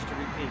do is to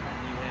repeat,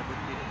 and you have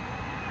repeated.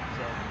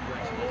 So,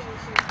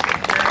 congratulations.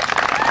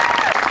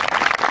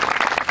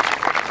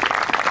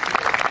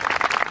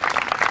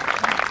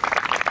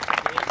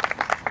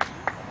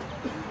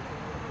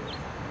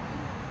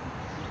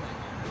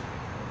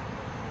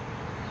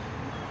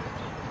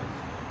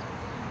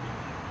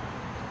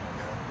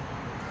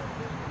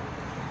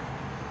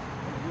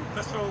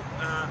 First of all,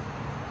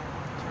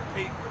 to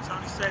repeat what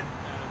Tony said,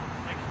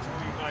 thank you to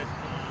all you guys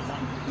for the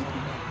wonderful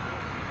time.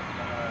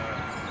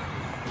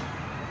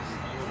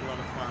 It was a lot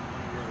of fun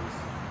on the roads.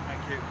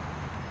 Thank you.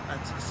 And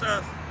to the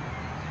surf,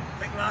 I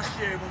think last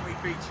year when we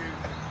beat you,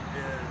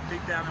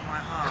 deep down in my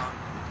heart,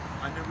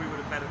 I knew we were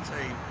a better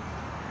team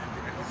and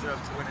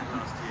deserved to win it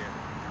last year.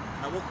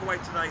 And I walk away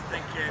today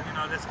thinking, you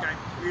know, this game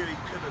really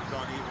could have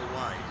gone either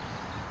way.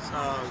 So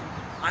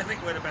I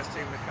think we're the best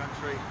team in the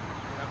country.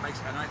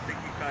 And I think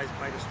you guys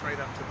played us straight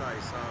up today,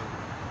 so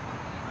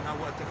I know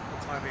what a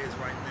difficult time it is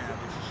right now,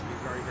 but you should be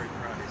very, very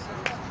proud of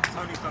yourselves.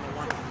 Tony's done a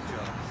wonderful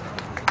job. So.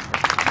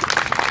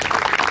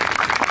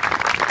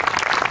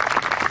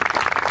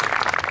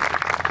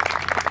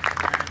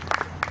 And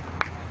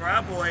for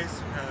our boys,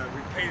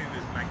 repeating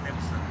is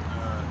magnificent.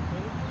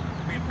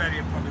 Me and Betty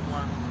have probably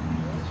won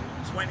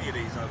 20 of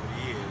these over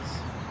the years,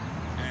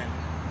 and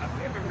have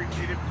we ever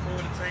repeated before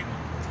with a team?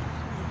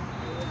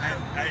 And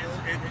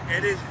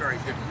it is very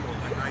difficult,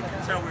 and I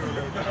can tell we were a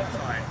little bit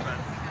uptight, but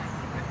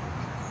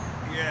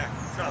yeah,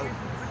 so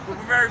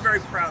we're very, very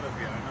proud of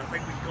you, and I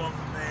think we've gone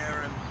from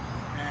there, and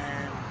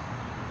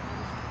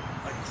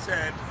like you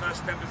said, the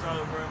first step is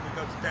over, and we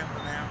go to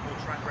Denver now, and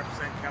we'll try and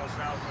represent Cal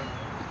South and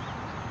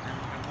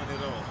win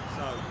it all.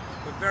 So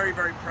we're very,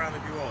 very proud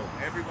of you all.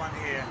 Everyone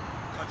here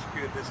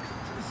contributed to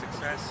the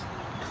success.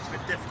 It's been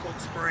a difficult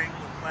spring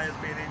with players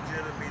being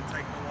injured and being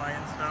taken away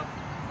and stuff,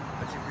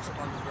 but you've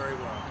responded very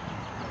well.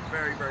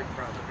 Very, very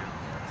proud of you.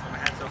 So my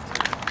hats off to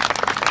you.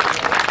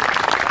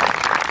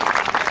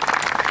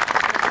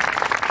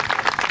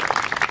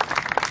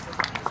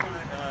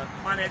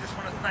 Finally, I just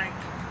want to thank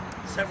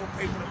several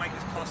people that make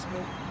this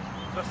possible.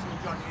 First of all,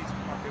 John, you need to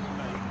come up here with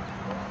me.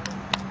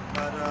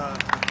 But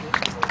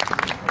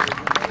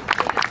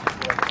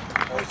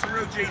it's a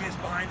real genius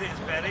behind it. It's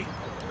Betty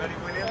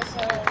Williams.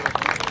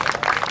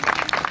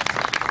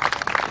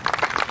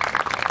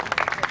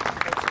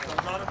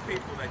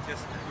 People that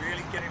just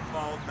really get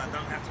involved. I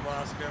don't have to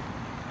ask them.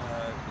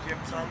 Jim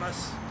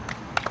Thomas,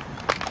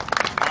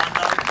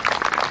 Mondo.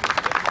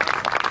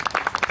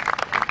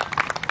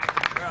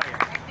 Where are you?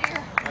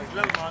 There's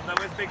little Mondo.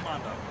 Where's Big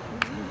Mondo?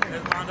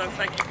 There's Mondo.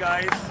 Thank you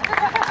guys.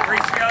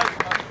 Mauricio,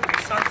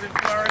 your son's in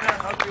Florida.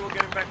 Hopefully we'll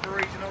get him back for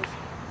regionals.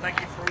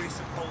 Thank you for all your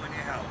support and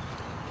your help.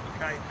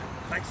 Okay.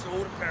 Thanks to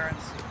all the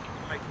parents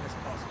for making this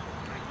possible.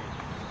 Thank you.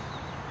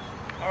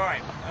 All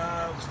right.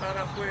 We'll start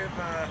off with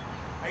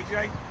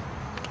AJ.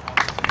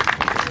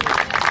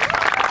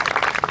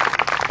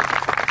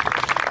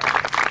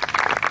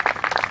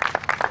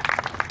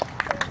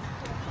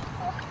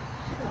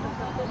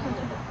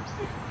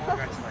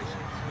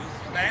 Congratulations.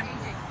 Ben?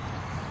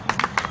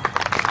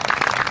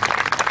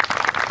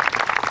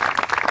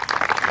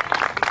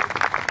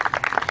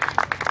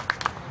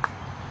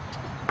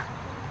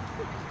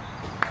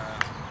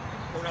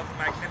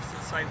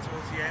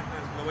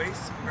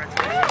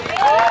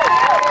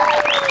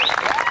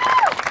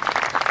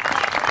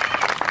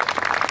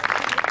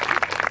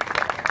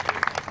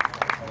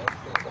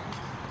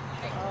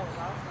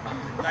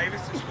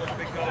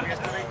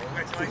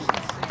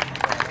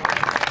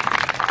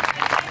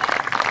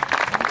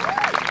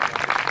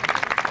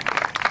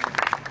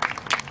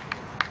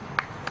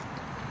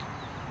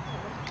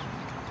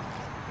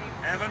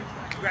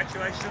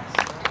 congratulations.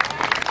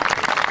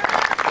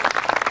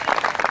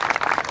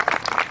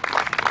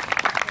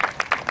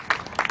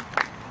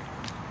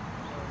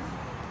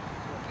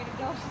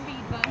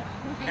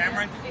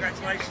 Cameron,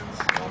 congratulations.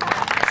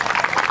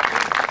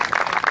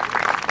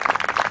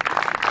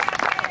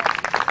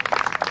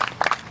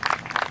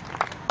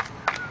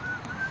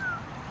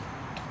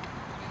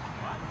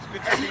 It's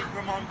good to see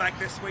Ramon back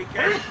this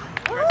weekend.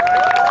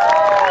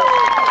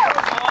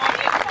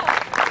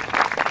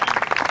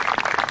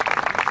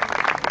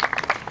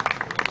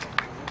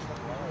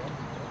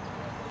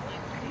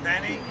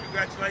 Danny,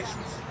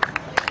 congratulations.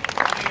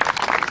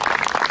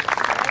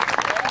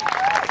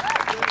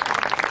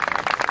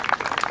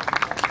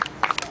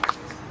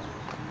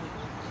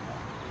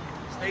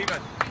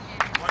 Stephen,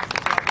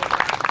 wonderful job.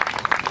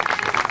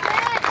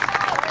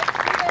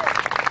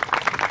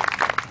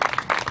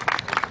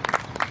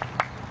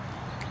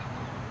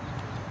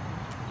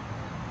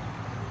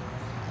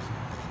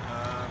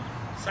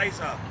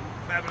 Cesar,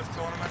 fabulous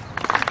tournament.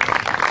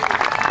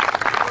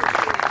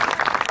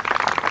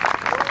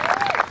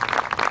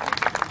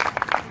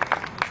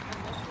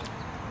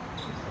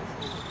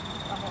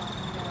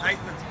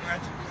 Nathan,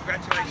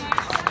 congratulations.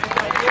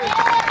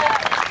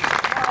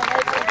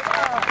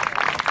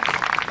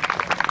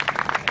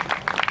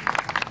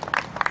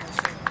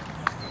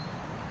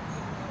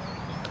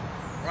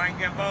 Ryan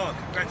Gamboa,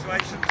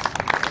 congratulations.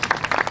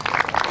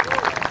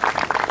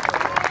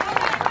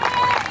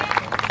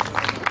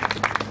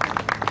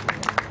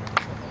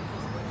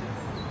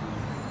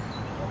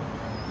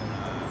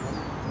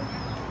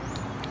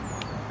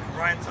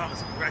 Ryan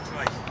Thomas,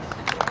 congratulations.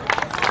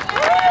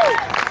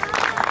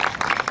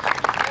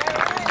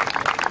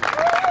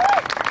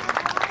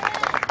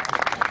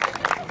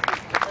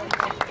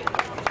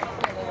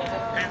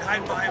 And hi,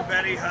 Brian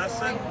Betty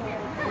Hudson,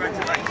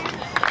 congratulations.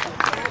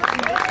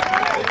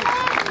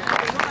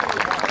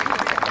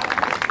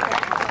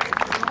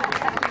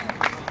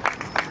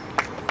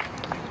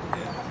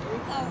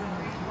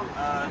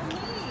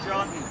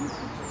 John,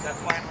 that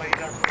fine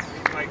leader,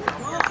 great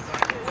film.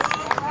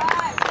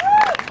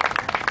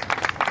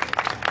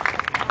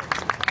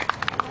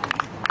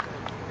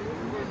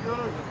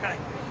 Okay.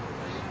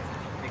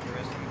 Take the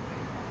rest of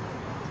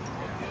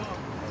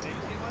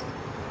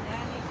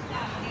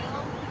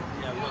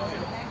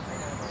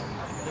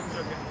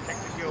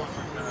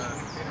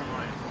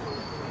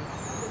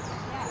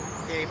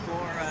Okay,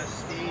 for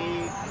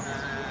Steve,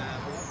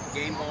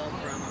 game ball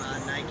from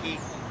Nike.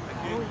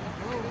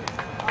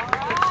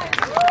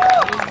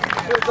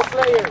 Here's the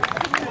player.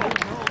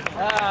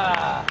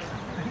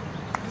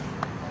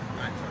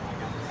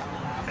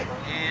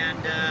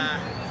 And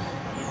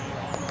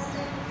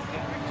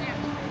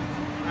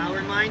I'll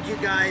remind you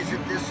guys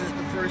that this is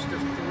the first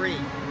of 3.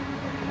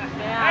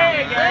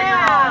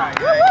 Yeah.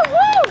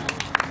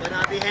 But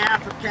on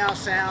behalf of Cal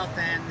South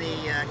and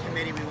the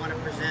committee, we want to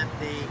present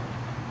the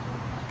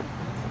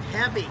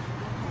heavy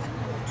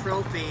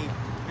trophy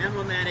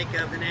emblematic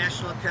of the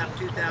National Cup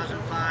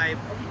 2005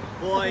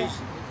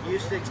 Boys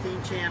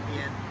U16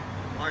 champion,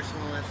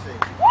 Arsenal FC.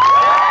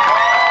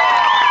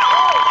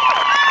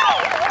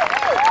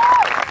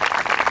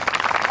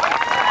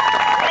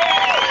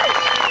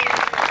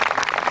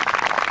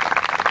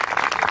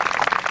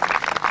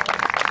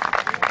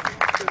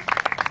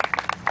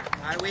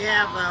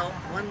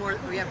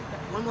 We have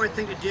one more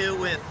thing to do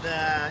with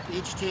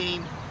each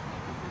team,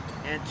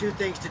 and 2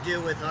 things to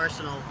do with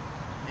Arsenal,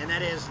 and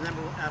that is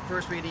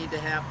first we need to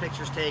have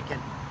pictures taken,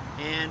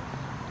 and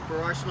for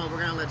Arsenal we're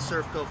going to let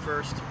Surf go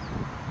first.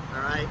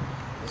 All right.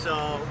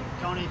 So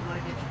Tony, you want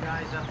to get you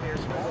guys up here?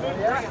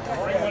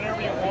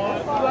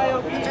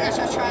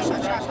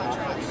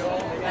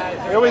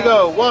 Here we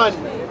go. 1,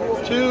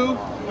 2,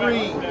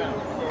 3.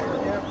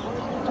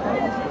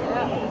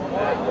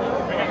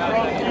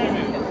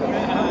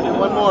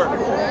 One more.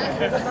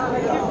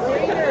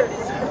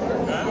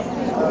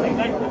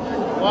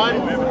 1,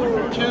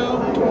 2,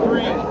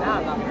 3.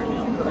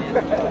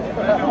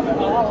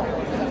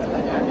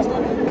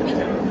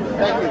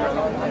 Thank you.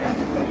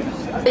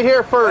 Right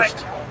here first.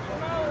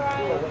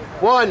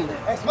 1,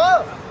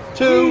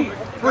 2,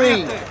 3.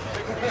 I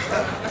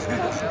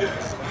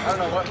don't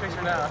know what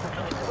picture now.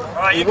 All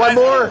right, One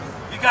more.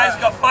 You guys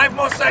got 5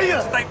 more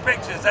seconds to take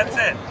pictures. That's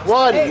it.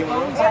 1,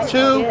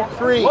 2,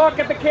 3. Look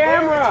at the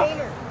camera.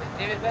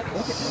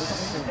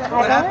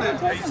 What happened?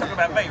 You're talking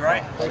about me,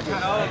 right?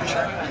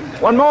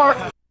 One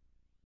more.